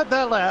 car led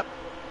that lap.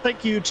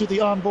 Thank you to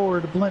the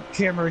onboard blimp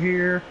camera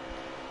here.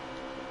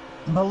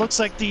 And it looks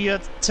like the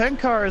 10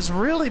 car is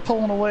really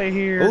pulling away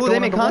here. Oh, they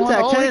make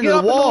contact. 10 into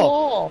the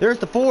wall. There's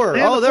the 4.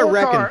 And Oh, the they're 4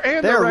 wrecking. car,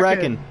 and They're they're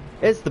wrecking. wrecking.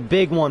 It's the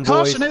big one, boys.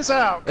 Caution is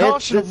out.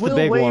 Caution it's the will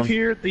big wave one.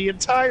 here. The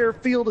entire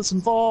field is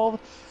involved.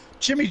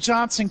 Jimmy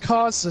Johnson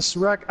caused this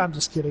wreck. I'm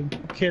just kidding.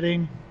 I'm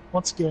kidding.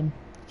 Once again,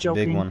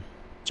 joking. Big one.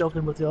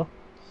 Joking with you.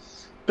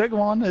 Big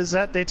one is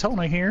at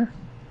Daytona here.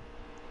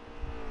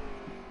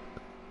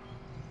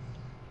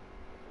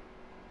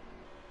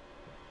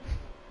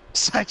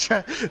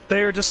 Sidetrack.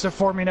 They are just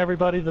informing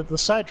everybody that the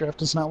side draft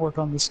does not work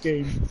on this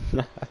game.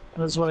 That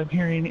is what I'm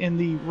hearing in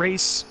the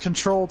race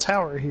control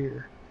tower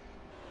here.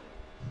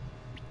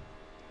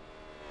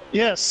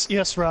 Yes,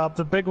 yes, Rob.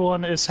 The big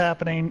one is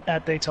happening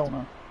at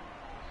Daytona.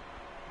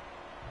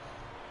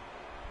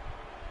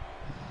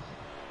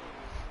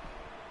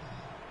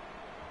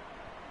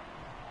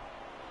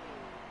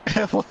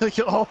 Well,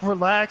 you all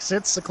relax.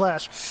 It's the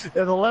clash.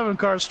 The 11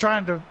 car is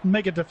trying to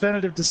make a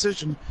definitive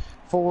decision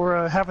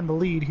for having the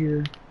lead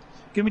here.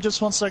 Give me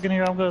just 1 second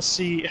here. I'm going to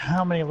see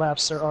how many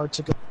laps there are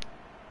to go.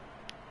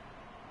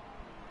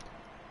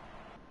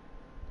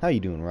 How you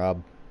doing,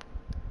 Rob?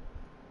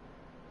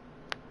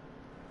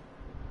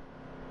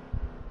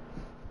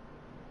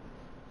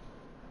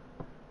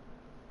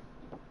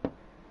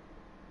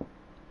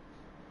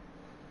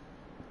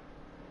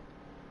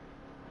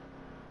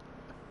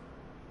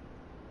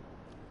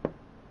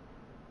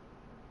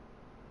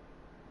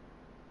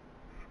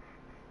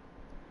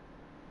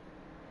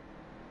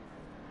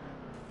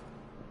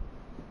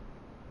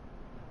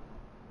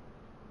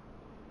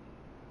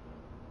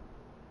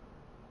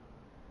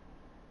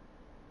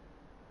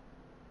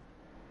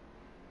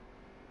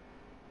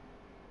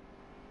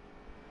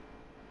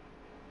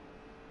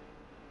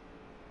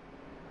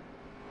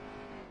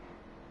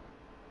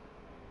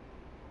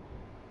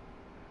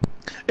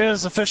 It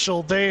is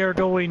official. They are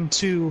going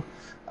to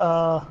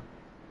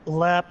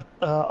lap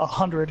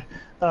 100.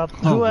 Who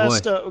boy.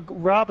 asked?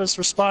 Rob is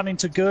responding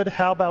to good.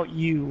 How about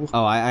you?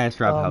 Oh, I asked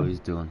Rob how he's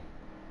doing.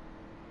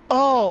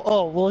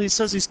 Oh, well, he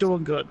says he's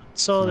doing good.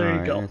 So there you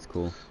Alright, go. That's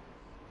cool.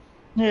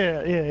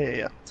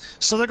 Yeah.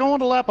 So they're going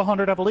to lap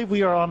 100. I believe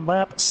we are on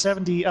lap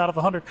 70 out of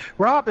 100.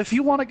 Rob, if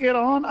you want to get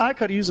on, I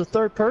could use a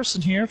third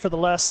person here for the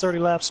last 30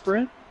 lap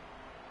sprint.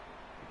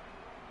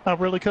 I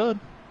really could.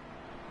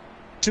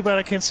 Too bad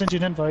I can't send you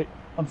an invite,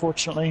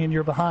 unfortunately, and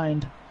you're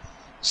behind.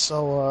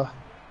 So,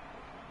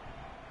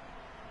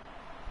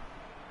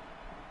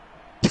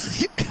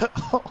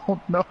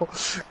 oh no.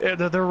 Yeah,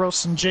 they're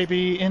roasting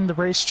JB in the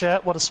race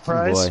chat. What a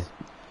surprise. Oh boy.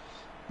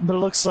 But it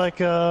looks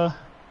like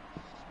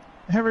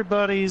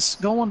everybody's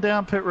going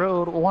down pit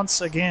road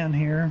once again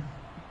here.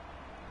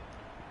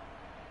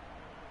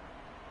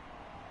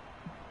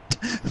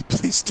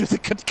 Please do the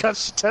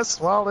concussion test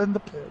while in the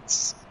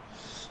pits.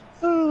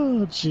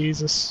 Oh,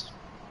 Jesus.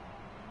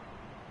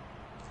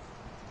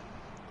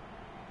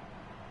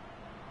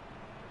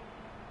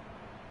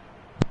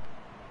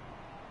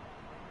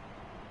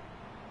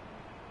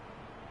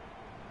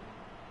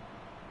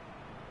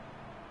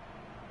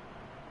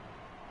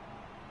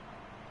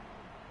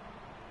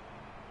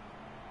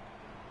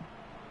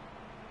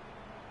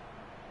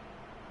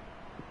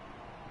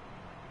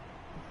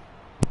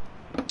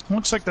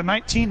 Looks like the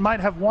 19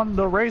 might have won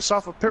the race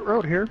off of pit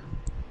road here.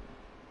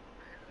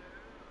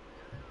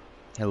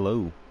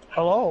 Hello.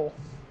 Hello.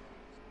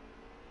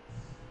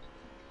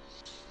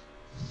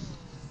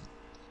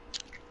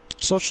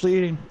 Socially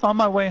eating. On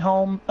my way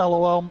home,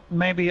 LOL.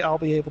 Maybe I'll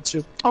be able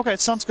to. Okay,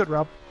 sounds good,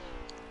 Rob.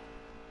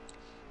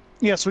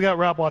 Yes, we got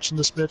Rob watching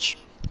this bitch.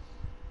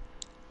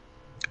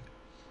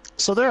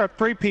 So there are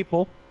 3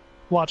 people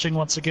watching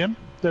once again.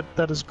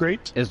 That is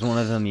great. Is one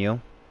of them you?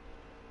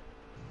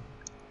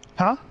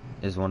 Huh?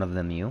 Is one of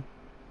them you?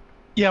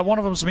 Yeah, one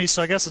of them's me,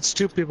 so I guess it's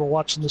 2 people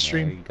watching the There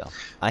stream. you go.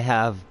 I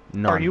have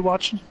none. Are you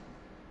watching?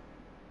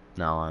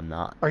 No, I'm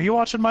not. Are you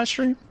watching my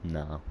stream?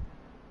 No.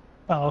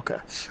 Oh, okay.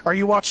 Are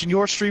you watching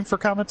your stream for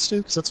comments too?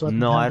 Because that's what.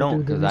 No, I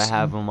don't, because because I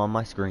have them on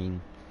my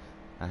screen.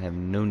 I have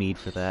no need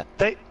for that.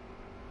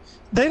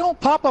 They don't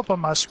pop up on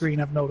my screen,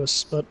 I've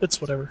noticed, but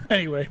it's whatever.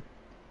 Anyway.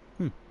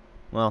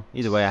 Well,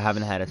 either way, I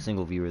haven't had a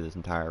single viewer this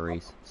entire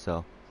race,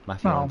 so my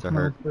feelings are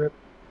hurt. Rip.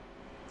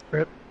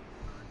 Rip.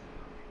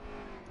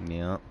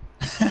 Yeah.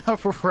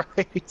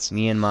 Right.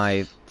 Me and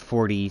my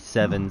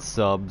 47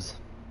 subs.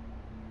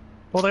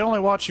 Well, they only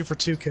watch you for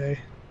 2K.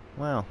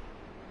 Well,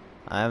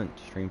 I haven't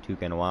streamed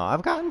 2K in a while.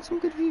 I've gotten some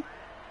good views.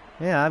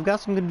 Yeah, I've got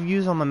some good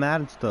views on my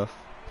Madden stuff.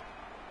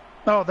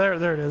 Oh, there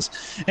it is.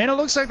 And it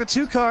looks like the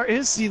 2 car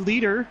is the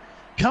leader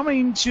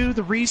coming to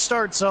the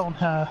restart zone.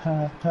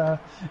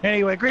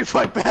 Anyway, green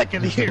flag back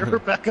in the air. We're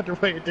back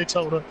underway at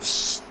Daytona.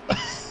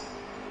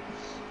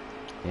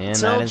 And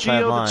tell that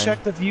inside Gio line. to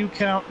check the view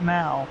count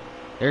now.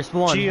 There's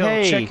one. Gio,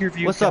 hey, check your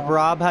view what's count. up,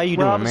 Rob? How you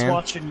Rob doing, is man?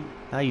 watching you.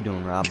 How you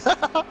doing, Rob?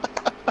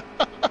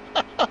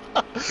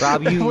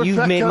 Rob,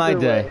 you've made my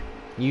day.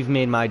 You've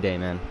made my day,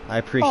 man. I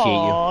appreciate you.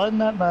 Oh, isn't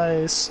that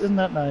nice? Isn't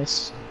that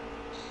nice?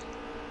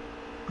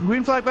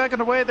 Green flag back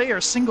underway. They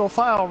are single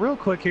file real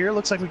quick here.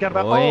 Looks like we got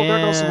about. Oh, there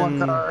goes the 1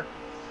 car.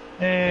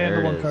 And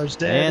the 1 car's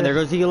dead. And there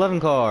goes the 11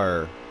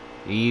 car.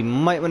 You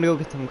might want to go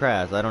get some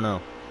grass. I don't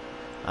know.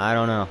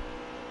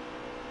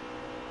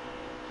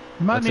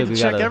 You might need to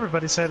check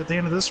everybody's head at the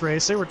end of this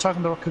race. They were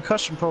talking about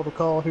concussion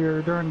protocol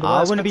here during the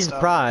last I wouldn't be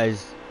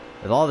surprised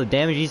with all the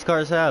damage these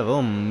cars have.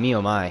 Oh me,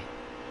 oh my.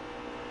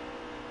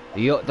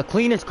 The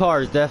cleanest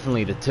car is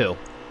definitely the 2.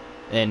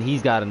 And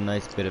he's got a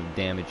nice bit of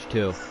damage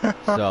too.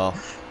 So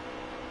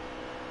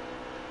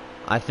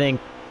I think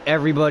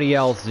everybody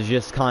else is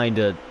just kind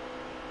of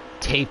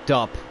taped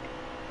up.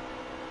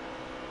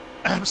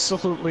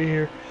 Absolutely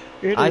here.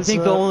 I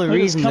think the only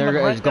reason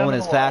they're going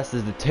as fast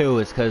as the 2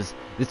 is because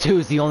the 2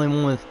 is the only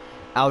one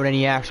without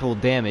any actual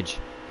damage.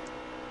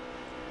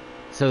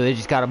 So they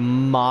just got a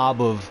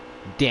mob of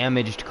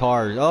damaged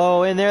cars.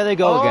 Oh, and there they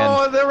go again.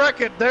 Oh, they're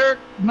wrecking. They're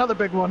another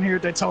big one here.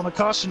 Daytona.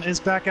 Caution is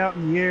back out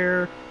in the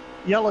air.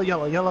 Yellow,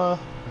 yellow, yellow.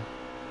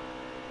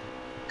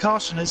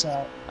 Caution is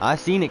out. I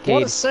seen it, Cade.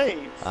 What a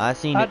save. I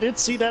seen it. I did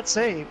see that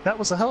save. That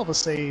was a hell of a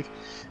save.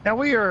 Now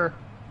we are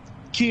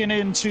keying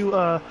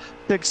into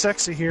Big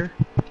Sexy here.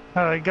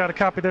 You got a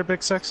copy there,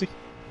 Big Sexy?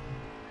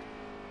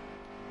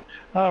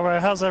 All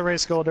right, how's that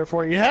race going there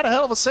for you? You had a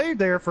hell of a save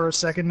there for a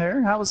second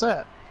there. How was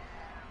that?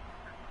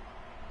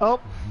 Oh,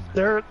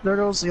 there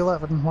goes the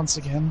 11 once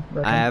again.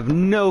 I have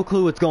no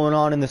clue what's going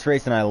on in this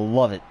race, and I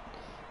love it.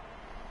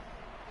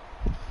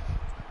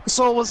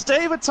 So was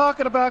David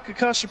talking about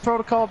concussion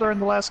protocol during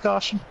the last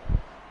caution?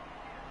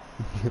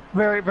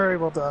 Very, very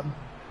well done.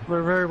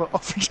 Very well. Oh,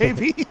 for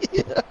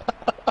KB.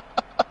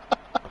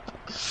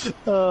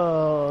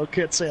 Oh,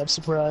 can't say I'm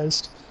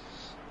surprised.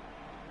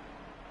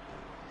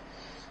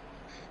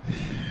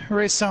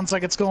 Race sounds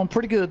like it's going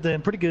pretty good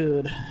then. Pretty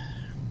good.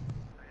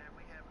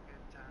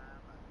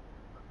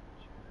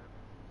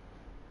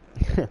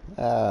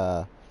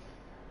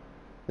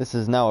 This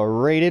is now a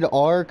rated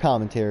R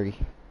commentary.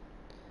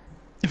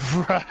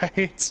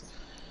 Right.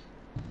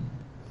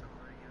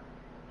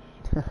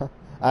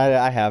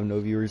 I have no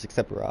viewers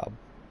except Rob.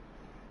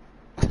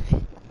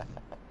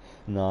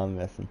 No, I'm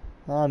messing.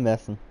 I'm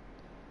messing.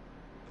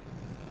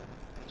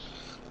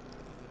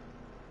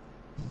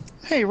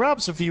 Hey,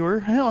 Rob's a viewer.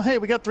 Hell, hey,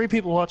 we got 3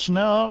 people watching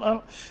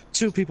now.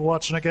 2 people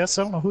watching, I guess.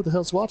 I don't know who the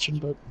hell's watching,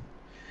 but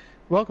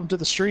welcome to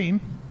the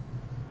stream.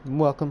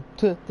 Welcome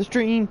to the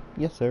stream.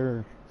 Yes,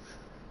 sir.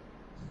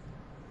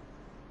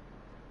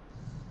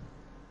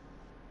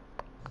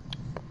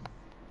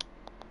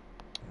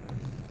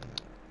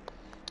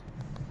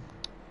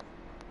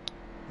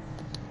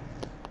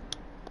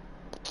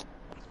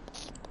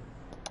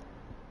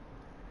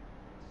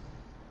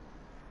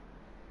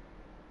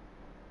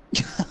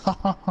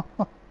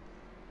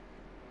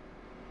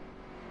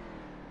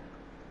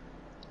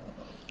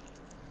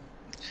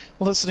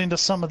 Listening to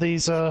some of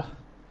these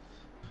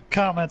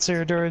comments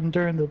here during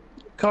the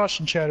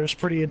caution chatter is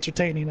pretty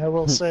entertaining, I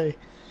will say.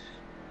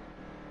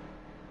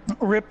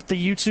 Rip the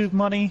YouTube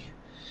money.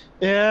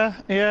 Yeah,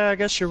 I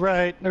guess you're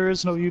right. There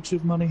is no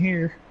YouTube money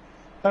here.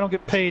 I don't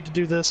get paid to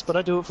do this, but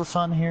I do it for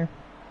fun here.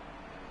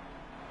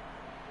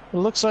 It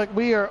looks like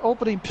we are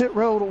opening pit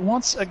road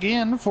once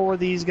again for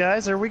these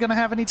guys. Are we going to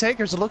have any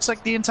takers? It looks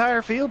like the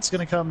entire field's going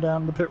to come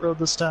down the pit road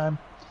this time.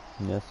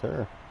 Yes,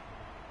 sir.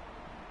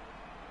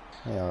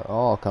 They are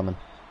all coming.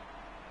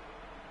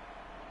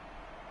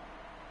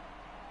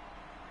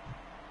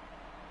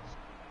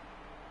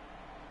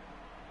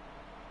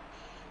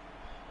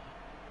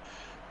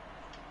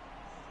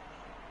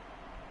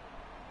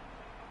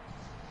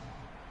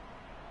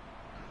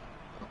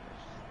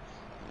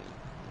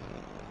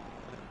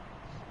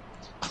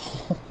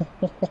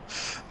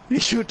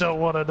 You don't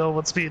want to know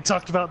what's being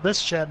talked about in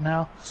this chat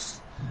now.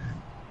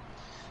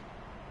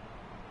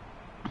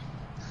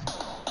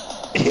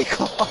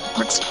 Equal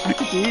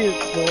opportunity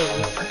is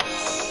there.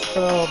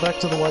 Oh, back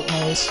to the white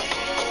noise.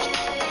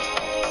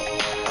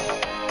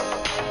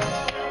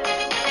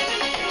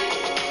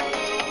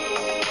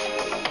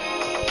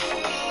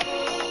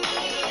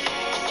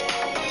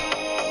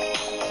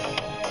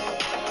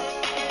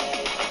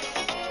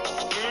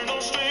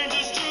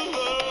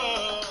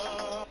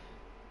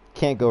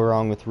 Can't go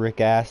wrong with Rick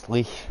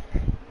Astley.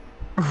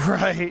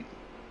 Right.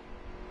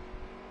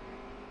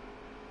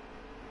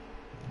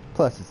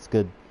 Plus, it's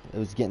good. It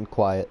was getting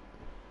quiet.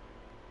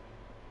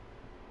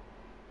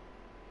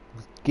 It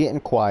was getting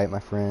quiet, my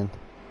friend.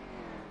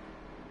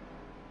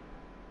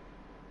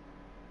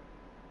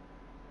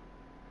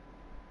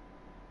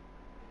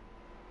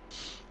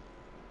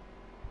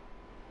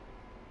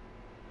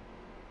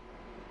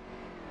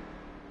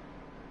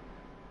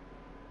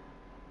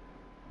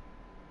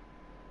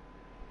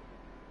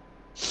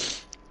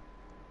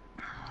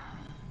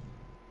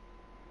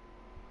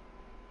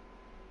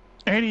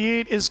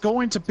 '88 is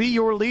going to be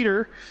your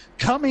leader,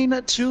 coming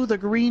to the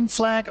green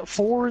flag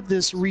for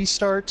this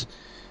restart.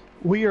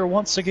 We are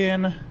once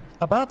again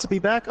about to be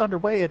back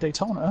underway at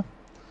Daytona.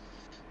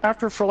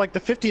 After for like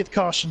the 50th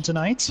caution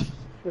tonight,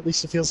 at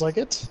least it feels like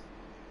it.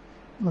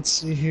 Let's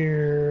see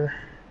here.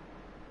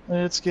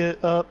 Let's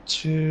get up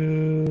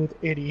to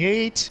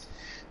 88.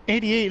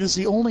 88 is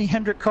the only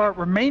Hendrick car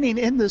remaining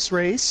in this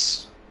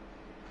race.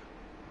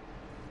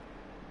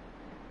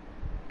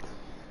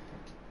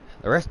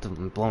 The rest of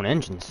them blown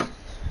engines.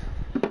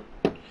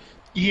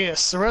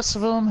 Yes, the rest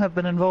of them have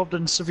been involved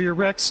in severe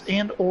wrecks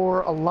and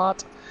or a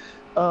lot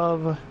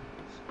of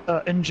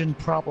engine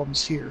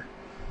problems here.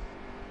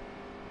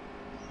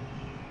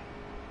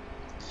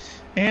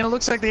 And it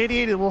looks like the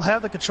 88 will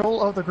have the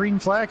control of the green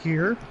flag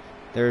here.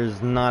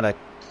 There's not a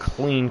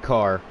clean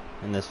car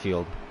in this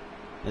field.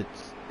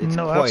 It's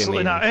no, quite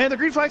absolutely amazing. not. And the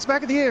green flag's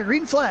back in the air.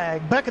 Green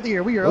flag back in the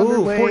air. We are Ooh,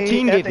 underway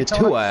 14 at gave the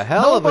Daytona. 2 a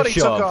hell of a Nobody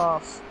shove. took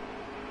off.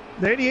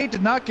 The 88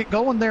 did not get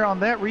going there on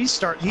that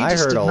restart. He I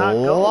just heard did a not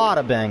go. lot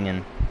of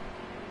banging.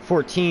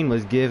 14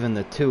 was giving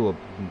the 2 a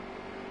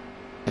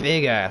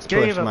big ass push,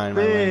 Gave a mind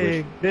my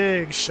language.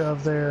 big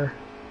shove there.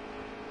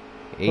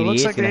 It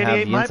looks 88's like the gonna have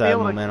 88 the might be inside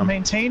able momentum. to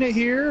maintain it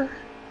here.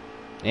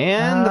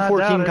 And the I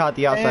 14 doubt caught it.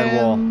 the outside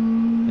wall.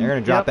 They're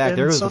gonna drop back. And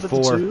There goes so the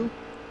did 4. 2.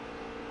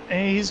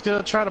 And he's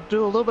gonna try to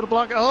do a little bit of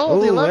block. Oh,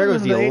 the Ooh, 11 there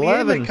goes the and 88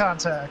 11. make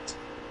contact.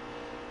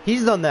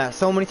 He's done that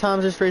so many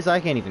times this race I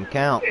can't even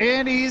count.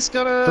 And he's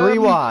gonna 3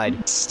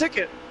 wide. stick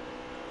it.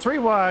 3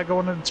 wide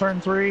going into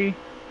turn 3.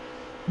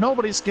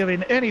 Nobody's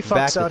giving any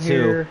Back fucks to out 2.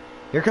 here.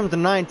 Here comes the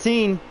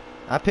 19.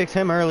 I picked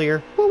him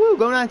earlier. Woo woo,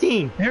 go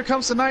 19. Here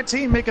comes the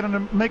 19 making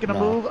a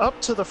move up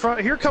to the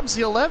front. Here comes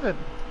the 11.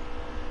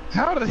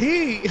 How did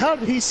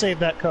he save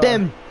that car?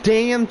 Them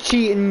damn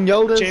cheating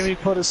Yodas.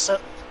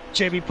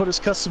 JB put his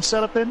custom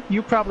setup in.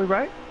 You're probably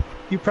right.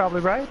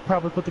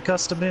 Probably put the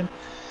custom in.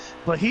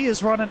 But he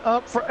is running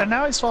up for, and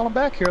now he's falling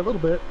back here a little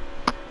bit.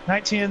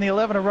 19 and the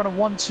 11 are running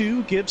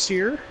 1-2. Gibbs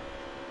here.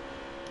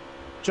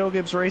 Joe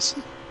Gibbs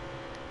racing.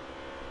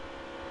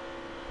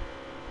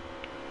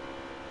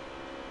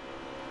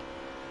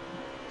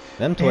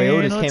 Them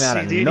Toyotas came out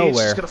of The 88's nowhere.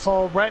 just going to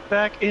fall right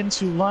back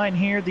into line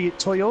here. The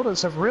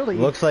Toyotas have really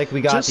Looks like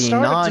we got just the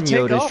started to take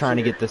non-Yodas off trying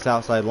to here. get this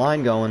outside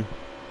line going.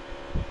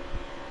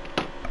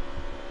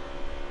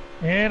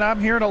 And I'm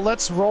hearing a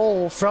let's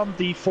roll from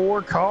the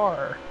 4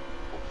 car.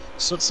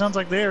 So it sounds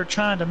like they are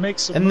trying to make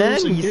some And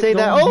moves then and you get say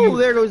that, going oh, here.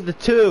 there goes the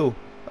 2.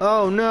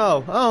 Oh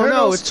no, oh There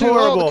no, goes it's 2.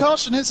 horrible. Oh, the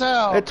caution is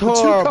out. It's the 2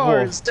 horrible.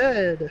 car is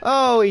dead.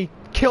 Oh, he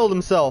killed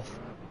himself.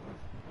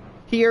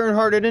 He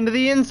Earnhardted into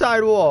the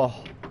inside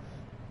wall.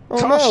 Oh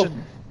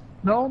Caution.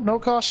 No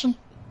caution.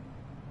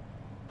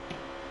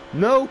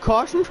 no. No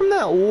caution from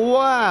that?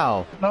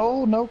 Wow.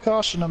 No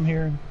caution I'm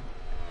hearing.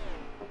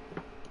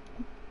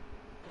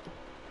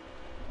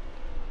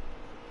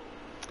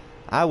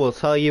 I will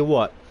tell you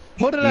what.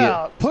 Put it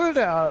out. Put it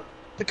out.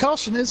 The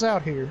caution is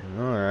out here.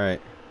 Alright.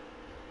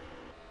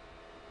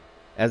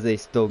 As they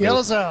still go.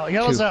 Yellow's out.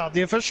 Yellow's out.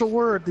 The official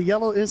word. The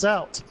yellow is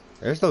out.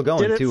 They're still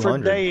going Did it 200.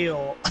 for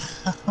Dale.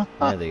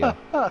 There they go.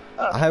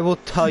 I will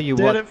tell you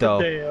Did what it for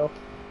though. Dale.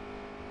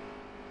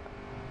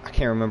 I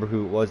can't remember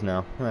who it was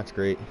now. That's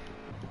great.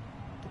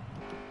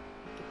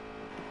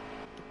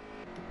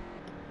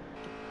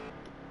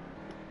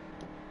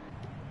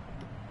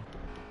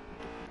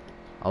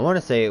 I want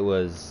to say it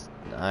was...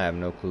 I have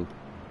no clue.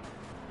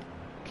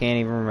 Can't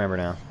even remember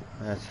now.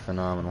 That's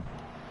phenomenal.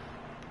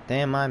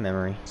 Damn my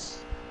memory.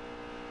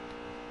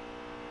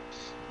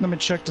 Let me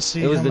check to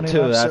see It was how the many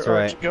 2, laps that's there are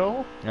right. to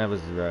go. That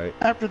was right.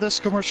 After this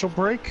commercial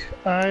break,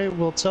 I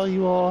will tell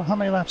you all how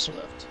many laps are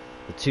left.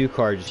 The 2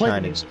 car just Play the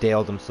kind of music.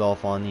 daled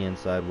himself on the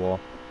inside wall.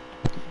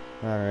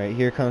 Alright,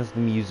 here comes the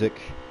music.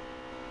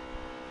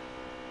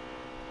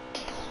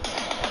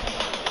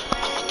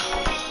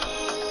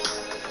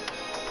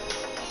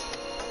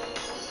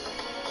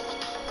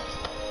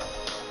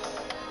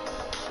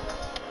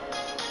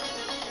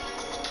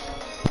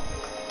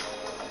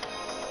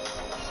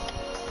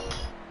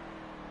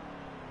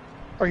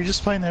 Are you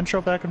just playing the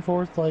intro back and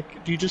forth?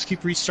 Like, do you just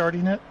keep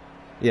restarting it?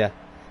 Yeah.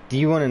 Do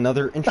you want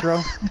another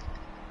intro?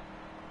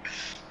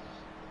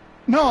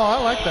 No,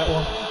 I like that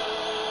one.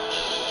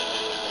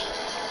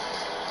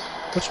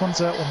 Which one's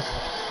that one?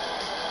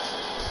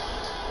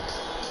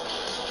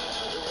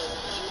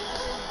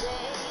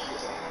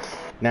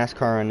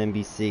 NASCAR on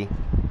NBC.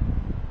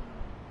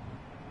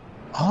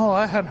 Oh,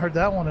 I hadn't heard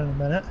that one in a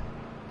minute.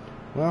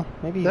 Well,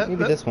 maybe That-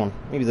 this one.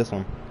 Maybe this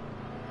one.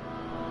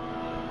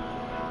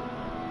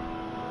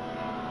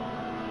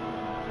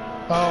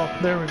 Oh,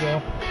 there we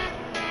go.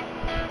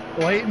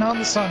 Waiting on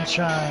the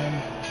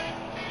sunshine.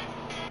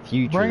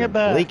 Future Bring it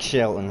back. Blake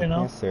Shelton. You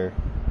know? Yes, sir.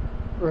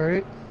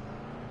 Right.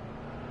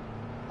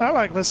 I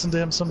like listening to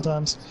him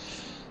sometimes.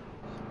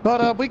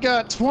 But we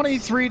got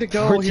 23 to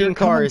go 14 here.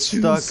 cars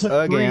Coming to stuck the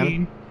again.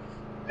 green.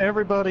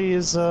 Everybody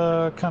is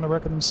kind of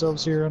wrecking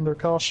themselves here under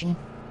caution.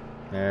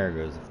 There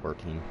goes the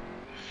 14.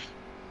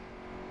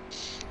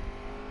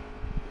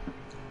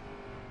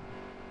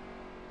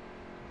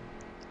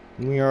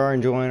 We are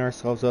enjoying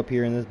ourselves up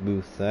here in this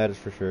booth, that is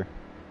for sure.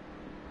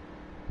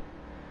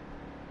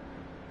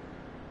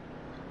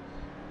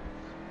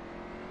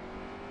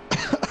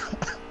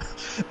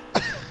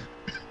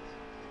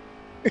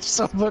 If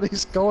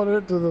somebody's going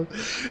into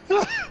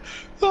the...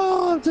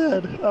 Oh, I'm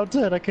dead. I'm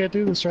dead. I can't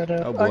do this right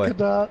now. Oh, boy. I could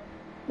not.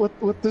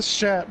 With this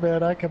chat,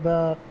 man, I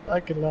cannot. I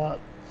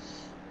cannot.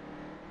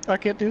 I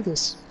can't do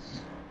this.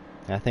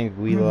 I think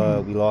we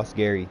lost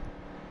Gary.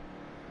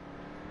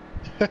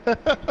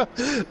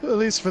 At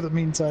least for the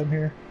meantime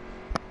here.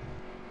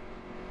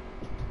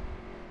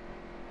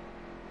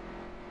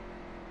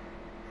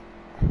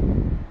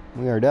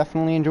 We are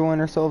definitely enjoying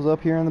ourselves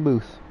up here in the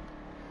booth.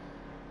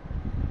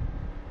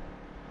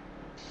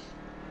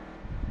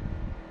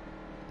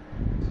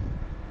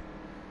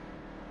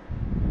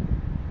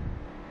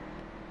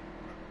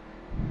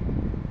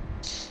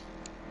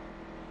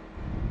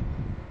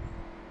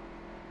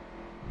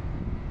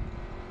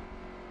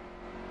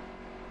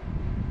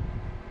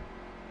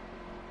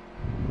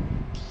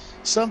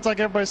 Sounds like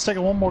everybody's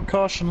taking one more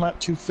caution lap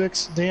to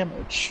fix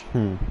damage.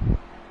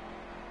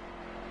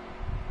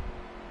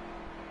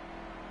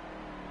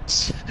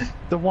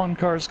 The one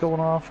car's going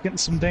off, getting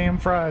some damn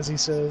fries, he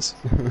says.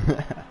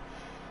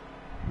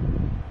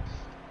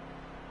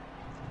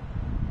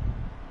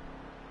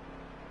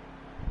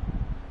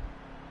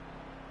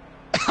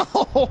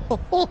 The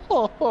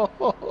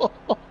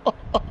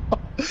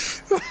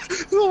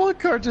one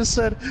car just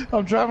said,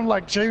 I'm driving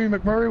like Jamie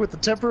McMurray with the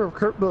temper of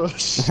Kurt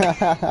Busch.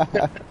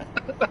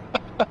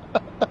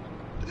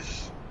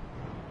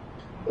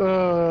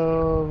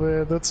 Oh,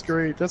 man, that's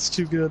great. That's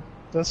too good.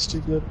 That's too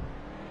good.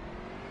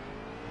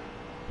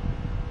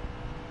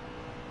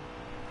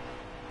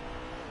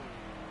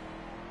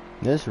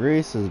 This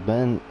race has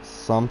been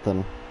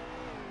something.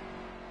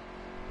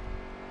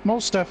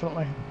 Most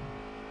definitely.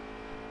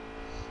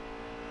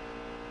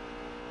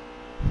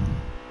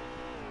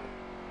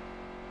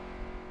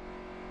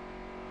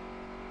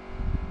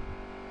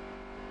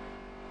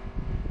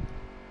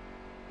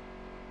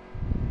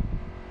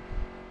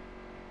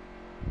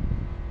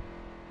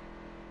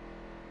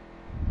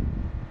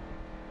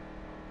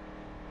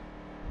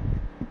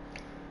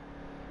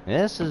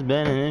 This has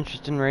been an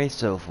interesting race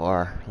so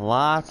far.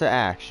 Lots of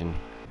action.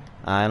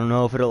 I don't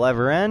know if it'll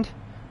ever end,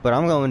 but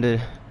I'm going to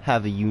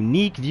have a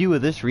unique view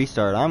of this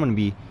restart. I'm going to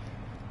be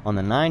on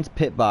the 9's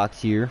pit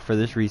box here for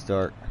this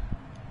restart.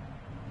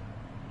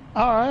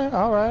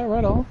 Alright,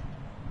 right on.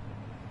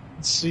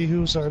 Let's see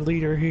who's our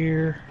leader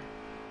here.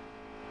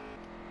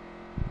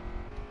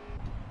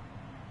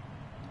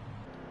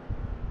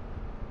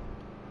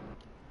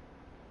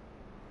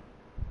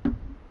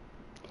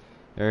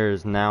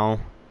 There's now,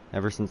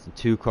 ever since the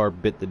 2 car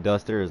bit the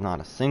dust, there is not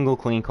a single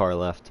clean car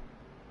left.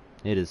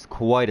 It is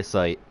quite a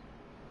sight.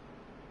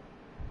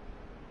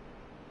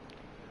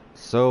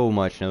 So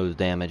much nose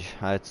damage.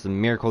 It's a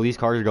miracle these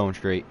cars are going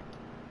straight.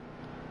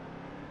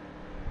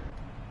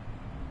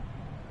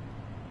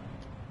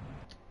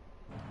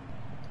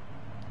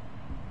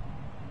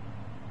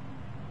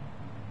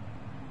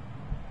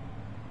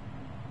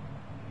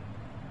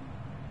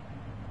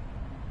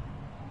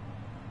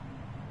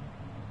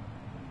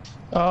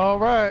 All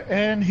right,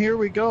 and here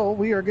we go.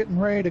 We are getting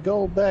ready to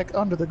go back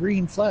under the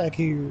green flag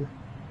here.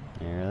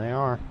 There they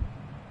are.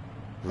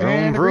 Vroom,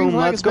 And the green vroom,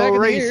 flag let's is back go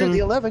in the air. racing. The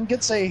 11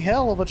 gets a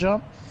hell of a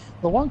jump.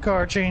 The 1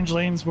 car changed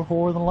lanes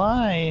before the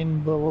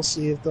line, but we'll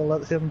see if they'll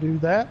let him do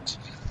that.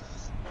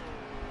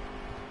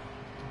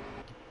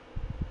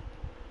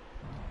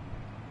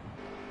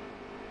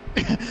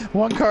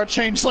 One car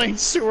changed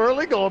lanes too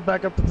early, going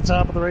back up to the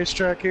top of the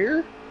racetrack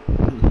here.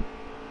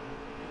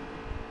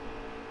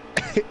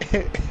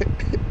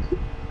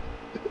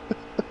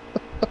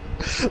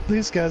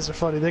 These guys are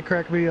funny. They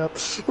crack me up.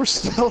 We're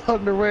still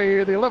underway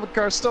here. The 11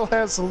 car still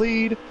has the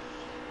lead.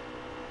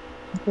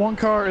 1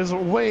 car is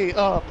way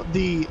up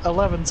the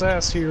 11's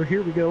ass here.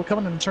 Here we go.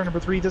 Coming into turn number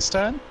 3 this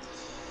time.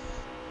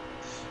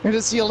 It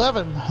is the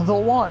 11, the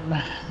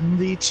 1,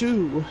 the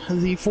 2,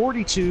 the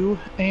 42,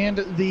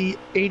 and the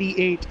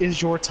 88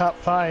 is your top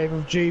 5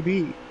 of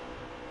JB.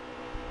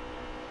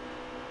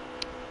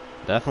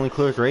 Definitely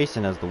clears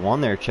racing as the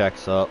 1 there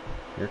checks up.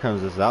 Here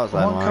comes this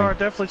outside One line. car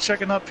definitely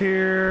checking up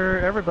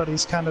here.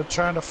 Everybody's kind of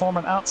trying to form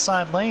an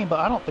outside lane, but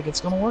I don't think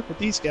it's going to work with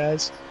these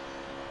guys.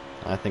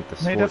 I think the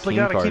They 14 definitely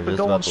got to car keep is it just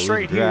going about to lose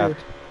straight the here.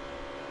 draft.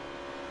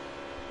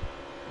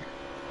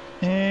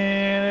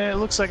 And it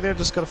looks like they're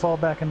just going to fall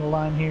back in the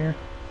line here.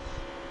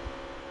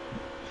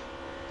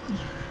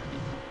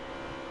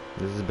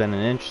 This has been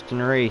an interesting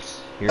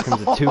race. Here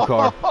comes the 2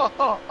 car.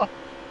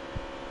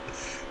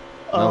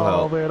 No Oh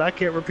help. man, I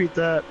can't repeat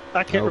that.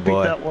 I can't Oh repeat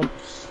boy. that one.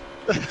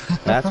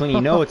 That's when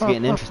you know it's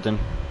getting interesting.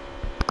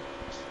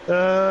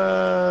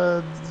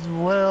 Uh,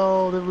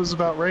 well, it was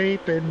about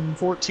rape and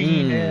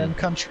 14 Hmm. and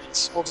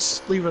countries. We'll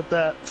just leave it at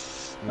that.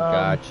 Um,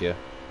 Gotcha.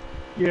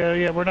 yeah,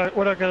 yeah, we're not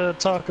gonna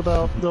talk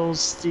about the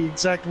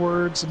exact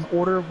words and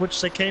order of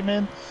which they came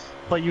in,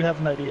 but you have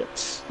an idea.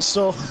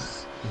 So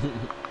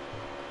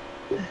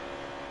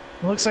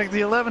looks like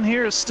the 11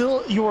 here is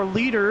still your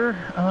leader.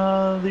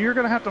 You're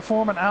gonna have to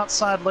form an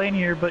outside lane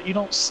here, but you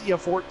don't see a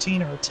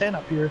 14 or a 10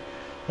 up here.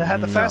 They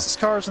had the No. fastest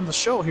cars in the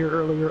show here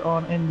earlier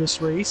on in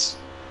this race.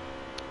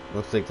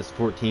 Looks like this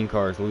 14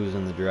 car is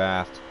losing the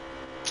draft.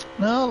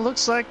 No, it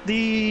looks like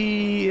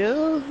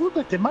looked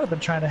like they might have been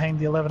trying to hang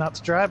the 11 out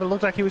to dry, but it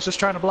looked like he was just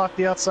trying to block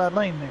the outside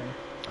lane there.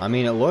 I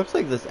mean, it looks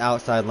like this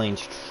outside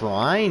lane's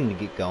trying to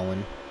get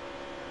going.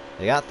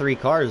 They got 3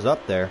 cars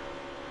up there.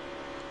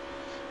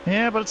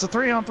 Yeah, but it's a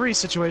 3-on-3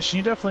 situation.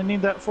 You definitely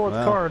need that fourth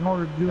car in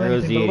order to do there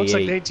goes anything. the But it looks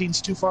like the 88.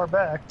 18's too far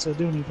back to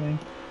do anything.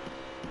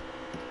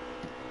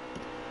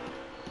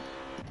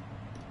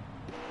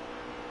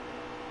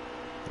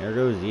 There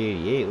goes the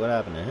 88. What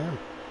happened to him?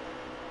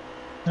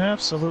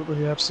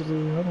 Absolutely,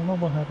 absolutely. I don't know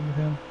what happened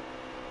to him.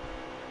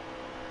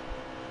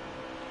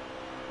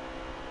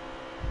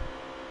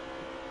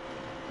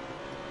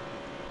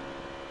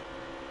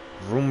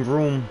 Vroom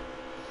vroom.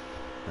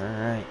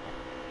 Alright.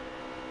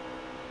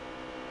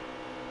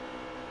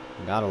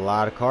 Got a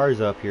lot of cars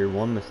up here.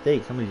 One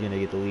mistake, somebody's gonna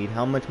get the lead.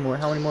 How many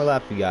more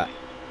laps we got?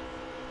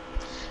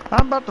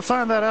 I'm about to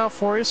find that out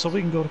for you, so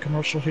we can go to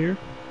commercial here.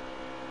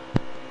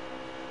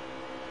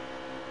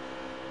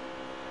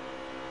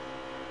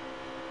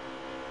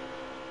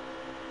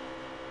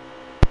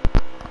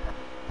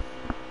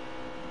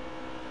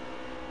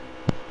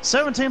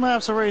 "17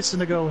 laps of racing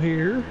to go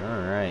here.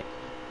 Alright.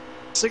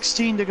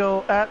 16 to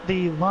go at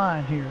the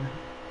line here.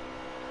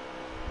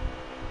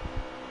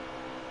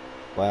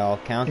 Well,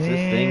 counts this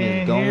thing is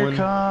And going. here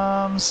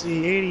comes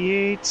the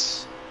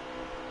 88.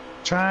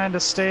 Trying to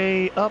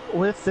stay up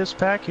with this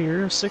pack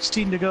here.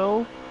 16 to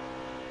go.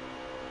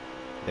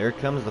 There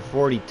comes the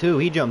 42.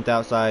 He jumped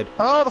outside.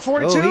 Oh, the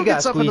 42 Oh, he got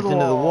gets up squeezed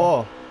into the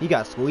wall. He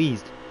got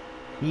squeezed.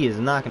 He is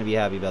not going to be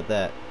happy about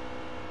that.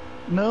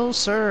 No,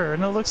 sir.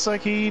 And it looks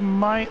like he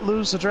might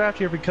lose the draft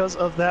here because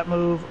of that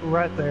move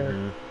right there.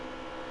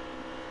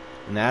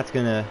 And that's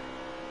going to...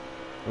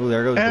 Oh,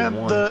 there goes And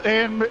the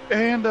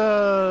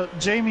one.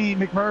 Jamie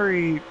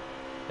McMurray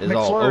Is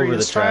all over McFlurry the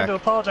is trying track. to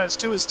apologize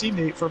to his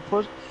teammate for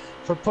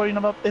putting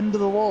him up into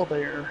the wall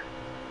there.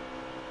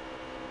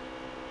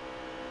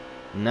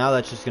 Now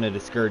that's just going to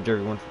discourage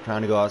everyone from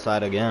trying to go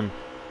outside again.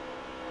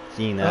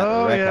 Seeing that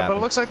Oh wreck yeah, happen. but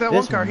it looks like that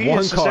This one car, he one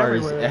is just car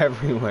everywhere. is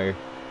everywhere.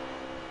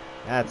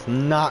 That's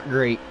not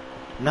great.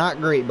 Not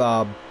great,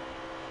 Bob.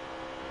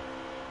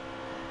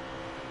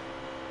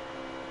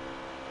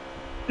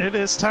 It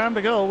is time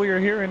to go. We are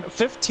here in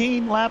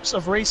 15 laps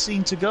of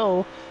racing to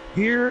go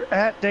here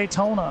at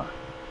Daytona.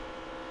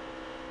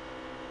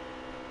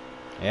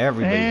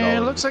 Everybody's all And it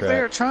over looks the like track. they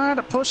are trying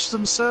to push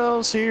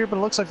themselves here, but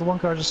it looks like the one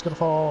car is just going to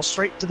fall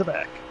straight to the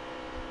back.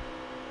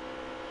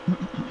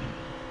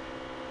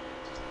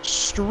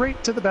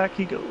 Straight to the back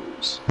he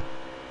goes.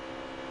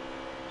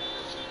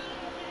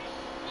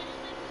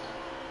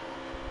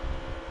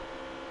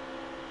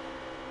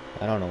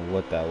 I don't know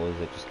what that was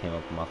that just came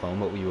up on my phone,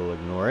 but we will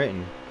ignore it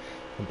and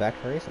come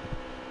back to racing.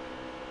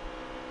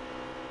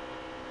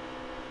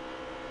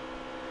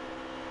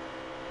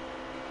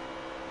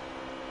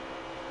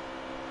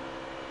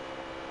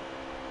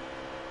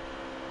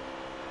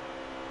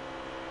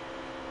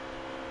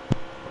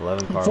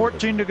 Car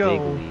 14 to go.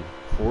 Big lead.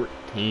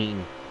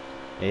 14.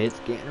 It's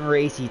getting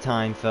racy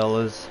time,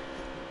 fellas.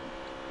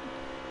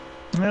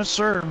 Yes,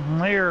 sir.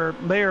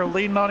 They are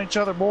leaning on each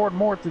other more and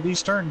more through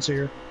these turns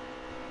here.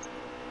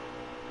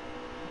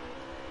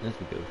 As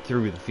we go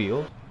through the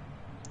field.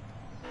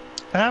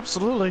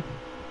 Absolutely.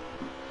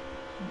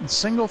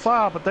 Single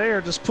file, but they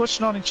are just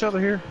pushing on each other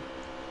here.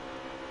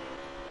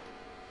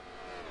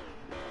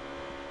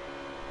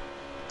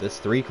 This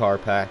 3-car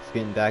pack's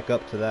getting back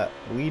up to that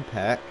lead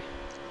pack.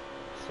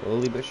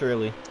 Slowly but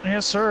surely.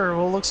 Yes, sir.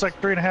 Well, it looks like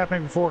 3.5,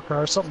 maybe 4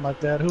 cars, something like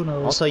that. Who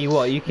knows? I'll tell you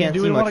what, you can't do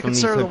see we want much to from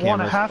these consider hood the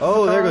 1.5 cameras. of the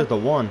Oh, there car? goes the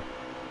 1.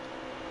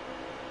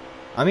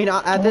 I mean,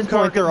 at One this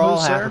car point, they're getting all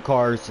loose half there. a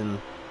cars, and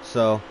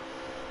so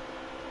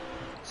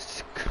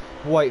it's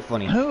quite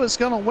funny. Who is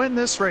going to win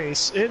this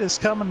race? It is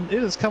coming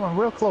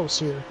real close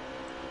here.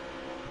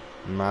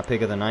 My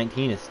pick of the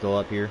 19 is still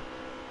up here.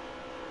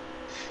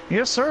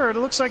 Yes, sir. It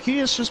looks like he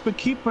has just been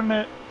keeping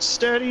it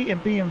steady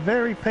and being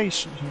very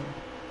patient here.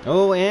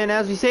 Oh, and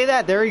as we say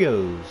that, there he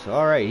goes.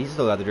 All right, he's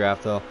still got the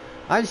draft, though.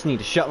 I just need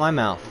to shut my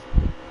mouth.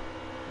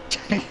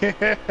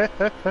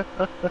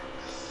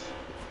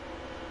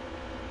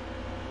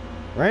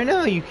 Right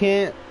now, you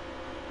can't.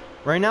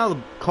 Right now,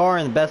 the car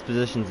in the best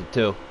position's at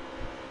 2.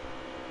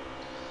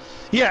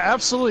 Yeah,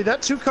 absolutely.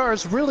 That 2 car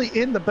is really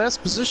in the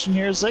best position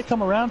here as they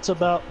come around to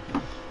about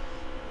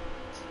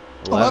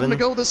 11 to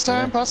go this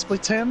time, Yeah. possibly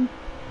 10.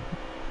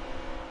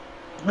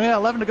 Yeah,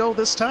 11 to go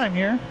this time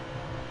here.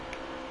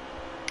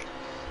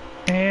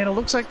 And it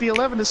looks like the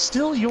 11 is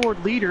still your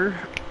leader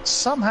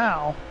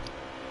somehow.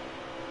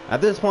 At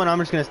this point, I'm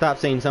just going to stop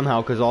saying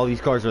somehow because all these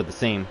cars are the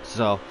same.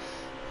 So,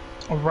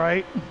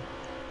 right.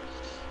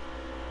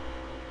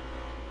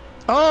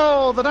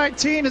 Oh, the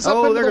 19 is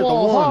up into the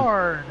wall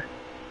hard.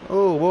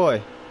 Oh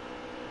boy.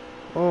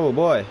 Oh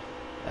boy.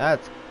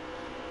 That's.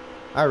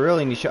 I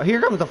really need to show. Here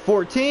comes the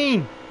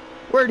 14.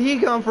 Where'd he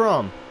come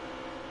from?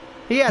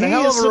 He had a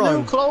hell of a run. He is the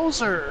new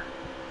closer.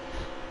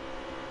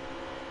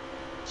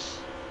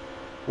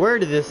 Where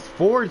did this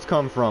Ford's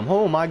come from?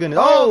 Oh my goodness.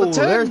 Oh,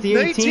 there's the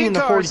 18 and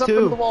the 42. Up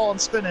into the wall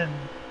and spinning.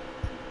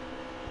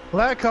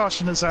 Lag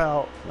caution is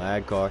out.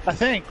 Lag caution. I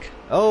think.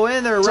 Oh,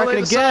 and they're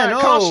wrecking again.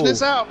 Oh. Caution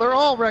is out. They're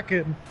all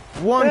wrecking.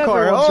 One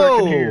car.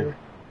 Wrecking here.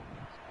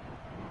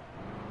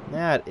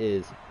 That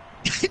is.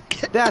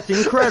 That's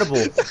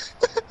incredible.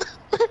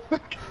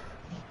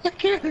 I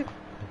can't.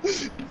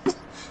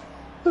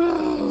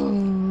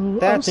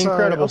 That's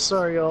incredible. I'm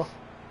sorry, y'all.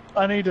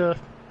 I need to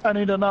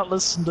not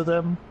listen to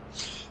them.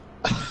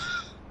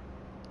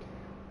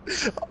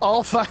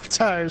 All 5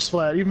 tires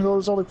flat, even though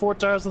there's only 4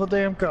 tires in the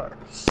damn car.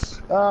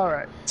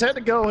 Alright, 10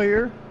 to go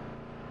here.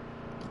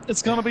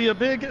 It's going to be a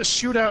big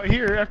shootout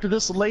here after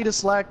this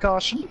latest lag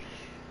caution.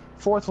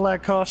 4th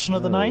lag caution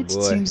of the night,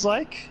 it seems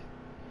like.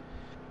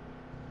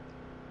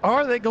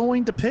 Are they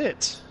going to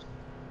pit?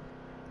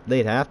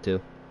 They'd have to.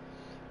 At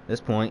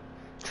this point,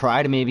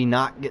 try to maybe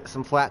not get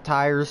some flat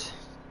tires.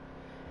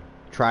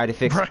 Try to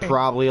fix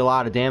probably a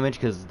lot of damage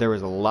because there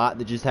was a lot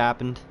that just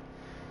happened.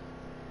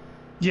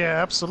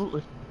 Yeah,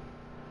 absolutely.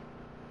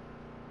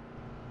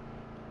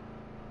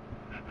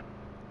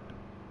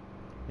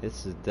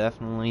 This is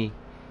definitely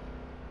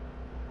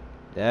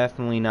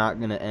not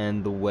going to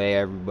end the way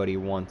everybody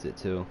wants it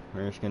to.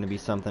 There's going to be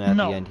something at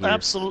the end here. No,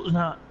 absolutely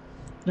not.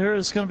 There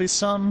is going to be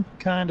some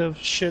kind of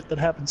shit that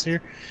happens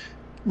here.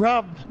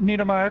 Rob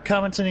Niedermeyer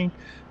commenting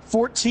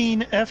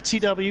 14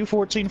 FTW,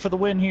 14 for the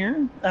win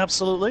here.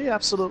 Absolutely,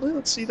 absolutely.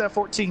 Let's see that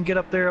 14 get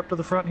up there, up to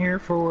the front here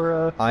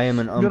for I am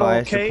an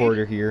unbiased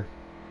supporter here.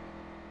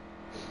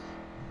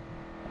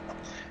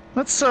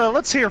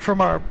 Let's hear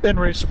from our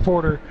in-race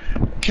supporter,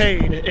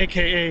 Cade,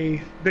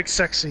 aka Big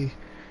Sexy.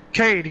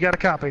 Cade, you got a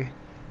copy?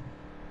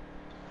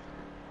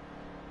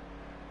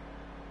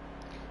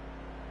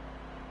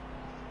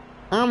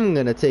 I'm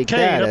gonna take Cade,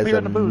 that up as here a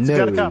in the booth, no.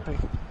 got a copy?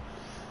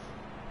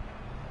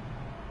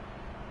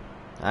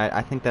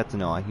 I think that's a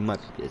no. He might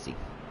be busy.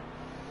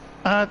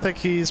 I think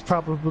he's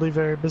probably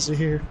very busy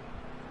here.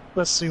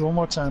 Let's see one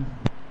more time.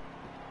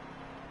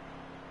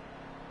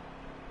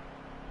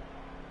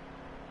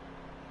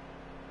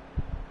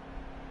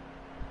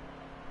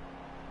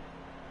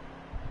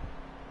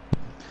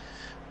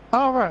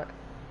 All right.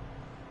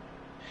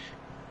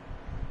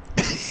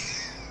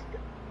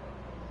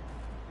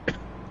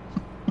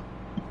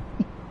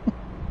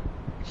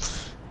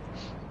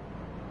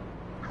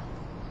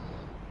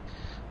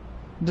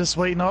 Just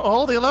waiting on.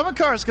 Oh, the 11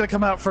 car is going to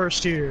come out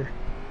first here.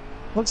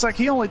 Looks like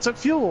he only took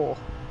fuel.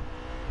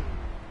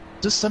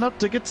 Just enough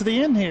to get to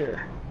the end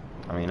here.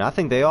 I mean, I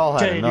think they all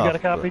had enough. You got a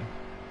copy?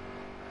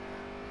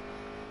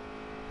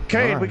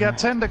 Cade, we got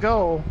 10 to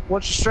go.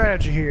 What's your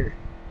strategy here?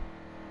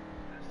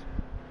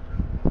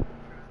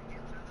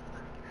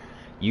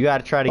 You got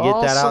to try to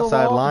get that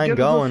outside line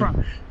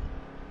going.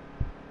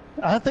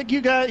 I think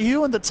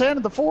you and the 10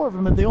 and the 4 of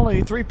them are the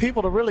only 3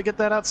 people to really get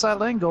that outside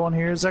lane going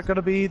here. Is that going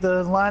to be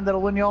the line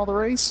that'll win you all the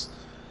race?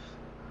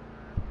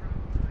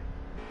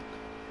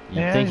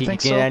 You think you can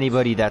get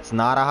anybody that's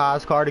not a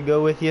Haas car to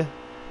go with you?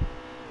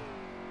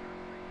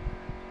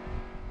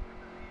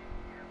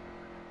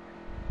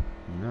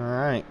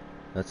 Alright.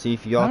 Let's see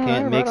if y'all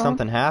can't make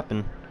something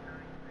happen.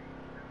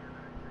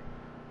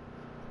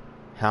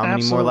 How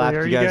many more laps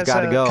do you guys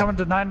got to go? Coming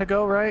to 9 to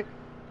go, right?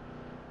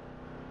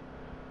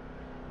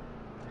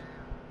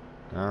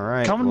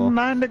 Alright. Coming to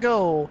 9 to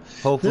go.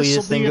 Hopefully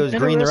this thing goes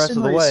green the rest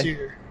of the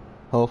way.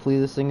 Hopefully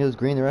this thing goes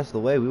green the rest of the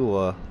way. We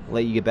will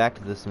let you get back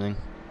to this thing.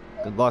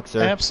 Good luck,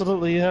 sir.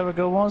 Absolutely. You have a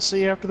good one.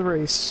 See you after the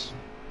race.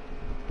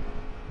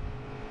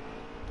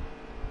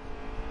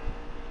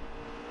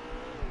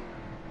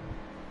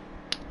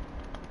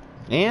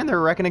 And they're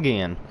wrecking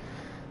again.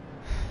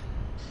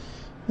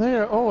 They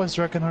are always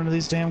wrecking under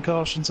these damn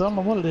cautions. I don't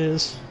know what it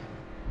is.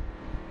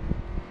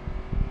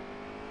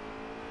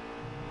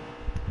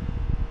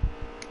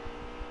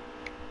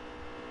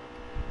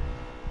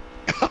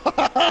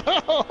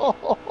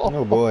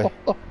 Oh boy.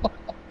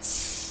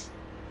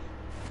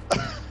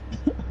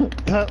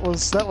 That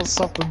was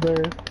something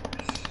there.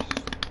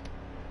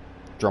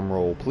 Drum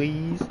roll,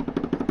 please.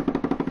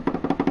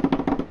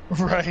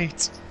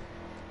 Right.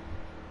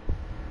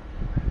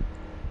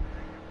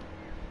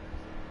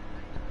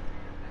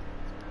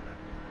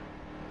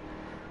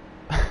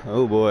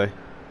 Oh boy.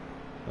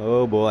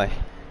 Oh boy.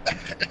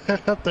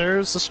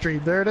 There's the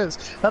stream. There it is.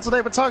 That's what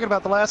they've been talking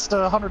about the last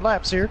 100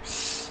 laps here.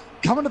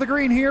 Coming to the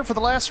green here for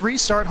the last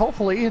restart,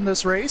 hopefully, in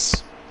this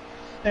race.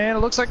 And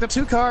it looks like the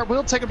 2 car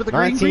will take him to the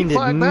green. Green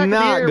flag back in the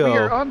air. We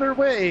are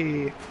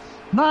underway.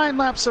 9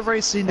 laps of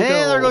racing to go.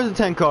 And there goes the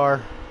 10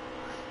 car.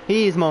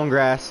 He's mowing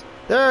grass.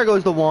 There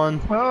goes the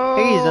 1. Oh,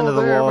 He's into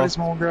the wall. everybody's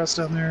mowing grass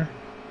down there.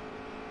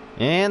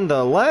 And the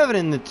 11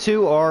 and the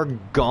 2 are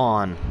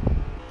gone.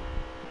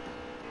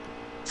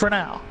 For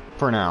now.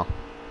 For now.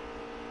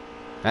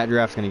 That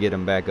draft's going to get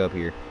him back up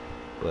here.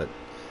 But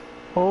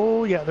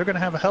oh, yeah, they're going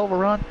to have a hell of a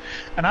run.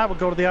 And I would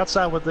go to the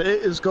outside with the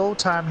it is go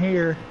time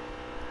here.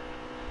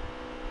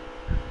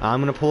 I'm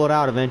going to pull it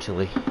out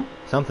eventually.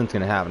 Something's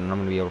going to happen, and I'm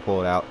going to be able to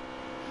pull it out.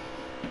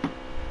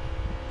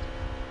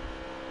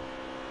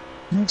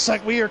 Looks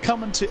like we are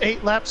coming to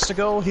 8 laps to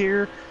go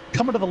here.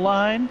 Coming to the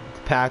line.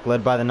 The pack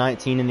led by the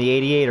 19 and the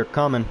 88 are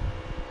coming.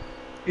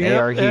 They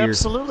are here.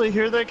 Absolutely,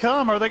 here they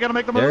come. Are they going to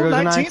make the move? There goes the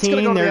 19's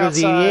going to 19, go to there the goes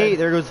the outside. 88,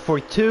 there goes the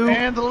 42.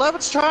 And the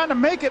 11's trying to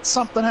make it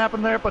something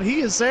happen there, but he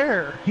is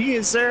there. He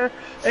is there.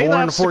 4 8 and the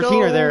laps to 14 go.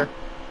 are there.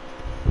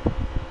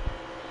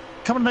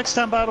 Coming next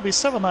time by, it'll be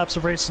 7 laps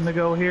of racing to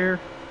go here.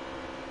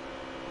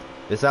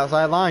 This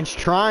outside line's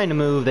trying to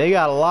move. They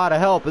got a lot of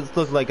help. It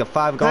looks like a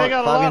 5 They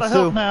got a lot of two.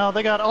 help now.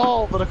 They got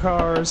all the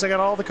cars. They got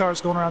all the cars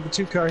going around the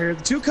 2 car here.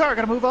 The 2 car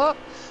going to move up.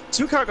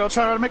 2 car going to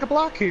try to make a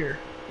block here.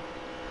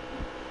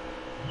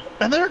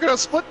 And they're going to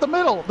split the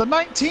middle. The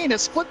 19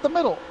 is split the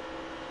middle.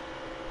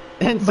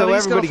 And so but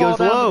he's everybody gonna goes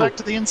fall down low. back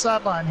to the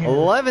inside line here.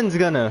 11's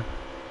gonna.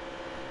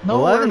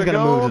 Nowhere 11's to gonna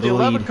go. move to the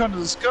 11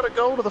 lead. is going to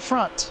go to the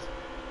front.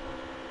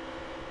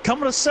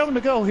 Coming to 7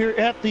 to go here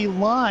at the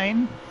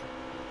line.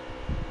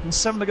 And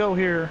 7 to go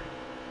here.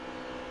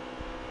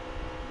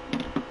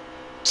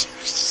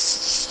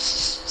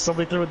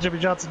 Somebody threw a Jimmy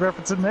Johnson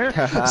reference in there.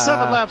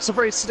 7 laps of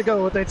race to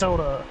go at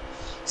Daytona.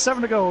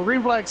 7 to go.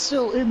 Green flag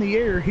still in the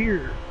air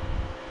here.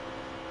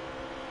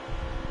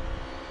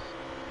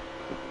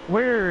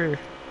 Where?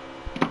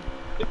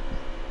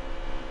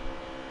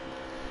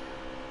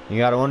 You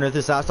gotta wonder if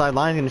this outside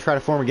line's gonna try to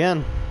form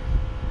again.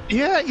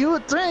 Yeah, you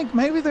would think.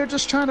 Maybe they're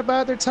just trying to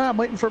bide their time,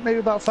 waiting for maybe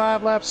about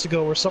 5 laps to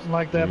go or something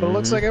like that. But it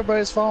looks like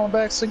everybody's falling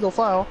back single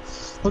file.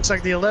 Looks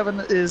like the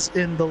 11 is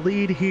in the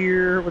lead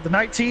here with the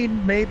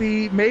 19.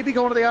 Maybe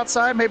going to the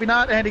outside, maybe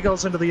not. And he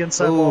goes into the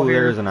inside wall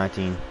here. There's a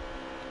 19.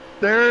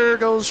 There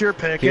goes your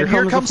pick. Here and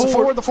here comes comes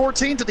the the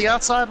 14 to the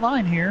outside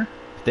line here.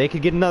 If they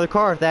could get another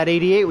car, if that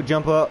 88 would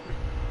jump up.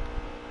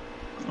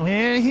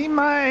 Yeah, he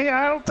might.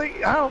 I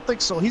don't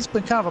think so. He's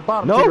been kind of a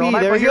bottom No, feeder all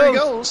night, there but he here he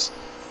goes. goes.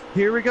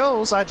 Here he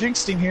goes. I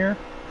jinxed him here.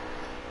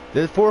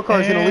 The 4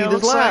 car's gonna lead this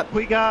looks lap. like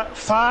we got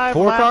 5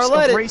 4 car laps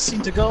led of it.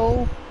 racing to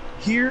go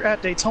here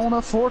at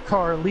Daytona. 4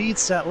 car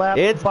leads that lap.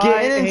 It's by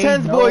getting a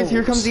intense, boys. Here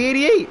nose. comes the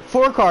 88.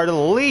 4 car to the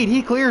lead.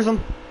 He clears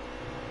him.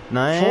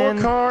 4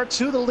 car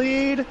to the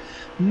lead.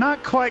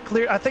 Not quite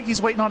clear. I think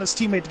he's waiting on his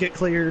teammate to get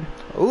cleared.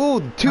 Ooh,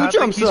 2 I think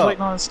jumps he's up.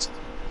 waiting on his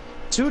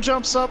 2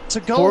 jumps up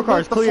to go 4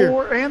 cars with the clear.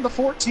 4 and the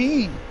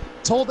 14.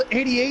 Told the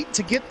 88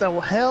 to get the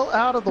hell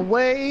out of the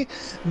way.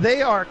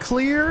 They are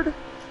cleared.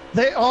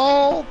 The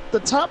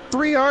top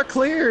 3 are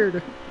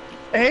cleared.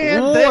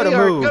 And What they a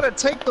are move. going to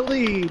take the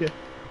lead.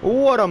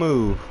 What a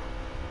move.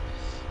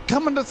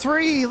 Coming to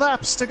 3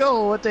 laps to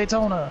go at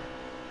Daytona.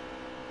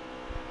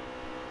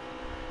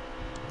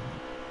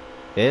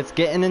 It's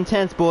getting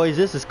intense, boys.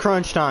 This is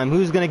crunch time.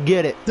 Who's going to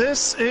get it?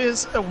 This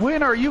is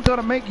when are you going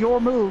to make your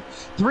move?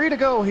 3 to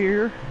go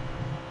here.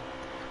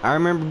 I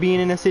remember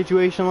being in a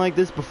situation like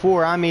this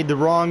before. I made the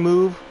wrong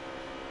move.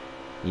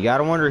 You got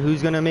to wonder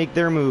who's going to make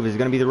their move. Is it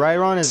going to be the right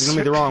one or is it going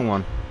to be the wrong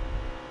one?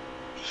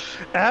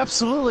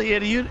 Absolutely,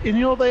 and you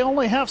know they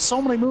only have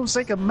so many moves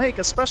they can make,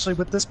 especially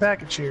with this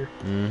package here.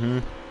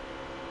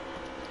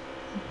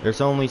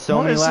 There's only so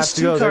What many is laps this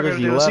to go. 2 There car goes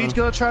gonna the do? Is he 11.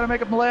 going to try to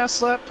make a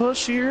last lap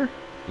push here?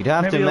 You'd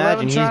have to Maybe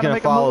imagine 11 he's trying going to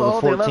make a follow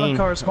move. the Oh, 14. the 11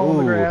 car's going in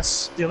the Ooh,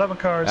 grass. The 11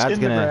 car's that's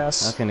in the gonna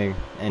grass. end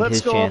Let's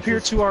his go chances. up here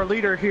to our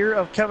leader here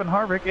of Kevin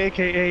Harvick,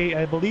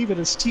 a.k.a. I believe it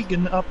is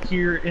Tegan up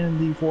here in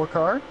the 4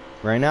 car.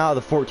 Right now,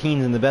 the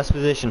 14's in the best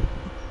position.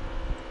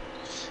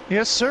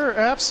 Yes, sir,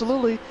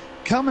 absolutely.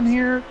 Coming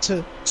here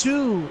to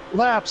 2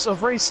 laps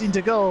of racing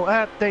to go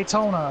at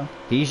Daytona.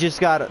 He's just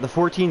got the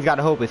 14's got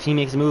to hope if he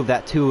makes a move,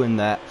 that 2 and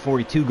that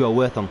 42 go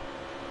with him.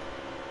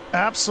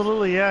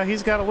 Absolutely, yeah,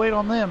 he's got to wait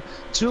on them.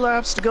 2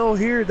 laps to go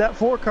here. That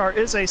 4 car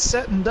is a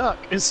set and duck.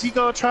 Is he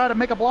going to try to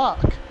make a block?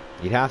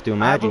 You'd have to I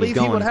imagine believe he's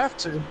going. he would have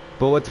to.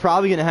 But what's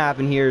probably going to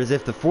happen here is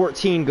if the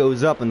 14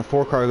 goes up and the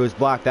 4 car goes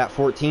black, that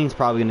 14's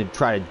probably going to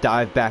try to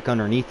dive back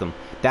underneath him.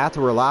 That's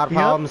where a lot of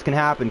problems can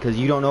happen because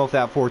you don't know if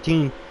that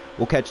 14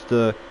 will catch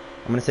the,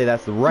 I'm going to say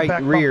that's the right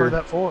Back rear. bumper,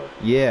 that 4.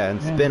 Yeah, and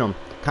spin him.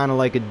 Kind of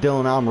like a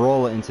Dylan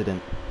Almirola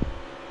incident.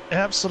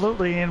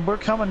 Absolutely, and we're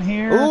coming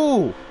here.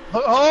 Ooh!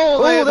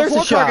 The there's a 4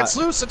 car shot. gets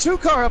loose. The 2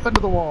 car up into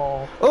the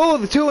wall. Oh,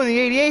 the 2 and the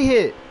 88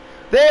 hit.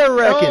 They're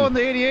wrecking. Oh, and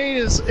the 88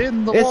 is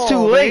in the wall. It's too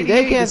The late. They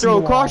 88 can't is in throw the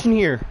a wall. caution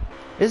here.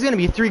 It's going to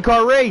be a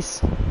 3-car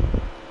race.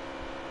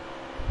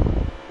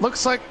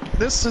 Looks like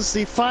this is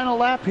the final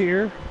lap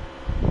here.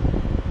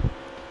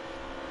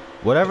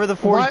 Whatever the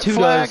 42 White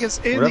flag does,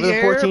 is in whatever the the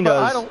air, 14 but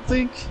does. I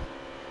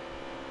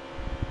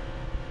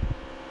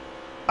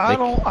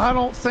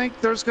don't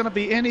think there's going to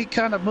be any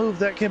kind of move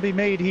that can be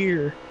made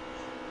here.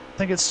 I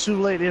think it's too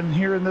late in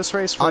here in this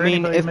race for I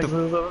mean, anybody if to make a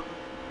move.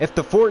 If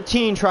the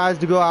 14 tries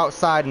to go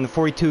outside and the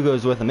 42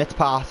 goes with him, it's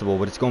possible,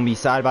 but it's going to be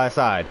side by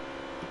side.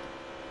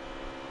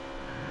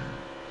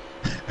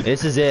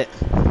 This is it.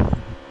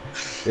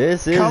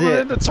 This is Coming it.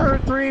 into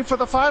turn 3 for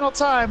the final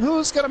time.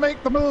 Who's going to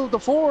make the move? The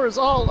 4 is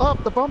all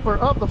up. The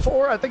bumper up. The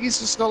 4. I think he's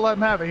just going to let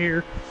him have it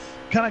here.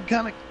 Kind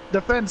of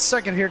defend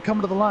second here,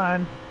 coming to the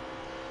line.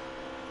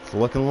 It's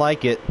looking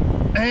like it.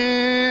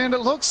 And it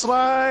looks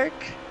like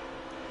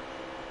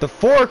the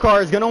 4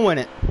 car is going to win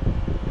it.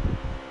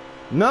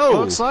 No.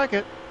 Looks like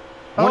it.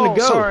 One to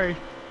go. Sorry.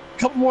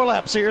 Couple more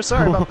laps here.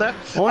 Sorry about that.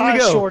 One to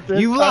go.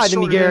 You lied to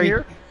me, Gary.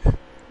 Here.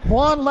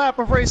 1 lap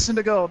of racing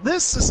to go.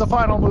 This is the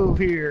final move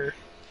here.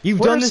 You've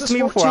done this to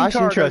me before. I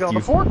shouldn't trust you.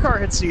 The 4 car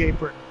hits the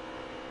apron.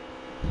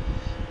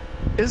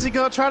 Is he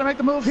going to try to make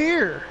the move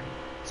here?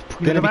 It's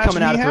going to be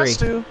coming out of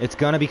 3. It's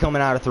going to be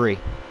coming out of 3.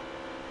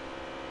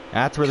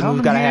 That's where the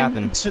move's got to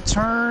happen. To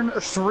turn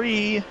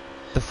 3.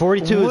 The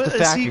 42 is the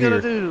factor here.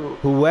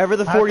 Whoever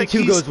the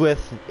 42 goes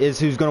with is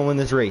who's going to win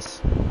this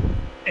race.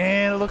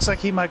 And it looks like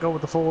he might go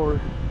with the 4,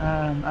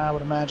 I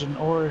would imagine.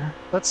 Or,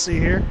 let's see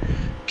here.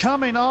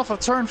 Coming off of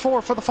turn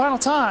 4 for the final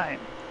time.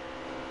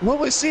 Will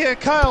we see a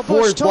Kyle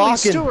Busch, Tony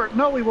Stewart?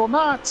 No, we will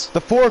not.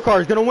 The 4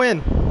 car is going to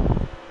win.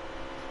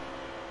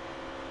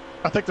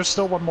 I think there's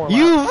still one more lap.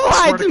 You've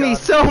lied to me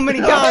so many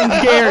times,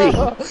 Gary.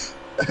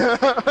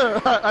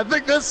 I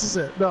think this is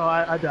it. No,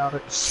 I doubt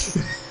it.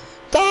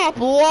 Stop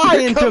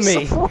lying to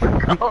me.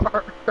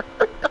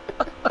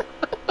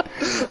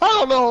 I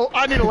don't know.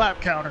 I need a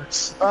lap counter.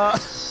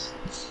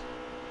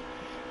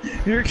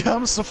 Here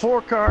comes the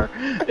 4 car.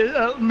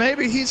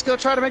 Maybe he's going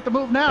to try to make the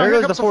move now. Here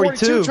Here comes comes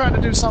the 42 trying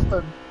to do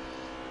something.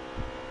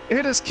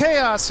 It is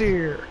chaos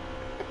here.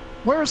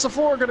 Where's the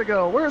 4 going to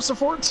go? Where's the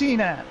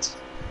 14 at?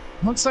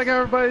 Looks like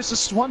everybody's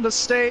just wanting to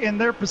stay in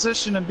their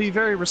position and be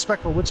very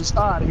respectful, which is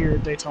odd here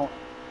at Daytona.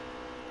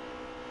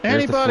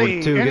 Anybody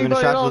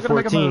at all going to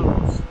make a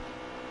move?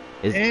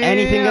 Is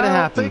anything going to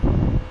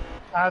happen?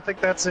 I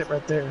think that's it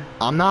right there.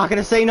 I'm not going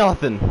to say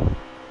nothing.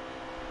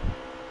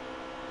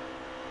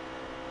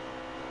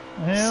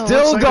 Well,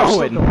 still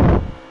going.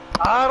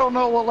 I don't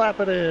know what lap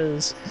it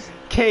is.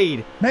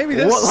 Cade, maybe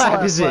this what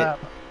lap is it?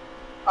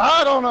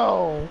 I don't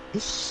know.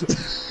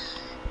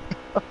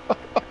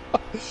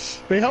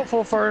 Be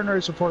helpful if our earn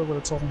race reported what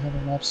it's only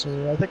 100 laps,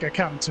 so I think I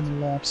counted too many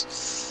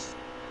laps.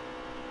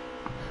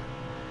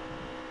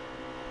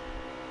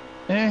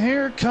 And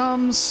here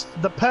comes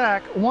the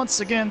pack once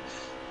again.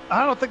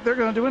 I don't think they're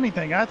going to do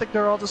anything. I think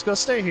they're all just going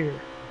to stay here.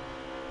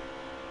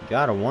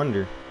 Gotta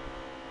wonder.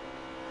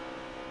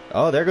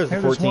 Oh, there goes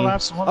the 14.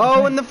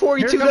 Oh, and the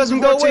 42 doesn't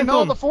go with them.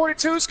 No, the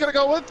 42 is going to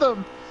go with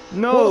them.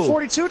 No. Well, the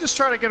 42 just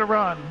try to get a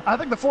run. I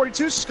think the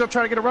 42 is just going to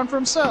try to get a run for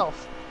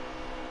himself.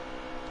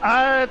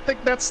 I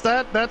think that's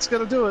that. That's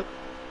going to do it.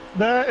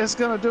 That is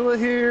going to do it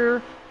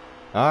here.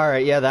 All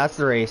right, yeah, that's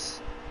the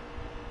race.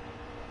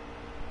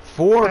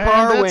 4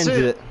 car wins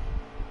it.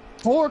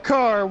 4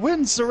 car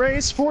wins the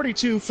race.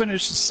 42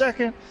 finishes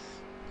second.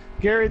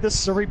 Gary, this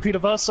is a repeat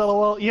of us,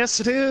 LOL. Yes,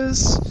 it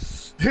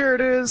is. Here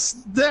it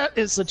is. That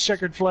is the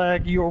checkered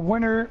flag. Your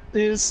winner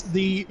is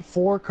the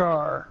 4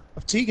 car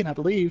of Tegan, I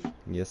believe.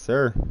 Yes,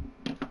 sir.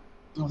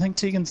 I think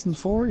Tegan's in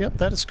 4. Yep,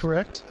 that is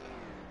correct.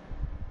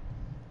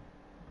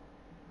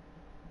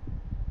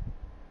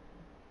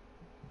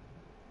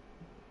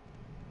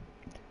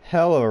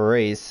 Hell of a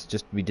race.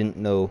 Just we didn't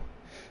know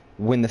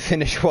when the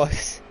finish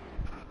was.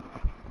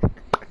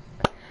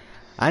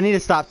 I need to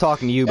stop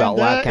talking to you about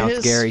lap counts,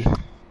 Gary.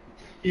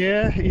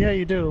 Yeah,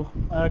 you do.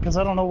 Because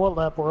I don't know what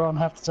lap we're on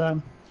half the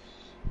time.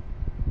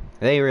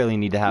 They really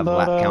need to have a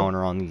lap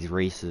counter on these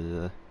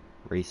races,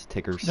 race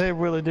tickers. They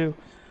really do.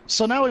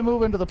 So now we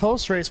move into the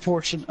post-race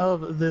portion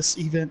of this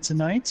event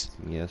tonight.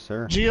 Yes,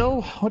 sir.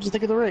 Gio, what did you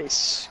think of the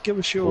race? Give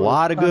us your a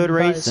lot of good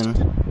racing.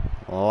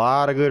 A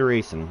lot of good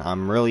racing.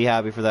 I'm really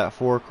happy for that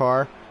 4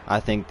 car.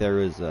 I think there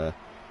was a...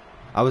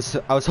 I was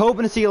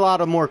hoping to see a lot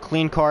of more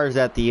clean cars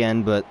at the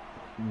end, but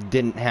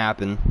didn't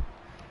happen.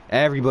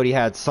 Everybody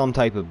had some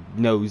type of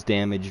nose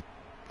damage,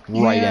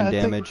 right end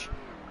damage.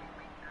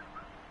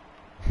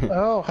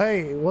 Oh,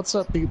 hey, what's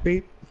up, beep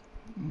beep?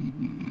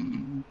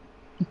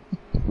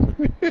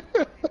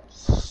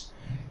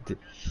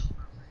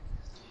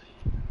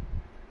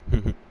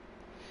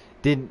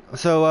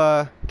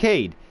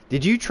 Cade,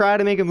 did you try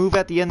to make a move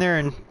at the end there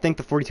and think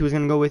the 42 was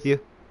gonna go with you?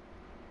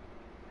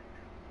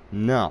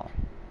 No.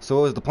 So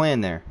what was the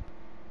plan there?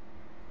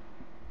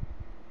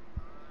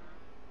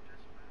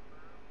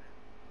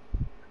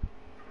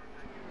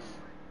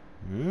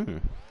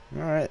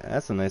 Alright,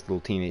 that's a nice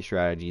little teammate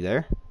strategy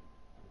there.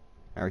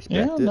 I respect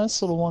it. Yeah,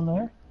 nice little one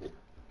there.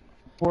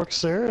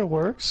 Works there, it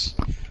works.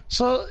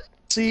 So,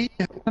 see,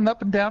 an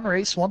up and down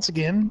race once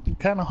again. You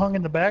kind of hung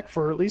in the back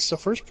for at least the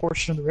first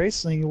portion of the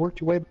race, and then you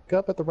worked your way back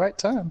up at the right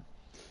time.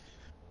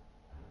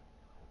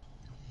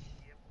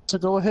 So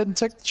go ahead and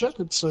take the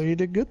checkered, so you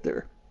did good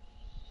there.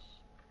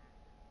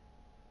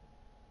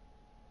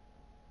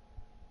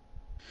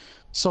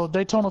 So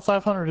Daytona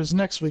 500 is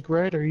next week,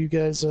 right? Are you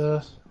guys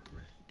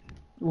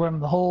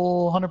running the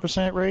whole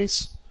 100%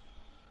 race?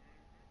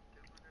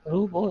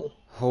 Oh boy.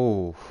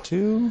 Oh, I don't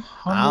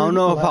 200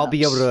 know if I'll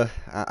be able laps.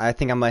 to. I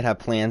think I might have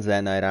plans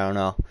that night. I don't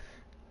know.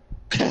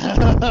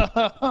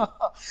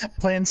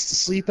 Plans to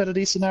sleep at a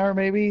decent hour,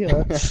 maybe?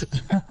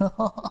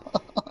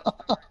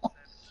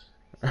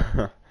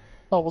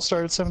 Oh, we'll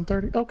start at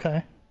 7:30?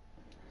 Okay.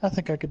 I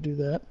think I could do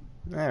that.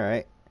 All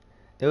right.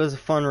 It was a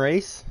fun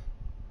race.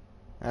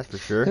 That's for It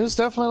sure. was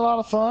definitely a lot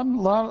of fun.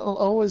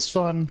 Always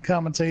fun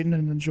commentating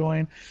and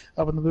enjoying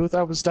up in the booth.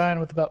 I was dying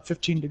with about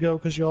 15 to go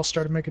because you all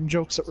started making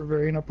jokes that were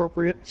very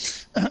inappropriate.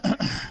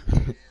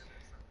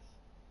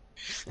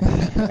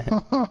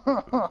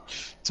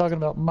 Talking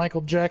about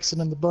Michael Jackson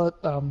in the butt.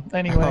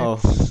 Anyway, Oh.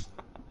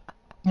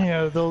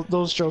 yeah,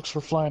 those jokes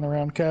were flying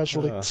around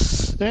casually. Uh,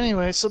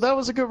 Anyway, so that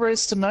was a good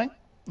race tonight.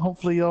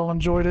 Hopefully, y'all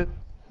enjoyed it.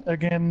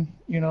 Again,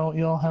 you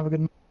all have a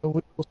good night.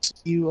 We'll see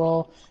you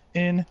all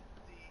in